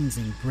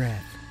 cleansing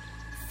breath,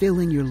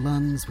 filling your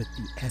lungs with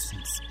the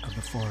essence of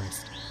the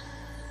forest.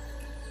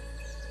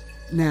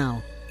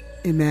 Now,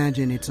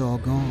 imagine it's all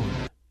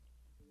gone.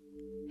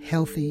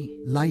 Healthy,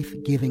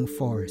 life-giving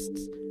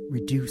forests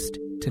reduced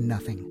to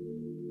nothing.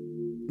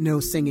 No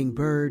singing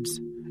birds,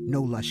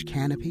 no lush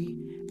canopy,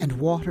 and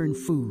water and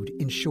food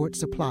in short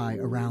supply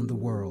around the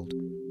world.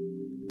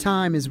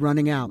 Time is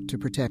running out to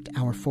protect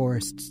our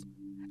forests,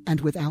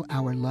 and without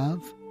our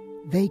love,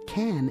 they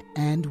can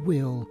and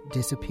will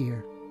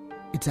disappear.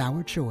 It's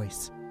our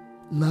choice.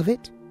 Love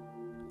it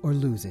or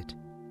lose it.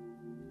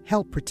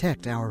 Help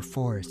protect our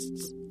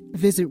forests.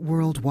 Visit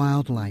World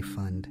Wildlife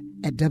Fund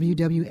at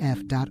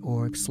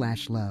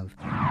wwf.org/love.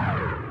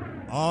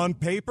 On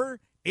paper,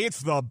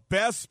 it's the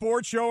best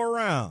sports show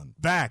around.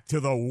 Back to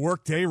the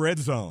Workday Red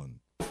Zone.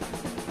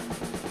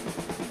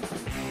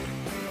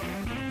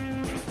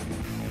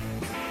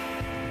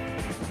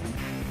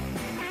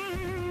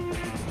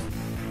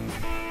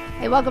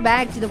 Hey, welcome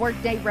back to the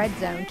Workday Red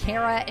Zone.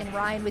 Kara and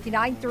Ryan with you.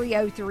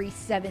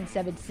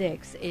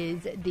 930-3776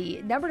 is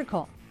the number to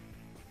call.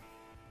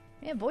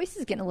 Man, voice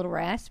is getting a little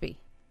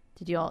raspy.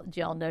 Did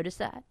y'all notice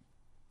that?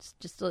 It's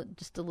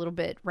just a little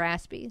bit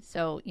raspy.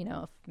 So, you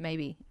know, if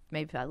maybe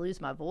if I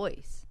lose my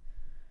voice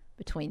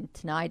between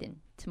tonight and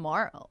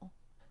tomorrow,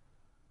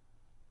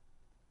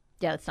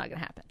 yeah, that's not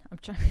gonna happen. I'm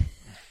trying.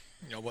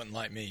 Y'all wouldn't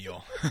like me,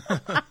 y'all.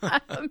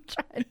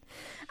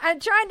 I'm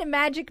trying to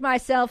magic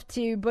myself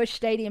to Busch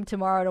Stadium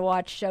tomorrow to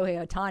watch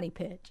Shohei Ohtani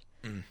pitch.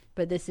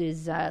 But this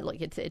is look,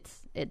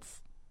 it's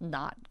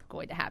not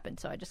going to happen.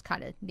 So I just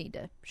kind of need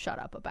to shut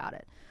up about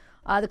it.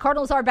 The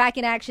Cardinals are back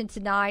in action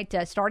tonight,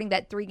 starting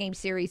that 3-game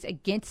series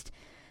against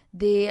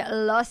the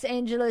Los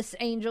Angeles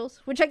Angels,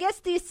 which I guess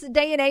this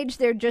day and age,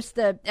 they're just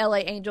the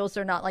LA Angels.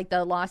 They're not like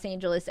the Los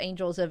Angeles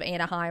Angels of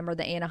Anaheim or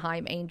the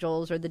Anaheim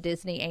Angels or the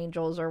Disney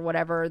Angels or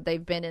whatever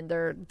they've been in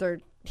their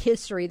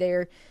history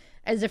there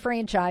as a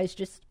franchise.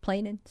 Just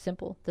plain and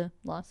simple, the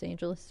Los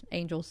Angeles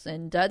Angels.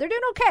 And they're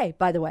doing okay,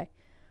 by the way,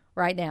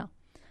 right now.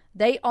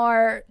 They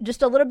are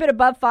just a little bit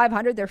above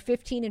 500. They're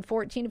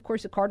 15-14. Of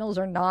course, the Cardinals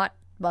are not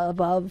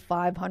above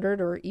 500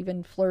 or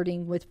even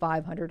flirting with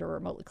 500 or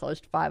remotely close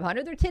to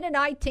 500. They're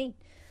 10-19,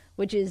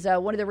 which is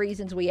one of the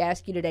reasons we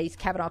ask you today's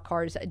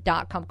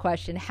CavenaughCars.com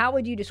question. How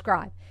would you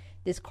describe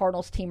this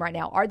Cardinals team right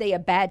now? Are they a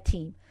bad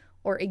team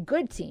or a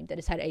good team that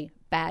has had a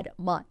bad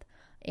month?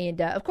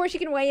 And, of course, you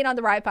can weigh in on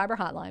the Right Fiber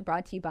hotline,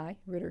 brought to you by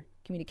Ritter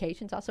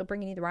Communications, also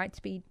bringing you the right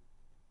speed,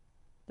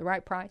 the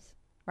right price.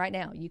 Right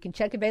now, you can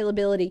check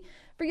availability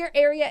for your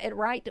area at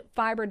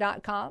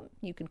rightfiber.com.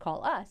 You can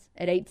call us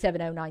at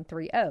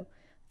 870-930-3776.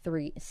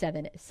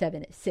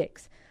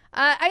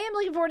 I am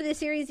looking forward to this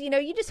series. You know,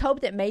 you just hope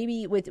that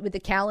maybe with the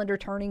calendar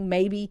turning,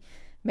 maybe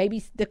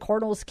the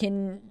Cardinals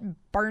can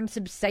burn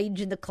some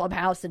sage in the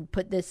clubhouse and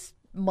put this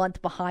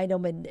month behind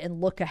them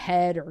and look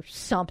ahead or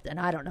something.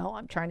 I don't know.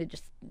 I'm trying to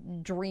just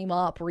dream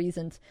up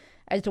reasons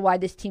as to why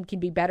this team can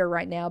be better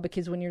right now,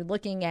 because when you're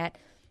looking at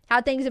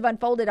how things have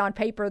unfolded on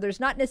paper, there's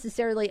not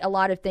necessarily a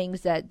lot of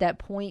things that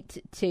point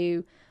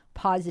to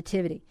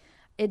positivity.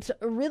 It's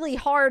really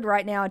hard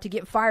right now to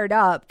get fired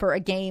up for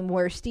a game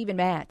where Steven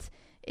Matz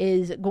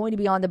is going to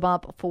be on the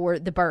bump for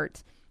the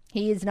Birds.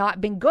 He has not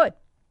been good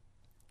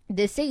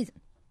this season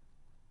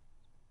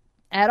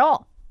at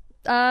all.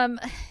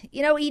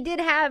 You know, he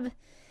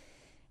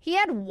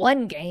had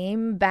one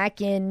game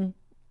back in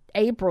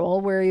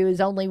April where he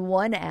was only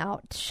 1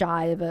 out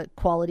shy of a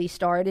quality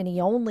start, and he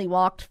only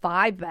walked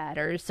 5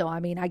 batters. So, I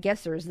mean, I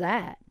guess there's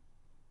that.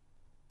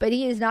 But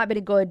he has not been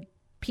a good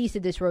piece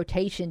of this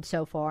rotation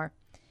so far.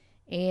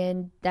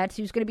 And that's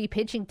who's going to be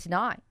pitching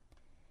tonight.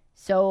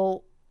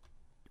 So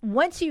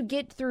once you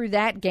get through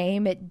that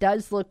game, it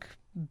does look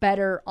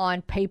better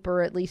on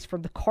paper, at least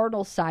from the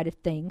Cardinals side of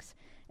things,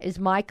 as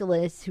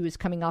Michaelis, who is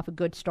coming off a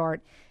good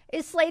start,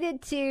 is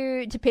slated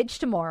to pitch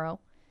tomorrow.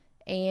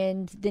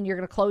 And then you're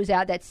going to close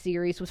out that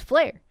series with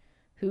Flair,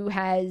 who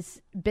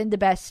has been the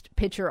best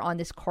pitcher on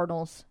this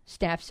Cardinals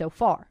staff so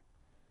far.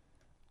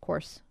 Of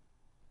course,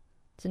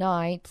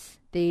 tonight,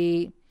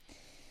 the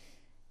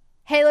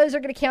Halos are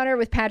going to counter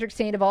with Patrick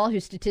Sandoval, who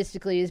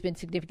statistically has been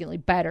significantly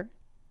better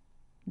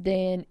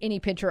than any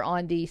pitcher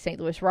on the St.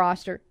 Louis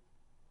roster.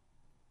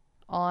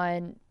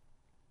 On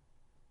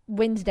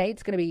Wednesday,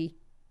 it's going to be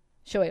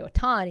Shohei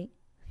Ohtani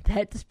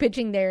that's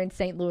pitching there in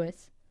St.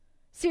 Louis.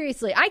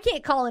 Seriously, I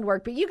can't call in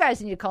work, but you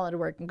guys need to call into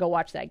work and go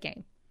watch that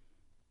game.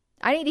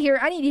 I need to hear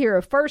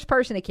a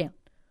first-person account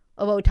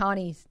of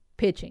Ohtani's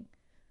pitching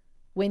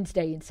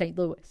Wednesday in St.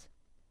 Louis.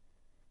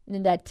 And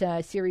then that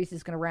series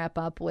is going to wrap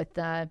up with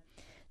the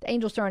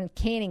Angels throwing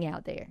Canning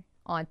out there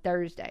on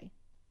Thursday,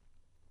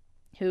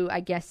 who I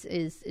guess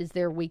is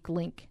their weak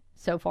link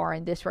so far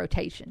in this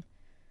rotation.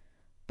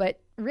 But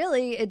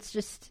really, it's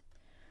just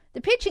the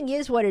pitching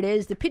is what it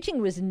is. The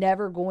pitching was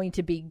never going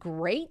to be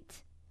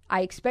great.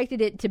 I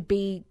expected it to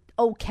be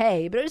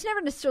okay, but it was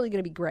never necessarily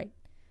going to be great.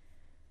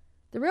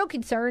 The real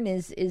concern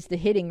is the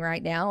hitting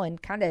right now,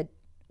 and kind of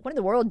what in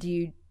the world do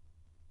you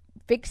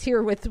fix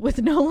here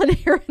with Nolan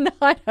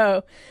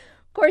Arenado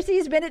Of course,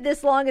 he's been at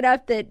this long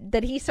enough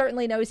that he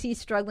certainly knows he's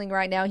struggling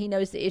right now. He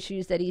knows the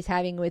issues that he's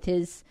having with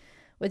his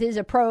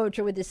approach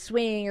or with his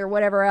swing or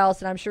whatever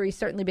else, and I'm sure he's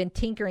certainly been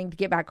tinkering to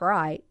get back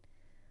right.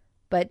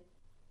 But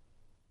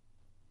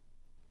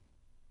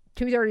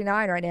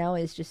 239 right now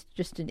is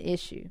just an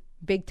issue,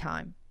 big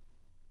time,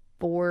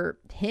 for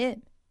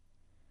him.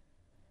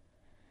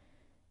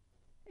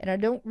 And I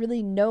don't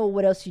really know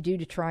what else you do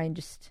to try and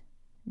just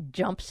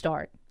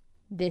jumpstart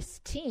this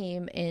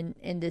team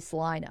in this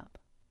lineup.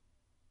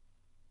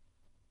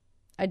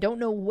 I don't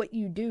know what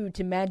you do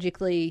to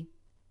magically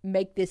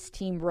make this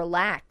team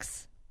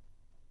relax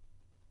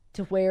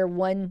to where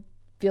one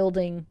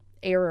fielding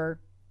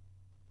error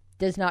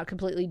does not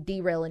completely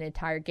derail an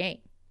entire game.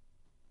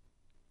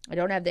 I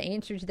don't have the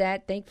answer to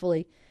that.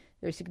 Thankfully,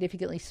 there's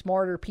significantly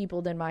smarter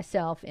people than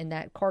myself in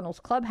that Cardinals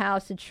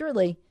clubhouse, and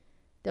surely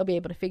they'll be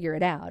able to figure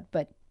it out.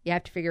 But you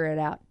have to figure it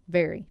out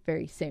very,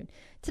 very soon.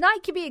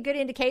 Tonight could be a good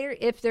indicator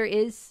if there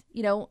is,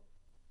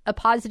 a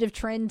positive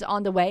trend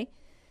on the way.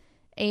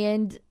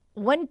 And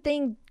one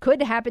thing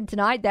could happen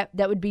tonight that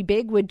would be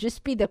big would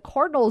just be the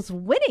Cardinals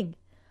winning.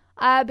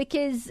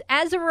 Because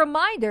as a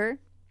reminder,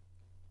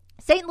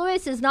 St.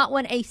 Louis has not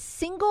won a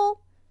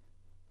single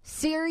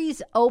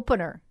series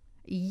opener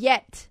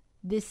yet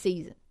this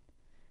season.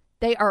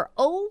 They are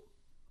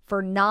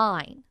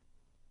 0-9.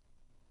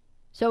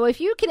 So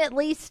if you can at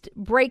least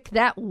break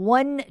that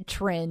one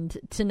trend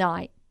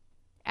tonight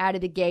out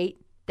of the gate,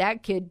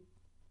 that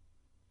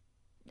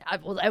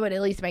would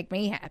at least make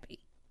me happy.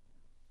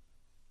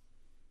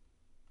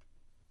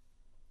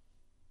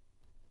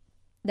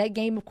 That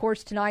game, of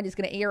course, tonight is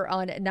going to air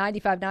on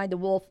 95.9 The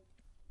Wolf.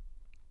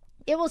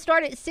 It will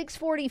start at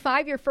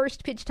 6:45. Your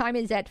first pitch time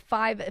is at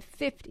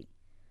 5:50.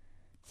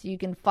 So you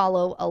can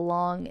follow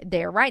along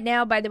there. Right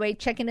now, by the way,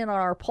 checking in on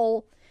our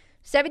poll,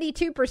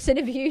 72%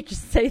 of you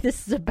just say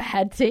this is a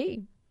bad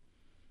team.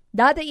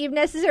 Not that you've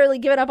necessarily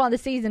given up on the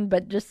season,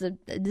 but just this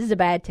is a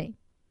bad team.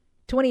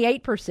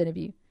 28% of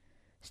you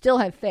still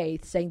have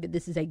faith, saying that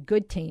this is a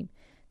good team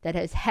that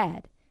has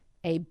had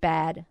a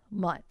bad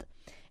month.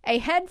 A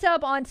heads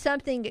up on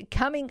something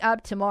coming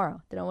up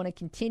tomorrow that I want to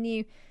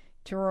continue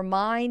to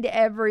remind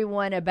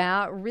everyone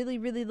about. Really,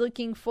 really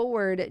looking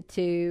forward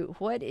to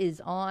what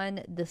is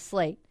on the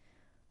slate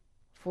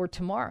for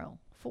tomorrow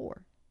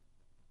for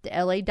the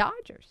LA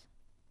Dodgers.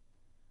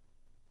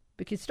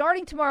 Because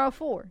starting tomorrow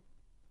for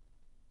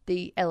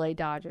the LA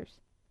Dodgers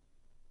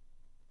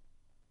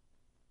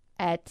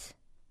at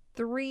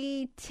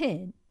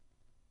 3:10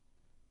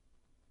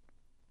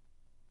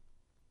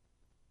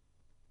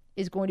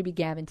 is going to be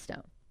Gavin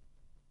Stone.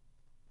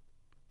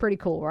 Pretty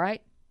cool,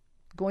 right?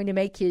 Going to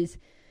make his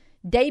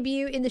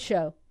debut in the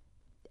show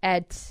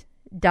at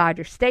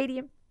Dodger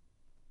Stadium.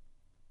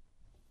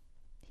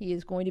 He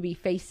is going to be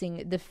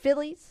facing the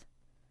Phillies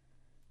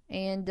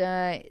and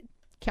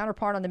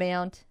counterpart on the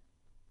mound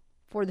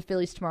for the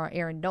Phillies tomorrow,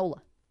 Aaron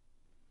Nola.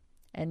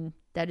 And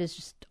that is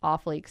just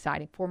awfully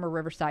exciting. Former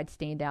Riverside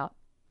standout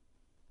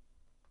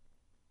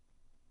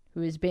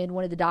who has been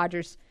one of the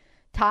Dodgers'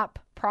 top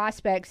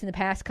prospects in the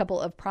past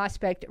couple of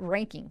prospect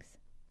rankings.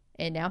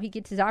 And now he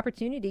gets his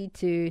opportunity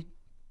to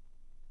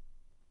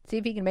see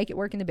if he can make it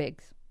work in the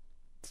bigs.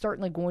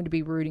 Certainly going to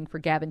be rooting for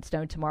Gavin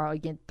Stone tomorrow.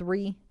 Again,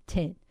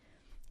 3:10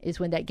 is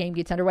when that game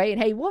gets underway.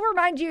 And hey, we'll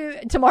remind you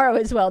tomorrow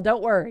as well.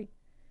 Don't worry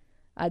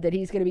that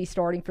he's going to be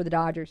starting for the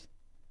Dodgers.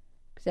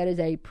 Because that is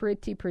a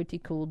pretty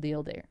cool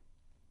deal there.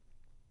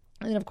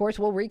 And then, of course,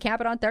 we'll recap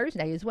it on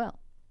Thursday as well.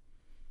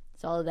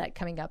 So all of that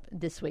coming up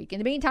this week. In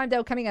the meantime,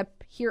 though, coming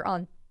up here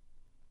on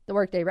the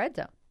Workday Red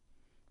Zone,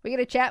 we get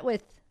a chat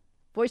with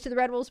voice of the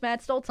Red Wolves,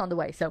 Matt Stolz, on the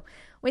way. So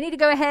we need to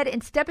go ahead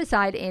and step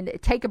aside and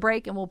take a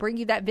break, and we'll bring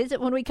you that visit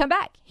when we come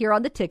back here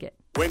on The Ticket.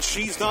 When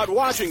she's not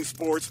watching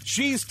sports,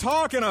 she's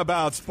talking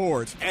about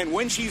sports. And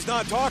when she's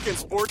not talking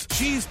sports,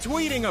 she's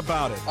tweeting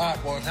about it. All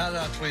right, boys, how do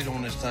I tweet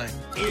on this thing?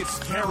 It's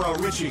Kara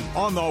Richey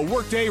on the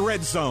Workday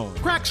Red Zone.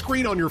 Cracked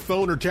screen on your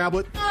phone or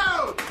tablet?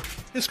 No!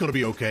 It's going to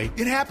be okay.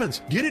 It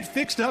happens. Get it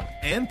fixed up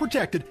and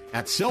protected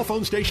at Cell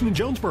Phone Station in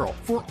Jonesboro.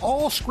 For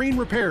all screen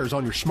repairs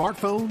on your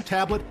smartphone,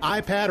 tablet,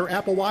 iPad, or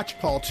Apple Watch,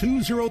 call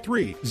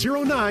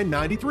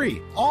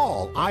 203-0993.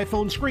 All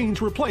iPhone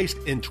screens replaced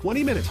in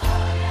 20 minutes.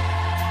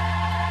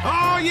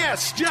 Oh,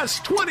 yes,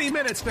 just 20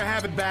 minutes to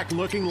have it back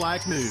looking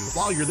like new.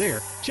 While you're there,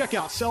 check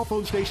out Cell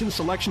Phone Station's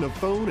selection of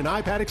phone and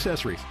iPad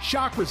accessories,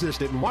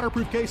 shock-resistant and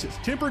waterproof cases,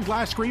 tempered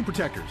glass screen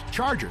protectors,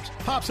 chargers,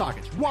 pop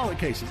sockets, wallet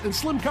cases, and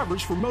slim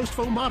covers for most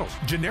phone models.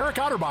 Generic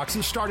outer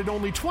boxes start at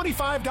only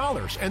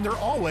 $25, and they're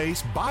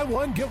always buy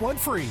one, get one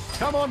free.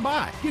 Come on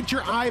by. Get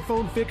your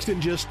iPhone fixed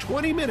in just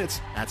 20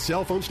 minutes at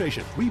Cell Phone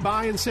Station. We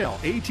buy and sell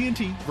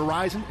AT&T,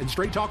 Verizon, and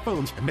Straight Talk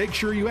phones, and make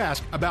sure you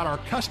ask about our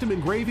custom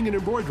engraving and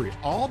embroidery,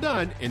 all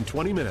done in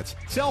 20 minutes.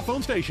 Cell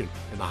Phone Station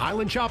in the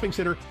Highland Shopping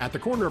Center at the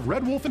corner of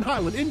Red Wolf and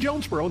Highland in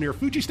Jonesboro near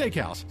Fuji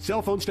Steakhouse.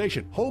 Cell Phone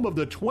Station, home of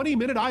the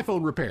 20-minute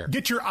iPhone repair.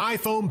 Get your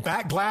iPhone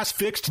back glass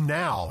fixed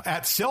now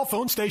at Cell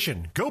Phone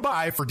Station. Go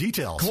by for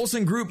details.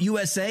 Colson Group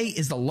USA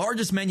is the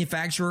largest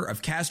manufacturer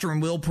of caster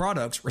and wheel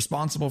products,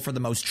 responsible for the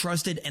most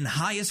trusted and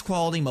highest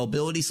quality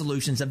mobility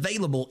solutions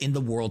available in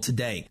the world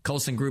today.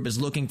 Colson Group is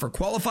looking for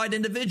qualified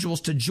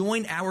individuals to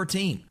join our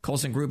team.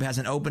 Colson Group has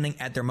an opening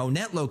at their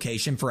Monette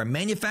location for a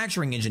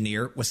manufacturing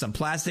engineer with some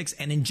plastics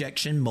and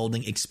injection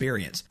molding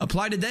experience.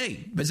 Apply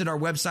today. Visit our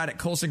website at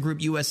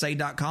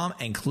colsongroupusa.com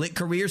and click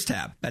Careers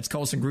tab. That's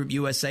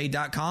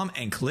colsongroupusa.com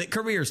and click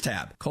Careers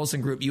tab.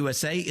 Colson Group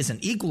USA is an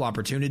equal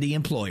opportunity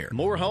employer.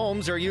 More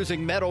homes are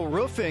using metal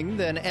roofing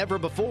than ever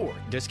before.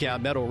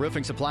 Discount Metal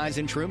Roofing Supplies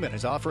in Truman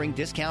is offering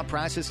discount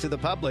prices to the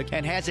public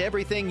and has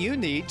everything you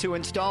need to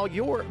install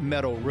your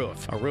metal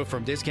roof. A roof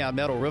from Discount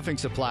Metal Roofing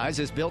Supplies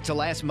is built to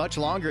last much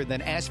longer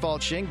than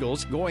asphalt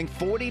shingles, going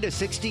 40 to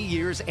 60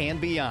 years and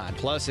beyond.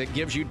 Plus, it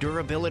gives you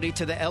durability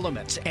to the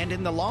elements, and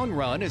in the long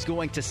run is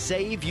going to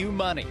save you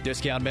money.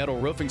 Discount Metal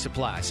Roofing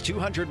Supplies,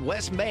 200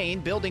 West Main,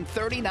 Building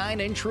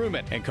 39 in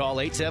Truman, and call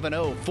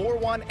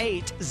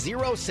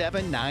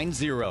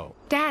 870-418-0790.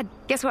 Dad,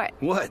 guess what?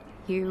 What?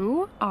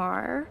 You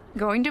are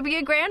going to be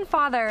a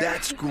grandfather.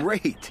 That's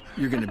great.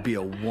 You're going to be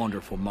a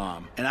wonderful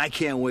mom, and I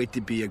can't wait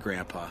to be a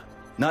grandpa.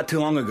 Not too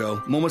long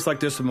ago, moments like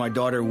this with my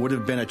daughter would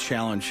have been a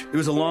challenge. It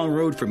was a long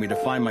road for me to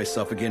find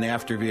myself again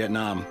after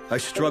Vietnam. I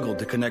struggled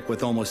to connect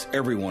with almost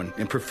everyone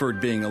and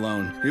preferred being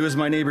alone. It was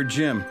my neighbor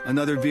Jim,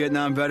 another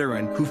Vietnam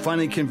veteran, who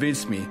finally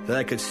convinced me that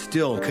I could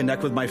still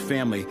connect with my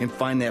family and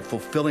find that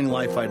fulfilling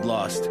life I'd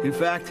lost. In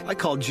fact, I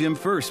called Jim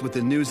first with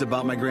the news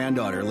about my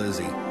granddaughter,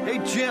 Lizzie. Hey,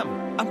 Jim,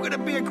 I'm going to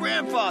be a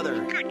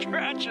grandfather.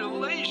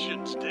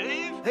 Congratulations,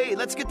 Dave. Hey,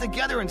 let's get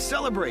together and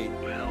celebrate.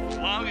 Well, as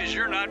long as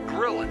you're not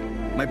grilling.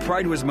 My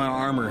pride was my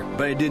armor,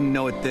 but I didn't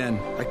know it then.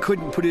 I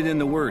couldn't put it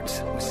into words.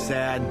 I was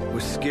sad,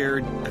 was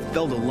scared, I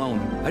felt alone.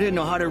 I didn't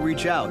know how to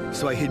reach out,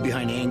 so I hid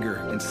behind anger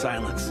and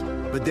silence.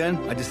 But then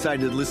I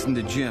decided to listen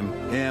to Jim,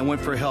 and I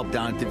went for help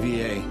down at the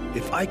VA.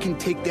 If I can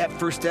take that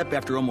first step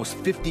after almost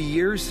 50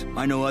 years,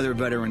 I know other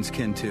veterans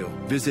can too.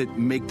 Visit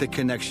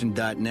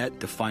maketheconnection.net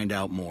to find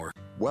out more.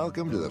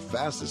 Welcome to the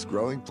fastest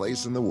growing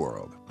place in the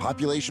world.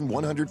 Population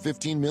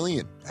 115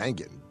 million and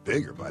getting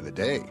bigger by the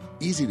day.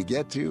 Easy to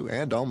get to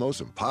and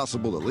almost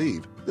impossible to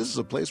leave. This is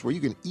a place where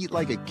you can eat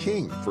like a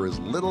king for as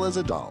little as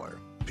 $1.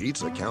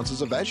 Pizza counts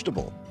as a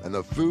vegetable, and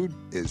the food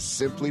is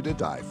simply to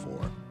die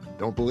for.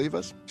 Don't believe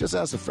us? Just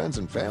ask the friends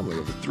and family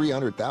of the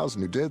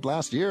 300,000 who did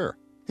last year.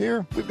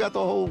 Here, we've got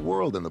the whole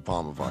world in the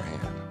palm of our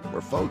hand,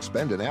 where folks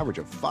spend an average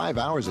of 5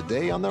 hours a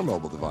day on their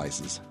mobile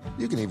devices.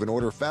 You can even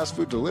order fast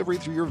food delivery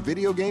through your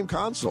video game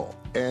console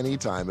any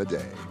time of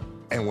day.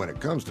 And when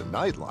it comes to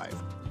nightlife,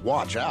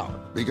 watch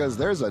out, because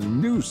there's a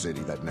new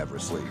city that never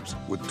sleeps.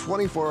 With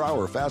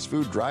 24-hour fast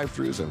food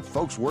drive-thrus and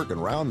folks working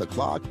round the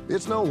clock,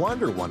 it's no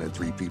wonder 1 in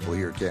 3 people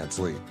here can't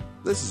sleep.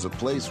 This is a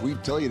place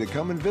we'd tell you to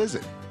come and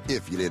visit,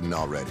 if you didn't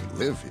already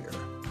live here.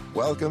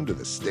 Welcome to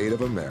the state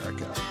of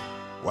America.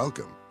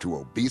 Welcome to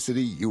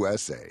Obesity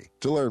USA.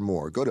 To learn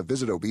more, go to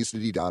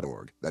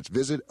visitobesity.org. That's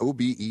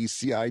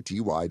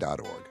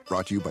visitobecity.org.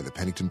 Brought to you by the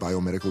Pennington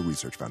Biomedical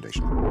Research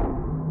Foundation.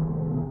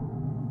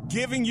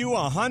 Giving you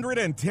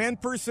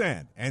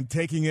 110% and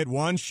taking it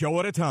one show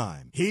at a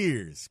time.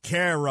 Here's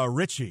Kara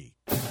Richey.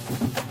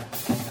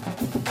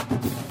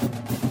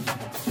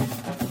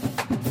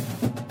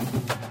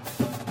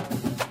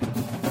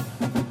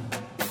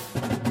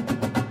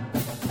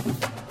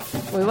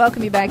 We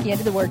welcome you back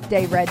into the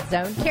Workday Red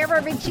Zone.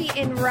 Kara Richey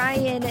and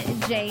Ryan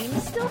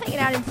James still hanging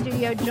out in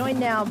studio, joined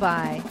now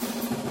by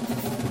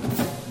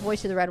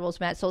voice of the Red Wolves,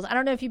 Matt Stolz. I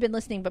don't know if you've been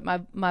listening, but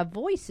my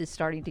voice is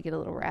starting to get a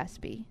little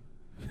raspy.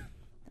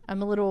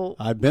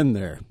 I've been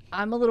there.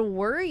 I'm a little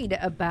worried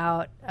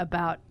about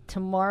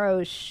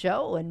tomorrow's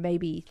show and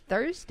maybe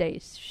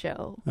Thursday's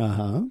show.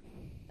 Uh-huh.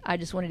 I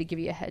just wanted to give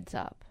you a heads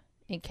up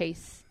in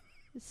case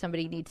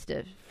somebody needs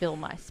to fill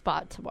my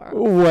spot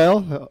tomorrow.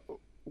 Well,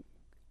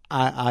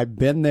 I've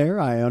been there.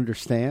 I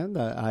understand.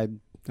 I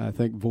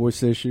think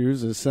voice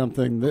issues is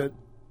something that,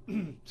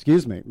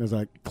 excuse me, as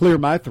I clear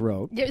my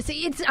throat.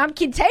 See, I'm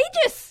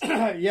contagious.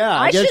 Yeah,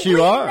 I guess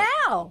you are.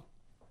 Now.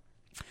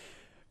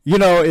 You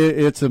know,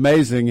 it's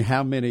amazing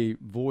how many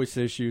voice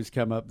issues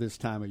come up this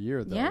time of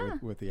year, though, yeah.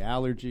 with the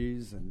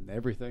allergies and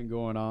everything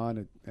going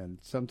on. And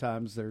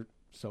sometimes they're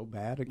so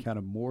bad it kind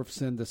of morphs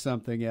into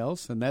something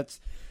else. And that's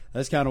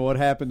kind of what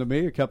happened to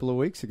me a couple of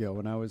weeks ago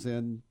when I was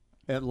in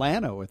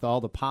Atlanta with all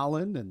the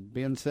pollen and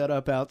being set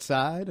up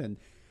outside. And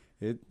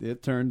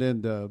it turned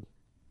into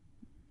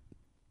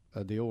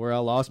a deal where I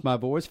lost my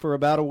voice for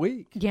about a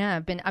week. Yeah,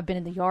 I've been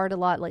in the yard a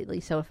lot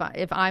lately. So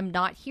if I'm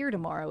not here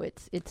tomorrow,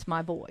 it's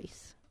my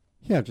voice.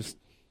 Yeah, just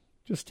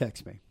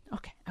text me.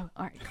 Okay. Oh,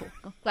 all right, cool.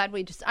 Well, glad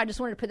I just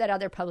wanted to put that out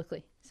there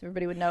publicly so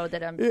everybody would know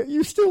that I'm...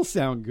 You still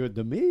sound good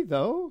to me,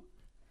 though.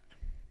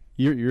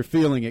 You're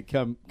feeling it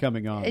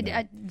coming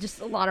on. Just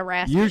a lot of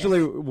raspiness.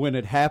 Usually when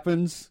it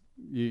happens,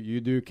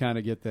 you do kind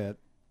of get that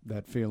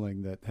that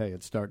feeling that, hey,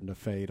 it's starting to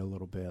fade a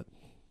little bit.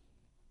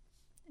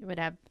 It would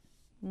have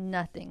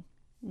nothing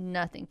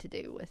to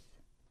do with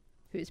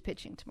who's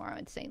pitching tomorrow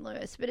in St.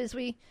 Louis. But as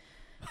we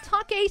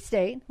talk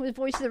A-State with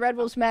voice of the Red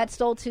Wolves, Matt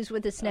Stolz, who's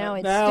with us now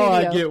in now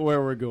studio. I get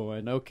where we're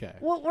going. Okay.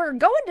 Well, we're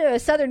going to a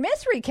Southern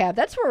Miss recap.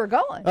 That's where we're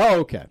going. Oh,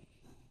 okay.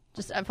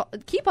 Just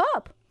keep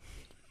up.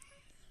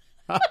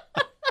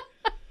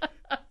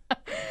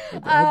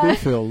 I do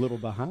feel a little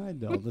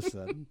behind all of a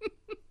sudden.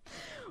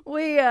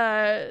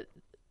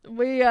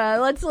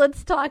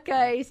 Let's talk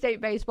A-State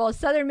baseball.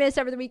 Southern Miss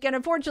over the weekend.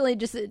 Unfortunately,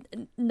 just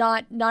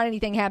not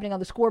anything happening on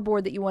the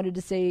scoreboard that you wanted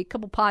to see. A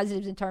couple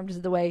positives in terms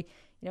of the way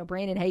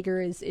Brandon Hager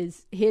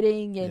is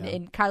hitting,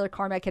 and Kyler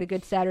Carmack had a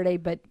good Saturday,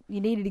 but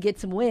you needed to get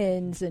some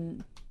wins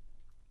and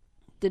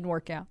didn't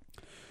work out.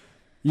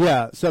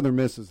 Yeah, Southern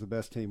Miss is the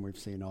best team we've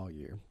seen all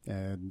year,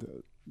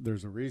 and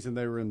there's a reason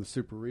they were in the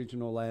Super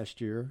Regional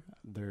last year.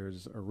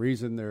 There's a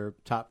reason they're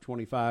top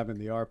 25 in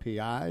the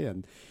RPI,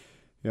 and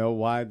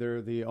why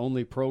they're the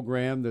only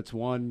program that's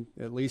won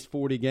at least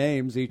 40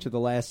 games each of the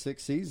last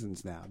 6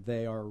 seasons now.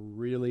 They are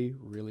really,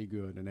 really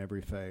good in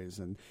every phase.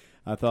 And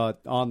I thought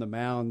on the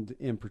mound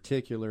in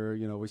particular,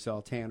 we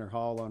saw Tanner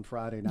Hall on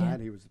Friday night.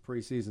 Yeah. He was the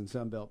preseason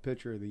Sun Belt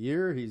Pitcher of the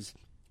Year. He's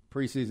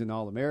preseason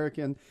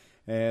All-American,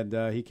 and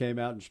he came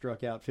out and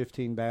struck out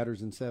 15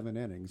 batters in 7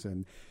 innings.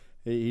 And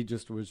he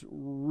just was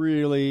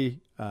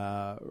really,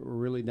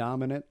 really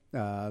dominant.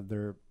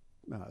 Their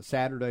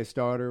Saturday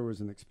starter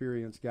was an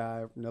experienced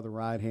guy, another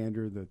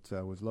right-hander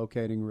that was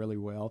locating really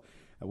well.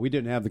 We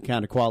didn't have the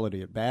kind of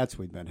quality at bats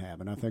we'd been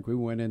having. I think we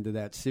went into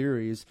that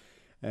series,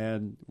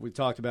 and we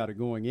talked about it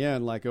going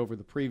in, like over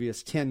the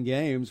previous 10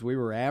 games, we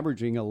were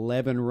averaging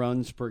 11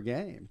 runs per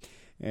game.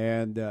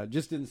 And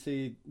just didn't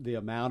see the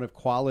amount of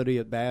quality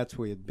at bats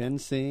we had been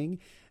seeing.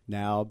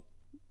 Now,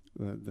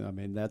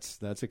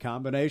 that's a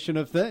combination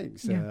of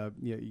things. Yeah.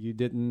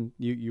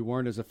 You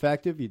weren't as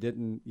effective. You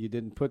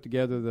didn't put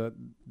together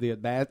the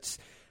at bats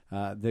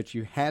that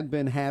you had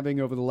been having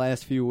over the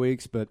last few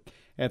weeks. But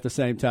at the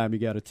same time, you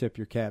got to tip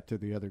your cap to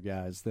the other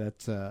guys.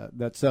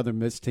 That Southern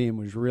Miss team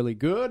was really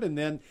good. And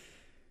then,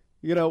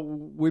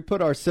 we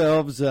put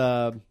ourselves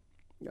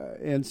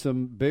in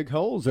some big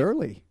holes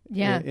early.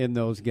 Yeah. in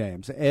those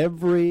games.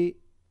 Every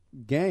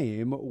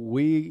game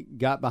we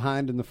got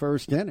behind in the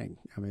first inning.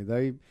 I mean,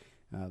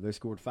 they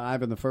scored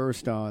 5 in the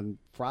first on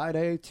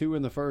Friday, 2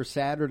 in the first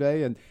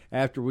Saturday, and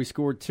after we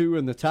scored 2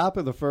 in the top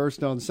of the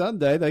first on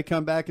Sunday, they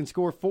come back and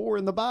score 4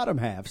 in the bottom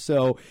half.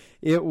 So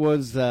it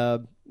was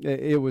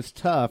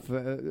tough,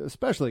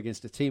 especially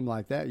against a team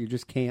like that. You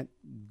just can't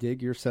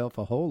dig yourself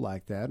a hole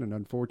like that, and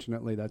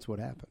unfortunately, that's what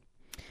happened.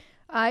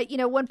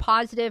 One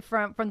positive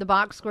from the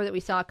box score that we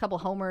saw, a couple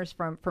homers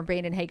from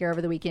Brandon Hager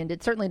over the weekend.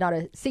 It's certainly not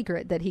a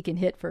secret that he can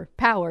hit for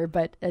power,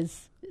 but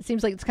as it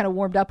seems like it's kind of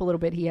warmed up a little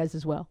bit, he has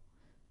as well.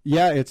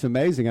 Yeah, it's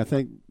amazing. I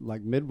think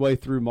like midway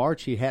through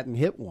March, he hadn't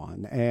hit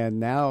one, and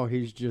now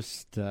he's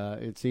just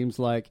it seems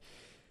like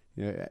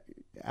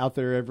out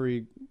there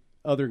every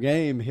other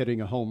game hitting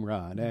a home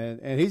run,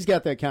 and he's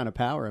got that kind of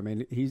power. I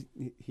mean,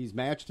 he's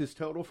matched his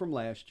total from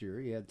last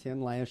year. He had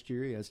 10 last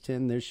year. He has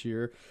 10 this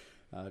year.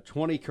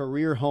 20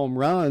 career home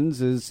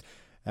runs is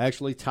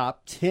actually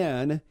top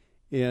 10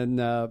 in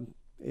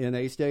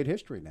A-State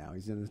history now.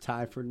 He's in the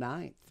tie for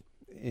 9th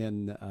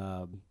in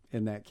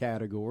that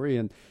category,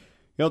 and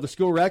the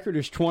school record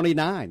is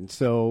 29.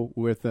 So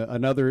with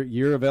another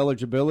year of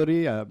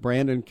eligibility,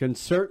 Brandon can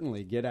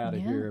certainly get out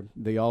of here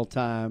the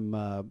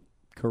all-time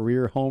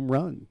career home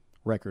run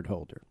record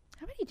holder.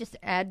 How about you just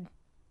add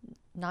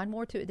 9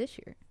 more to it this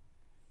year?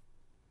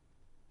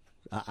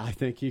 I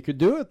think he could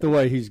do it the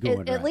way he's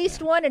going. At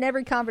least now. One in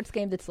every conference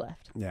game that's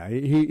left. Yeah,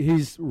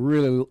 he's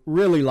really,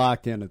 really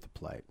locked in at the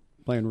plate,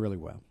 playing really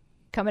well.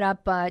 Coming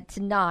up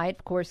tonight,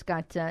 of course,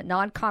 got a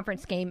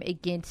non-conference game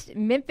against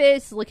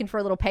Memphis, looking for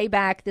a little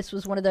payback. This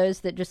was one of those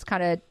that just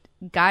kind of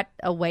got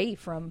away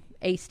from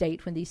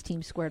A-State when these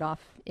teams squared off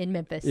in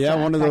Memphis. Yeah,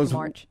 one of those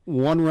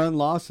one-run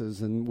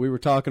losses, and we were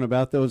talking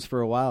about those for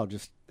a while,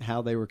 just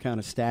how they were kind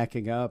of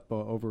stacking up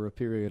over a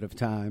period of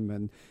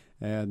time,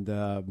 and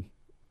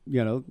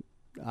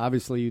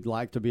obviously you'd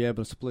like to be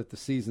able to split the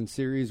season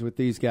series with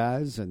these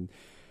guys and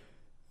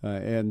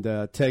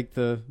take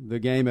the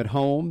game at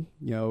home.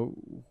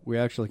 We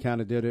actually kind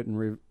of did it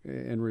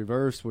in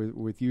reverse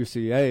with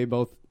UCA.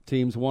 Both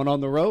teams won on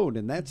the road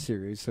in that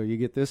series, so you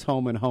get this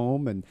home and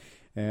home,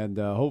 and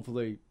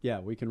hopefully,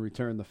 we can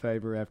return the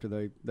favor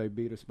after they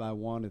beat us by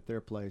 1 at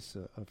their place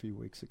a few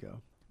weeks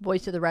ago.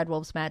 Voice of the Red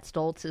Wolves, Matt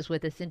Stolz, is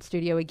with us in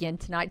studio again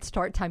tonight.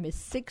 Start time is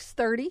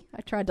 6:30.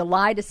 I tried to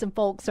lie to some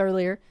folks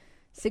earlier.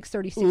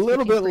 6:30. A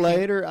little bit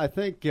later. I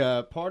think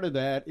part of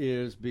that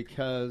is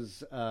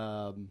because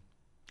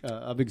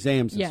of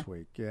exams this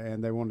week,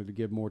 and they wanted to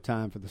give more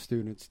time for the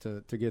students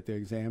to get the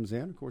exams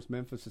in. Of course,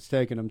 Memphis is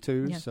taking them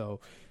too, so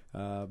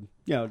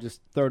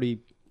just 30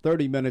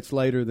 minutes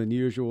later than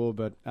usual,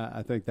 but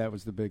I think that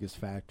was the biggest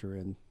factor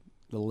in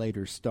the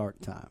later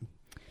start time.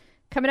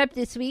 Coming up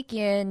this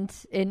weekend,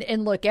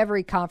 and look,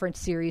 every conference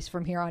series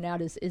from here on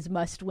out is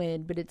must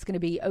win, but it's going to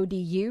be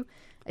ODU,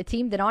 a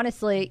team that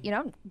honestly,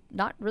 I'm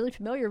not really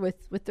familiar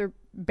with their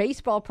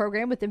baseball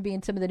program, with them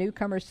being some of the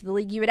newcomers to the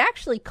league. You had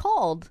actually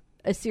called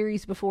a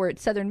series before at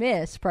Southern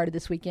Miss prior to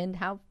this weekend.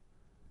 How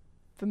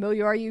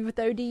familiar are you with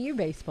ODU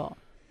baseball?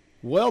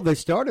 Well, they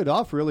started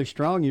off really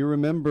strong. You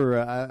remember,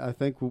 I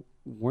think,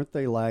 weren't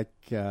they like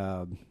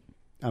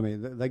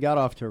they got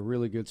off to a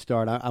really good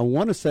start. I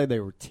want to say they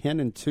were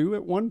 10-2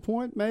 at one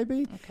point,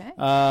 maybe. Okay.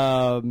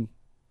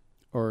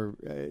 Or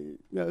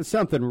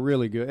something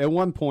really good. At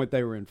one point,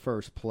 they were in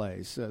first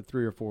place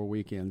 3 or 4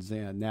 weekends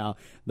in. Now,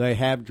 they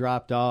have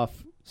dropped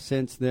off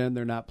since then.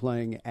 They're not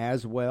playing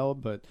as well,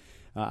 but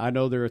I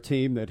know they're a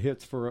team that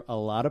hits for a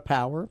lot of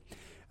power.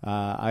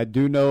 I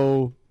do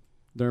know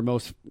their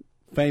most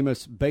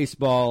famous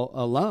baseball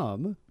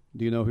alum.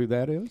 Do you know who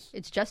that is?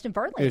 It's Justin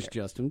Verlander. It's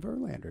Justin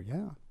Verlander,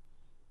 yeah.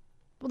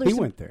 Well, he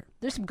went there.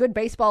 There's some good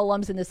baseball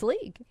alums in this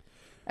league.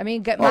 I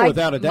mean,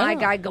 without a doubt. My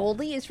guy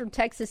Goldie is from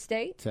Texas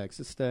State.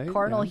 Texas State.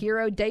 Cardinal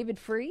hero David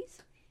Freese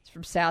is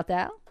from South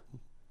Al.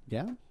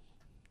 Yeah.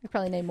 I'd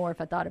probably name more if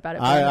I thought about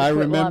it. I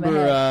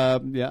remember.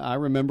 I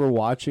remember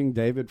watching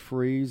David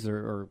Freese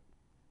or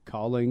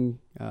calling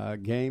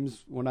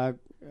games when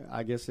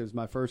I guess it was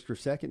my first or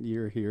second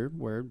year here,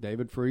 where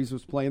David Freese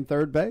was playing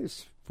third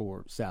base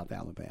for South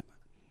Alabama.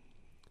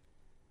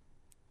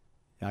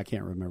 I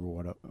can't remember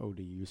what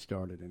ODU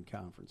started in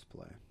conference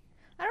play.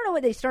 I don't know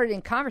what they started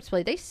in conference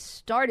play. They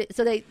started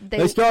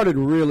they started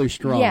really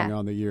strong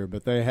on the year,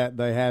 but they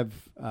have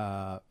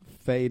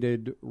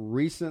faded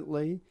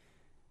recently.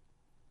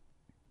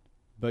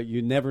 But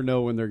you never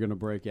know when they're going to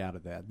break out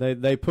of that.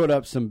 They put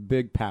up some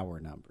big power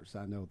numbers.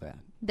 I know that.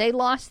 They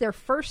lost their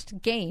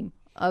first game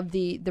of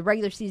the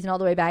regular season all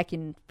the way back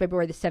in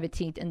February the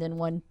 17th, and then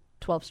won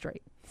 12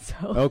 straight. So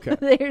okay.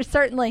 They're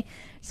certainly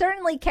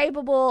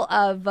capable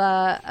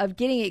of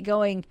getting it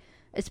going,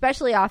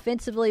 especially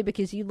offensively,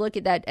 because you look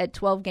at that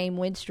 12-game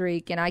win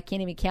streak, and I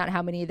can't even count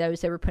how many of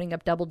those they were putting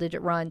up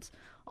double-digit runs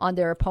on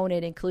their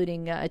opponent,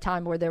 including a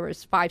time where there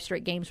was 5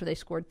 straight games where they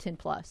scored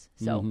 10+.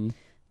 So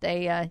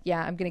they,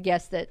 I'm going to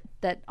guess that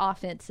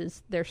offense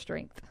is their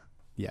strength.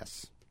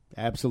 Yes,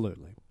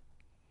 absolutely.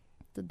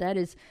 So that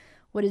is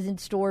what is in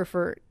store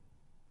for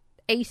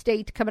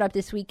A-State coming up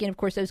this weekend. Of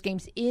course, those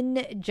games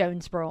in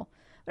Jonesboro.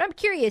 But I'm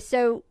curious,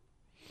 so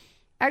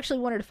I actually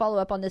wanted to follow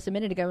up on this a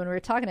minute ago when we were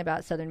talking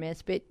about Southern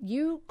Miss, but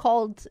you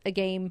called a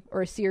game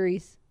or a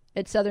series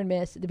at Southern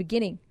Miss at the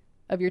beginning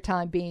of your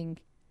time being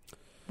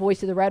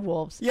voice of the Red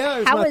Wolves. Yeah, it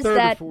was my third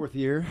or fourth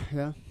year.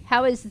 Yeah.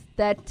 How has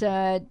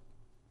that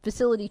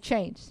facility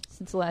changed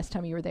since the last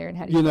time you were there, and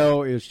how do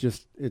you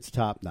it's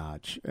top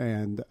notch.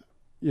 And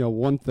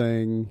one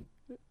thing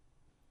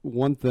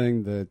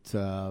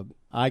that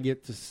I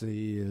get to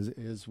see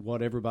is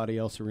what everybody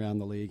else around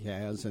the league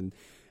has, and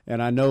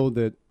I know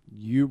that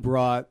you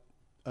brought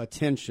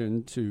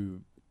attention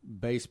to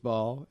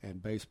baseball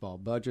and baseball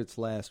budgets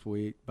last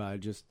week by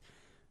just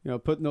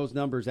putting those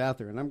numbers out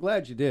there, and I'm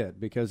glad you did,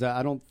 because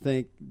I don't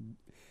think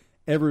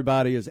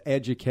everybody is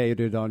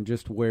educated on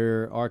just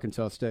where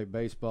Arkansas State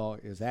baseball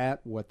is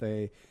at, what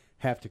they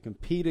have to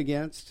compete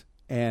against,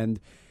 and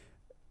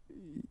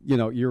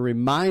you're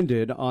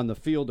reminded on the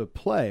field of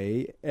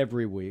play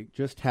every week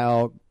just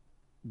how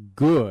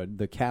good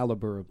the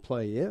caliber of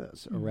play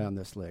is around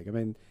this league. I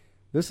mean,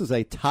 this is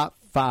a top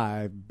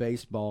 5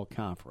 baseball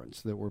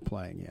conference that we're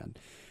playing in.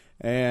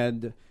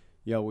 And,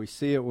 we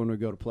see it when we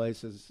go to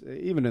places,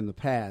 even in the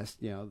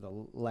past,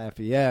 the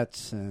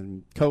Lafayette's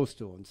and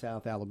Coastal and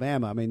South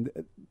Alabama. I mean,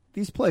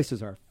 these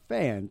places are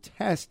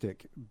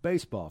fantastic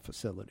baseball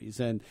facilities.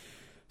 And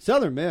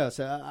Southern Miss,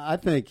 I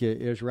think,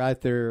 is right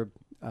there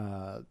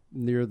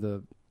near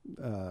the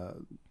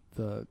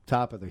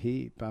top of the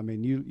heap. I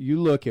mean,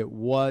 you look at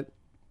what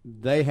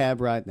they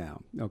have right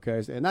now,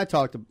 okay? And I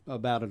talked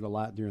about it a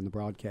lot during the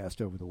broadcast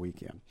over the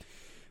weekend.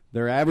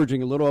 They're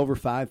averaging a little over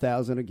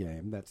 5,000 a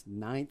game. That's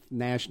 9th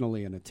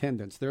nationally in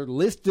attendance. Their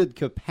listed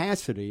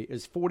capacity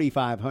is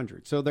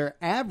 4,500. So they're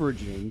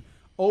averaging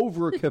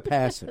over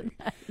capacity.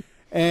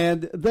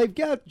 And they've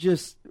got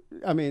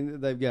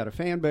they've got a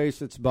fan base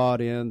that's bought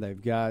in.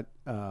 They've got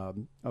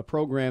a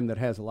program that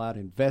has a lot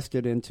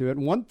invested into it.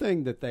 And one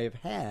thing that they've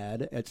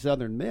had at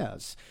Southern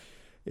Miss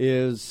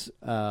is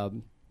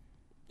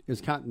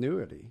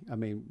continuity. I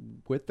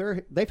mean,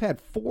 they've had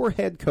 4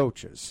 head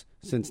coaches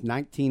since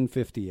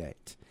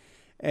 1958.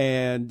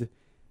 And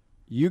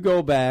you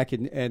go back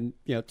and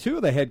 2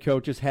 of the head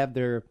coaches have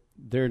their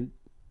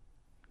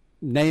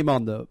name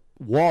on the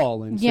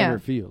wall in center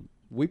field.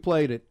 We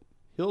played at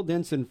Hill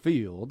Denson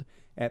Field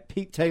at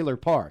Pete Taylor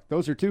Park.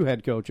 Those are 2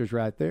 head coaches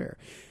right there.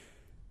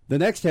 The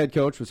next head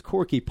coach was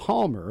Corky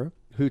Palmer,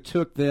 who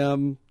took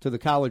them to the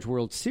College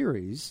World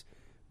Series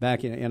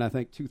back in I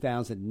think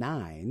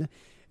 2009,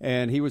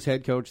 and he was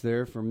head coach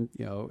there from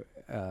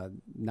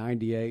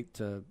 98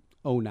 to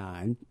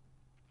 09,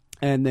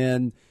 and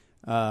then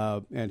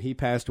and he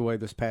passed away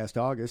this past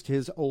August.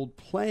 His old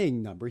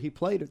playing number, he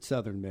played at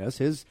Southern Miss.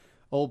 His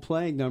old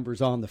playing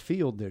number's on the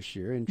field this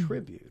year in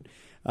tribute.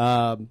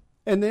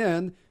 And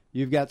then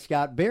you've got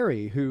Scott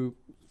Berry, who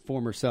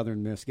former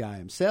Southern Miss guy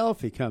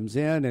himself. He comes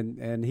in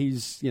and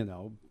he's,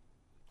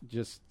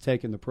 just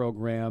taking the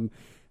program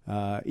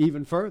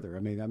even further. I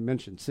mean, I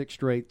mentioned 6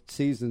 straight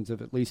seasons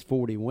of at least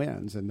 40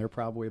 wins, and they're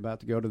probably about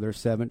to go to their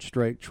 7th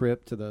straight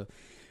trip to the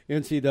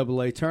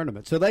NCAA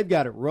tournament. So they've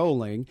got it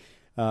rolling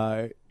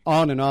on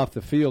and off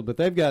the field. But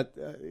they've got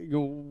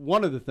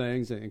one of the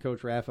things, and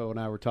Coach Raffo and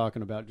I were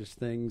talking about just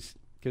things,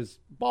 because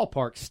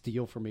ballparks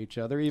steal from each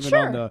other, even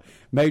on the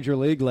major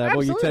league level.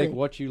 Absolutely. You take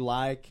what you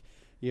like,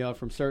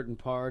 from certain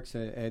parks,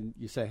 and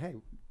you say, hey,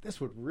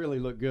 this would really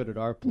look good at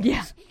our place.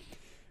 Yeah.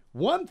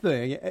 One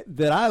thing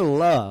that I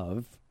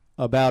love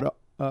about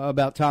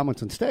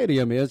Tomlinson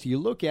Stadium is you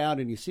look out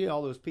and you see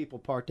all those people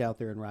parked out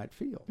there in right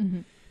field.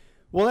 Mm-hmm.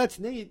 Well, that's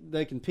neat.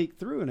 They can peek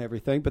through and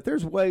everything, but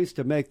there's ways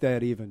to make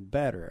that even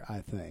better, I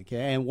think.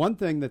 And one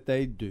thing that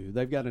they do,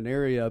 they've got an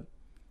area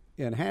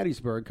in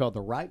Hattiesburg called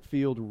the Right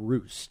Field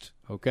Roost,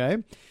 okay?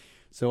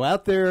 So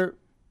out there,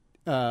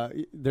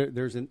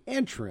 there's an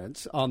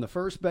entrance on the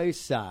first base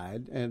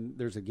side, and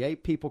there's a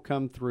gate people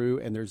come through,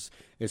 and as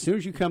soon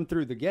as you come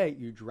through the gate,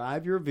 you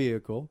drive your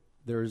vehicle.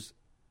 There's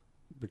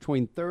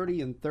between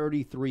 30 and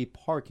 33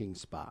 parking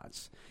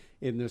spots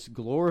in this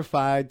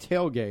glorified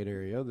tailgate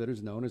area that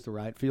is known as the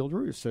Right Field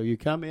Roost. So you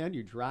come in,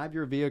 you drive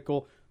your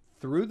vehicle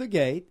through the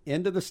gate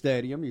into the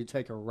stadium, you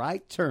take a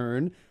right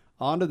turn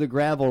onto the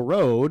gravel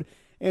road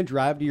and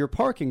drive to your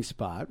parking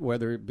spot,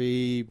 whether it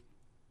be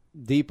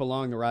deep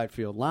along the right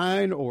field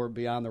line or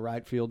beyond the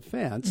right field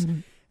fence. Mm-hmm.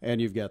 And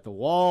you've got the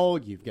wall,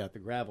 you've got the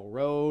gravel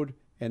road,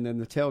 and then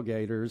the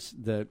tailgaters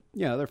that,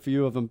 there are a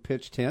few of them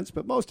pitch tents,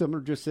 but most of them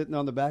are just sitting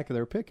on the back of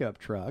their pickup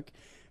truck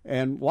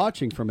and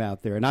watching from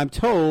out there. And I'm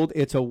told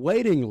it's a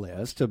waiting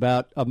list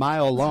about a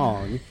mile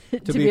long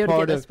to be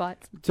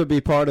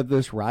part of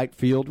this Right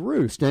Field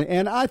Roost.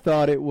 And I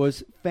thought it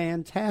was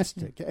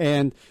fantastic.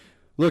 And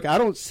look, I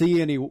don't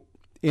see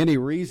any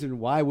reason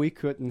why we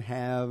couldn't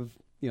have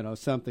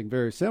something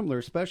very similar,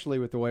 especially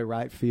with the way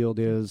right field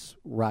is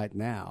right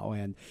now.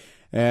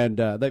 And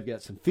they've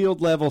got some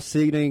field level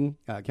seating,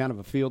 kind of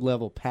a field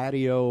level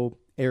patio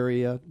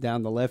area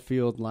down the left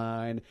field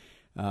line,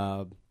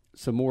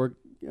 some more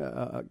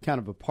kind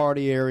of a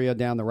party area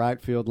down the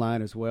right field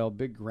line as well,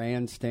 big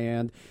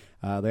grandstand.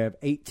 They have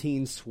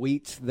 18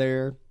 suites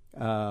there,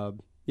 kind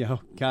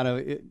of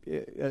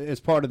as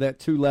part of that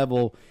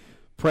 2-level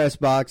press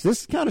box.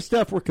 This is the kind of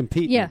stuff we're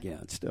competing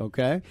against,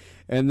 okay?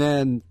 And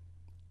then,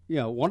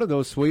 one of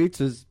those suites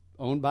is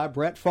owned by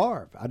Brett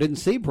Favre. I didn't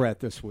see Brett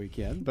this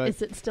weekend, but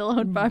is it still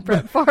owned by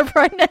Brett Favre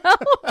right now?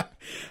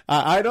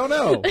 I don't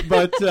know,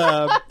 but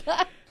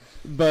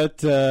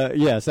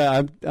yes,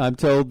 I'm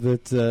told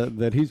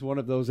that he's one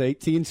of those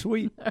 18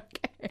 suite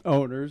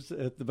owners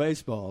at the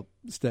baseball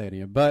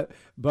stadium. But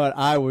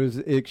I was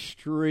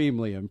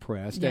extremely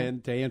impressed. Yeah.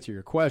 And to answer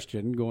your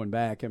question, going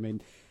back, I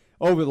mean,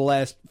 over the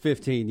last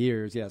 15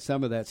 years,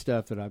 some of that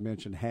stuff that I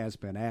mentioned has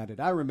been added.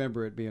 I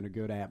remember it being a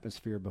good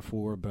atmosphere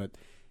before, but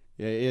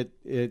there's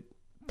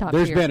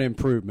been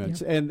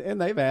improvements. Yeah.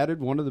 And they've added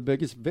one of the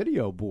biggest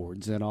video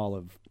boards in all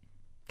of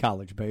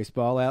college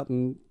baseball out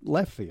in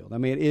left field. I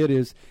mean,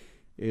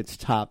 it's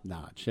top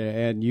notch.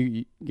 And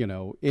you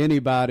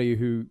anybody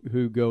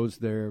who goes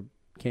there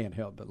can't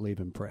help but leave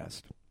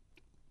impressed.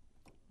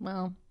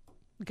 Well,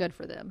 good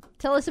for them.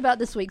 Tell us about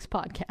this week's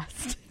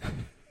podcast.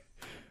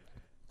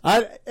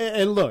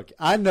 And look,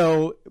 I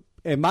know,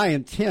 and my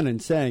intent in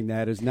saying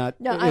that is not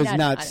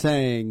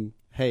saying,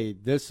 hey,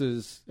 this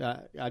is,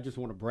 I just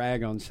want to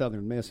brag on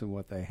Southern Miss and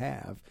what they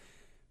have.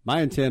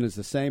 My intent is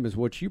the same as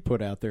what you put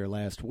out there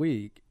last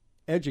week,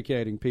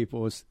 educating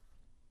people, is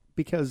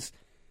because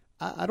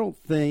I don't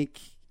think,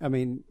 I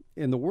mean,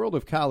 in the world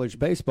of college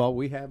baseball,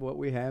 we have what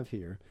we have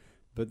here,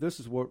 but this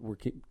is what we're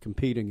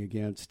competing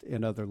against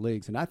in other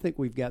leagues. And I think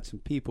we've got some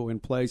people in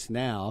place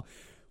now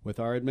with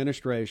our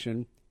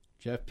administration.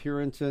 Jeff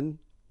Purinton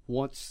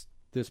wants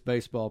this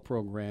baseball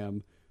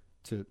program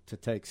to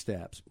take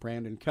steps.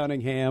 Brandon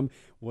Cunningham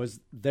was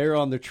there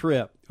on the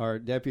trip, our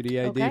deputy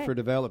AD for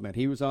development.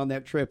 He was on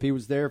that trip. He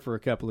was there for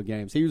a couple of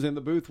games. He was in the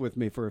booth with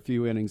me for a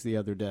few innings the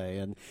other day.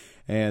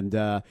 And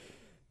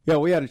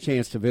we had a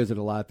chance to visit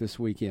a lot this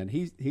weekend.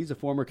 He's a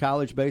former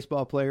college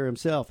baseball player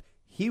himself.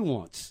 He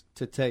wants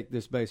to take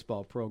this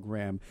baseball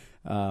program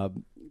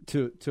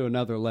to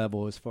another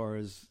level as far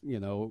as,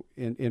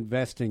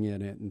 investing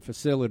in it and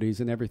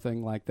facilities and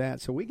everything like that.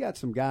 So we got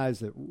some guys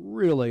that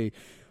really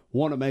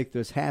want to make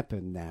this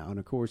happen now. And,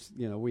 of course,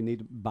 we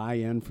need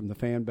buy-in from the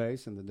fan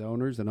base and the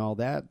donors and all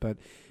that. But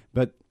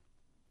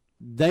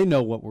they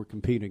know what we're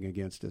competing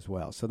against as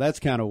well. So that's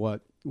kind of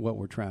what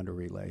we're trying to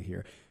relay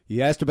here.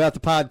 You asked about the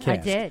podcast. I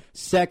did.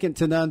 Second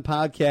to None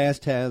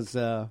podcast has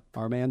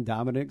our man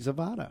Dominic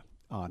Zavada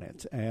on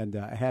it. And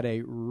I had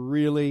a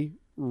really,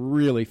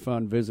 really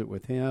fun visit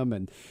with him.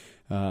 And,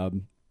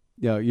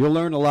 you'll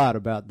learn a lot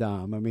about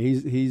Dom. I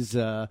mean, he's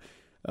a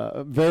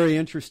very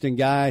interesting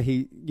guy.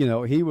 He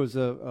was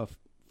a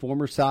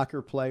former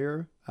soccer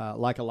player,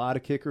 like a lot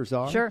of kickers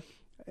are. Sure.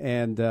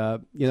 And,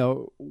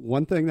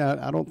 one thing that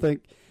I don't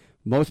think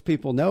most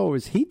people know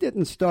is he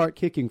didn't start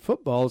kicking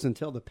footballs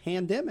until the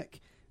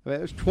pandemic.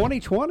 It was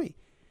 2020.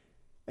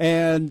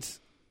 And,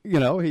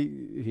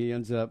 he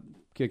ends up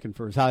kicking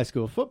for his high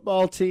school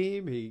football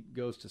team. He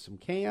goes to some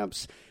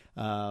camps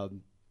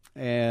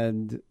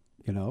and,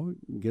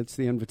 gets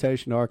the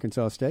invitation to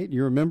Arkansas State.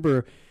 You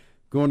remember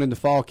going into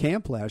fall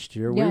camp last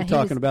year, we were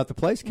talking about the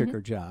place kicker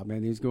job,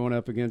 and he's going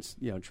up against,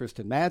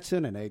 Tristan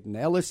Matson and Aiden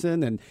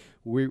Ellison, and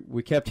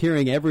we kept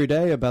hearing every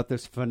day about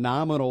this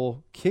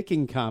phenomenal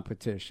kicking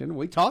competition.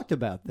 We talked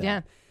about that.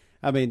 Yeah.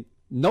 I mean,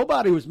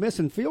 nobody was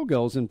missing field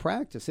goals in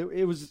practice.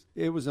 It was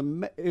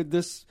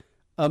this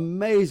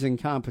amazing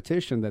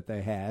competition that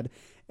they had,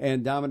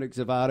 and Dominic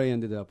Zavada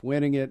ended up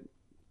winning it,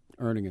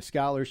 earning a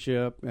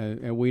scholarship,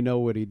 and we know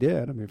what he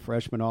did. I mean,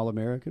 freshman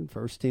All-American,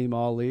 first-team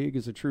All-League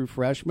as a true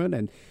freshman,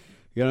 and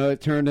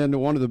it turned into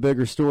one of the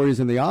bigger stories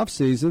in the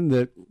offseason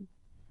that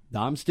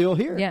Dom's still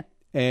here. Yeah.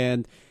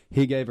 And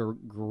he gave a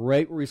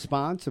great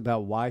response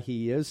about why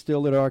he is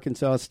still at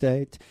Arkansas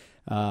State.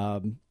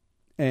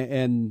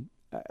 And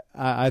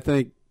I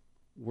think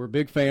we're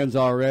big fans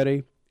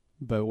already,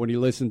 but when you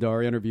listen to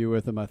our interview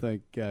with him, I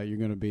think you're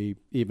going to be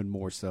even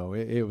more so.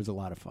 It was a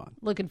lot of fun.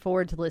 Looking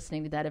forward to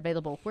listening to that,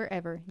 available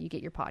wherever you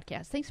get your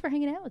podcast. Thanks for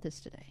hanging out with us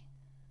today.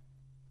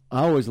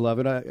 I always love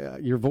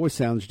it. Your voice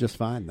sounds just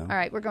fine, though. All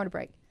right, we're going to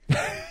break.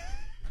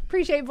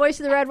 Appreciate voice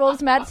of the Red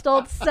Wolves, Matt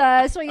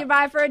Stolz, swinging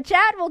by for a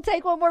chat. We'll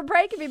take one more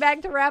break and be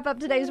back to wrap up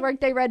today's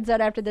Workday Red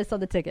Zone after this on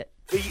The Ticket.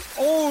 The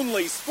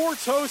only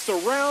sports host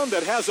around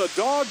that has a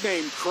dog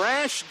named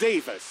Crash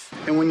Davis.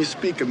 And when you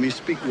speak of me,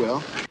 speak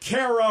well.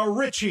 Kara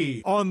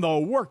Richey on the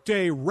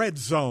Workday Red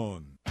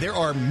Zone. There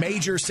are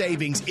major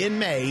savings in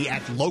May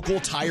at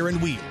local Tire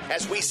and Wheel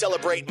as we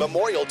celebrate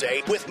Memorial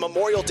Day with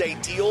Memorial Day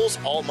deals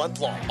all month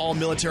long. All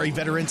military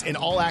veterans and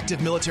all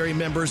active military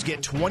members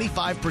get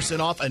 25%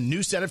 off a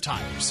new set of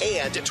tires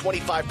and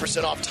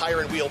 25% off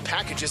Tire and Wheel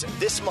packages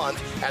this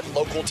month at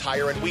local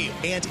Tire and Wheel.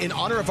 And in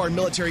honor of our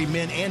military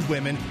men and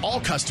women, all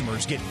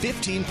customers get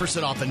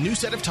 15% off a new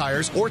set of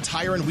tires or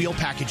Tire and Wheel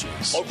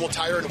packages. Local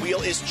Tire and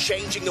Wheel is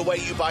changing the way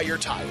you buy your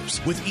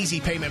tires with easy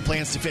payment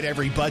plans to fit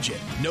every budget.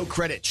 No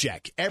credit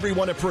check.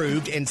 Everyone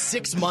approved in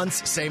 6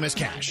 months, same as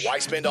cash. Why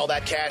spend all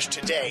that cash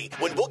today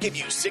when we'll give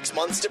you 6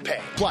 months to pay?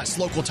 Plus,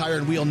 local Tire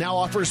and Wheel now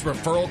offers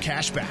referral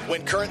cash back.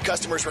 When current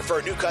customers refer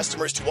new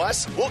customers to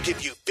us, we'll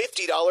give you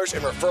 $50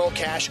 in referral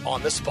cash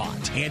on the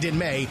spot. And in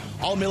May,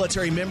 all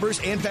military members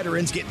and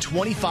veterans get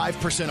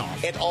 25%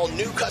 off, and all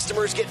new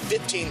customers get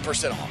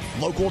 15%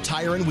 off. Local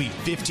Tire and Wheel,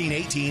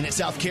 1518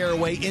 South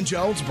Caraway in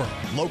Jonesboro.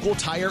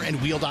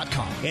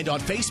 LocalTireandWheel.com. And on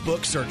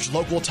Facebook, search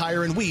Local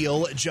Tire and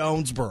Wheel,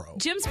 Jonesboro.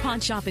 Jim's Pawn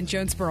Shop in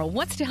Jonesboro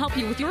wants to help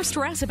you with your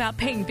stress about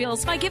paying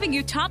bills by giving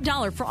you top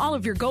dollar for all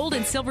of your gold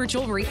and silver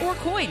jewelry or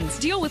coins.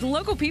 Deal with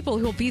local people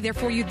who will be there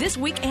for you this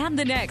week and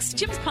the next.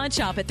 Jim's Pawn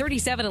Shop at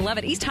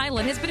 3711 East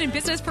Highland has been in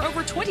business for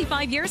over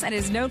 25 years and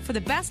is known for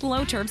the best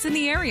loan terms in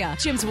the area.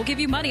 Jim's will give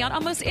you money on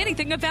almost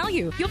anything of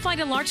value. You'll find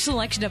a large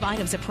selection of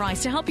items at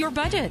price to help your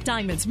budget.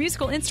 Diamonds,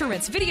 musical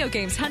instruments, video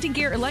games, hunting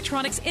gear,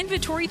 electronics,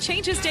 inventory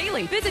changes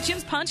daily. Visit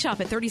Jim's Pawn Shop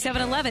at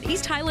 3711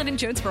 East Highland in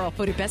Jonesboro.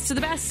 Voted best of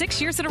the best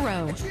 6 years in a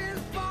row.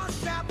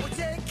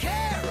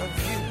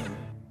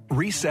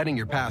 Resetting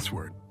your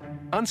password,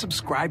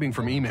 unsubscribing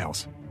from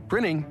emails,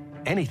 printing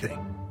anything.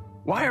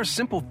 Why are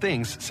simple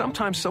things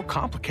sometimes so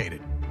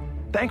complicated?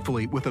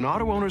 Thankfully, with an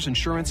auto owner's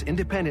insurance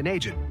independent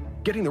agent,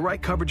 getting the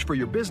right coverage for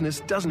your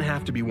business doesn't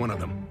have to be one of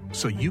them,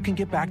 so you can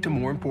get back to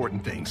more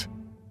important thins,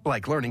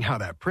 like learning how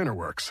that printer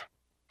works.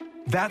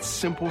 That's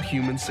simple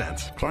human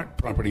sense. Clark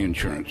Property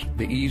Insurance,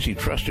 the easy,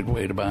 trusted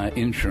way to buy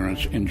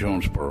insurance in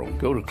Jonesboro.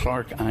 Go to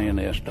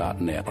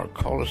clarkins.net or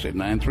call us at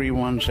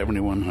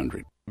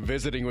 931-7100.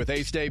 Visiting with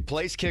A-State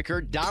place kicker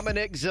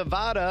Dominic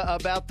Zavada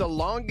about the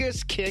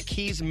longest kick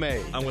he's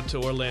made. I went to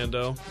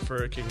Orlando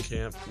for a kicking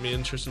camp. Me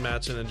and Tristan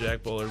Matson and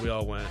Jack Bullard, we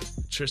all went.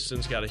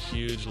 Tristan's got a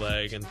huge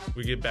leg, and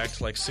we get back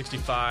to like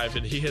 65,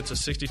 and he hits a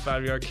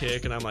 65-yard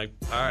kick, and I'm like,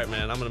 all right,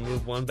 man, I'm going to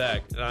move one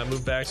back. And I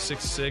moved back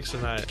 6-6,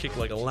 and I kick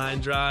like a line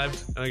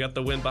drive, and I got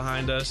the wind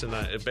behind us, and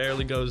it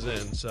barely goes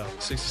in. So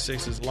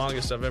 66 is the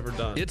longest I've ever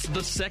done. It's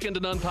the Second to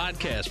None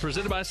podcast,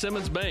 presented by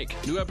Simmons Bank.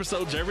 New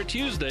episodes every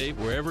Tuesday,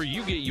 wherever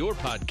you get your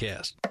podcast.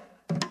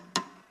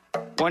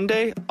 One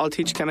day, I'll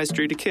teach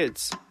chemistry to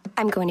kids.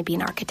 I'm going to be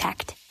an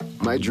architect.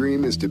 My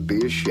dream is to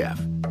be a chef.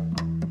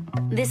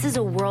 This is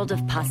a world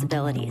of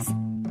possibilities.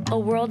 A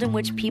world in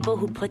which people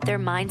who put their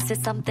minds to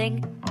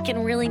something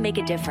can really make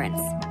a difference.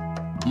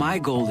 My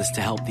goal is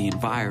to help the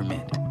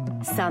environment.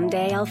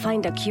 Someday, I'll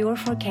find a cure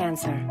for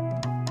cancer.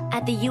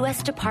 At the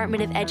U.S.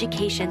 Department of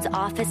Education's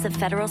Office of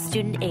Federal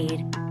Student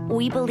Aid,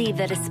 we believe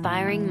that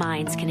aspiring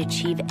minds can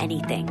achieve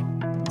anything.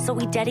 So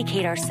we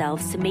dedicate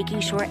ourselves to making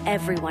sure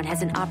everyone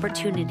has an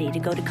opportunity to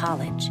go to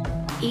college.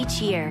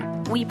 Each year,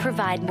 we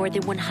provide more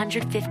than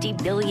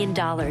 $150 billion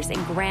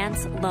in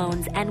grants,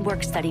 loans, and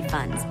work-study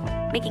funds,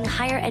 making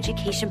higher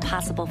education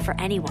possible for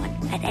anyone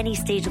at any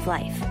stage of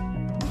life.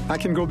 I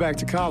can go back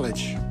to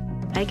college.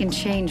 I can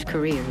change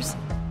careers.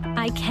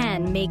 I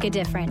can make a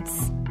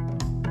difference.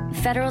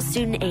 Federal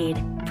Student Aid,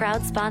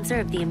 proud sponsor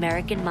of the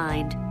American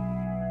Mind.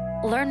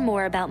 Learn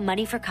more about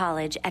money for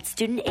college at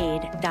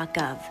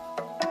studentaid.gov.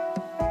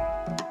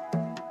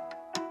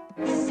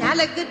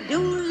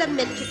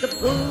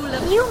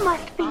 You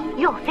must be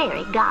your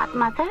fairy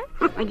godmother.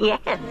 Yes.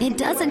 It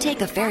doesn't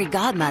take a fairy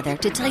godmother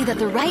to tell you that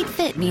the right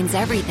fit means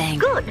everything.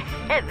 Good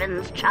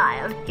heavens,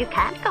 child. You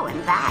can't go in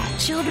that.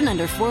 Children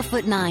under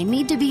 4'9"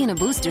 need to be in a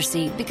booster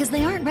seat because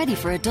they aren't ready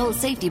for adult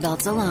safety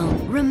belts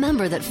alone.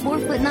 Remember that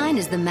 4'9"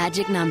 is the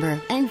magic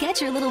number, and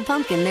get your little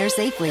pumpkin there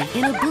safely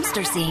in a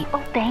booster seat.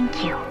 Oh,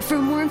 thank you. For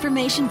more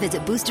information,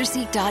 visit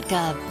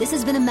boosterseat.gov. This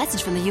has been a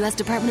message from the U.S.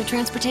 Department of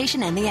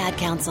Transportation and the Ad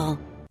Council.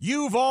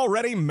 You've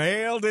already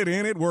mailed it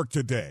in at work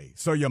today,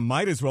 so you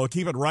might as well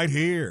keep it right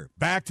here.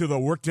 Back to the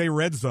Workday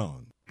Red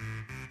Zone.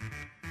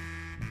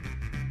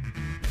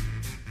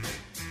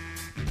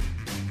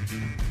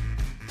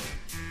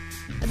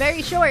 A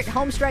very short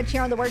home stretch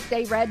here on the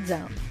Workday Red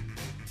Zone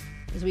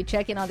as we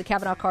check in on the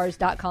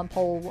CavenaughCars.com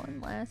poll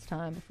one last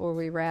time before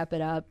we wrap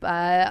it up.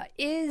 How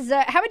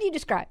would you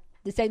describe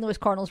the St. Louis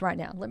Cardinals right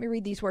now? Let me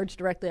read these words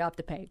directly off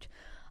the page.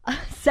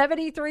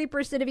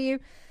 73% of you,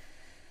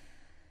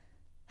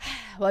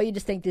 well, you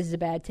just think this is a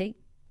bad team.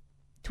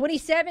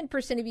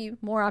 27% of you,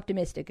 more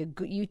optimistic.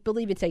 You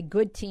believe it's a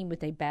good team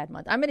with a bad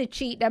month. I'm going to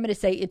cheat. I'm going to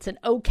say it's an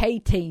okay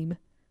team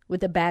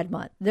with a bad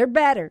month. They're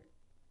better,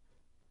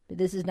 but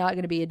this is not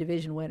going to be a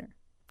division winner.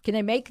 Can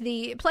they make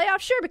the playoffs?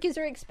 Sure, because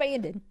they're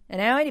expanded,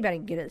 and now anybody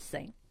can get this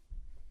thing.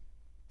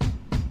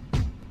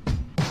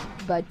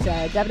 But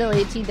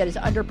definitely a team that has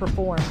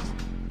underperformed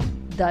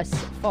thus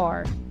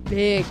far.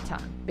 Big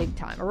time.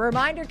 A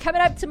reminder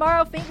coming up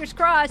tomorrow, fingers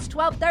crossed,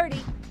 12:30.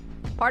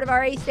 Part of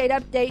our A-State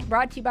update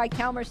brought to you by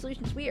Calmer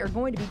Solutions. We are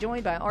going to be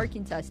joined by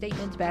Arkansas State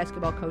men's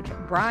basketball coach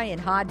Brian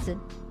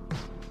Hodson.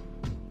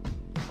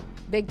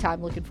 Big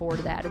time looking forward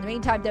to that. In the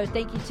meantime, though,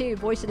 thank you to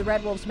voice of the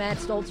Red Wolves, Matt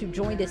Stolz, who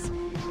joined us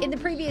in the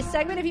previous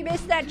segment. If you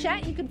missed that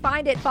chat, you can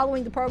find it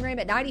following the program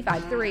at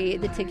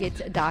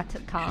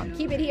 953theticket.com.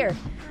 Keep it here.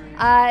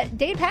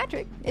 Dave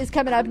Patrick is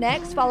coming up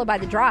next, followed by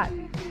The Drive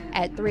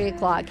at 3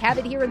 o'clock. Have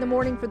it here in the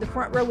morning for the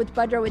Front Row with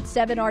Budrow at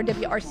 7.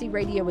 RWRC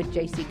Radio with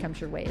JC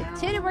comes your way at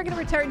 10. And we're going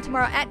to return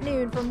tomorrow at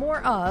noon for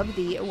more of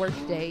the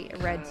Workday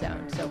Red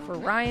Zone. So for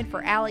Ryan,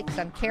 for Alex,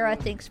 I'm Kara.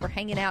 Thanks for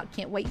hanging out.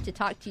 Can't wait to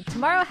talk to you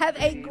tomorrow. Have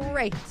a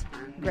great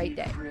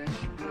day.